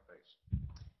is going to face.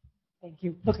 Thank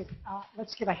you. Look,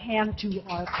 let's give a hand to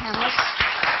our panelists.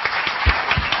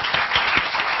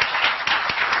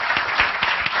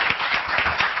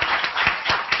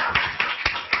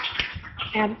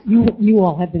 And you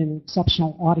all have been an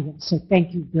exceptional audience, so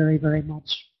thank you very, very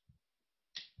much.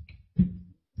 Think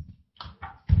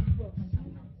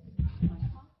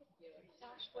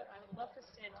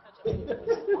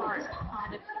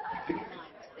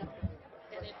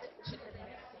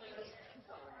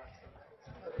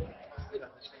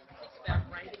about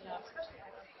writing up.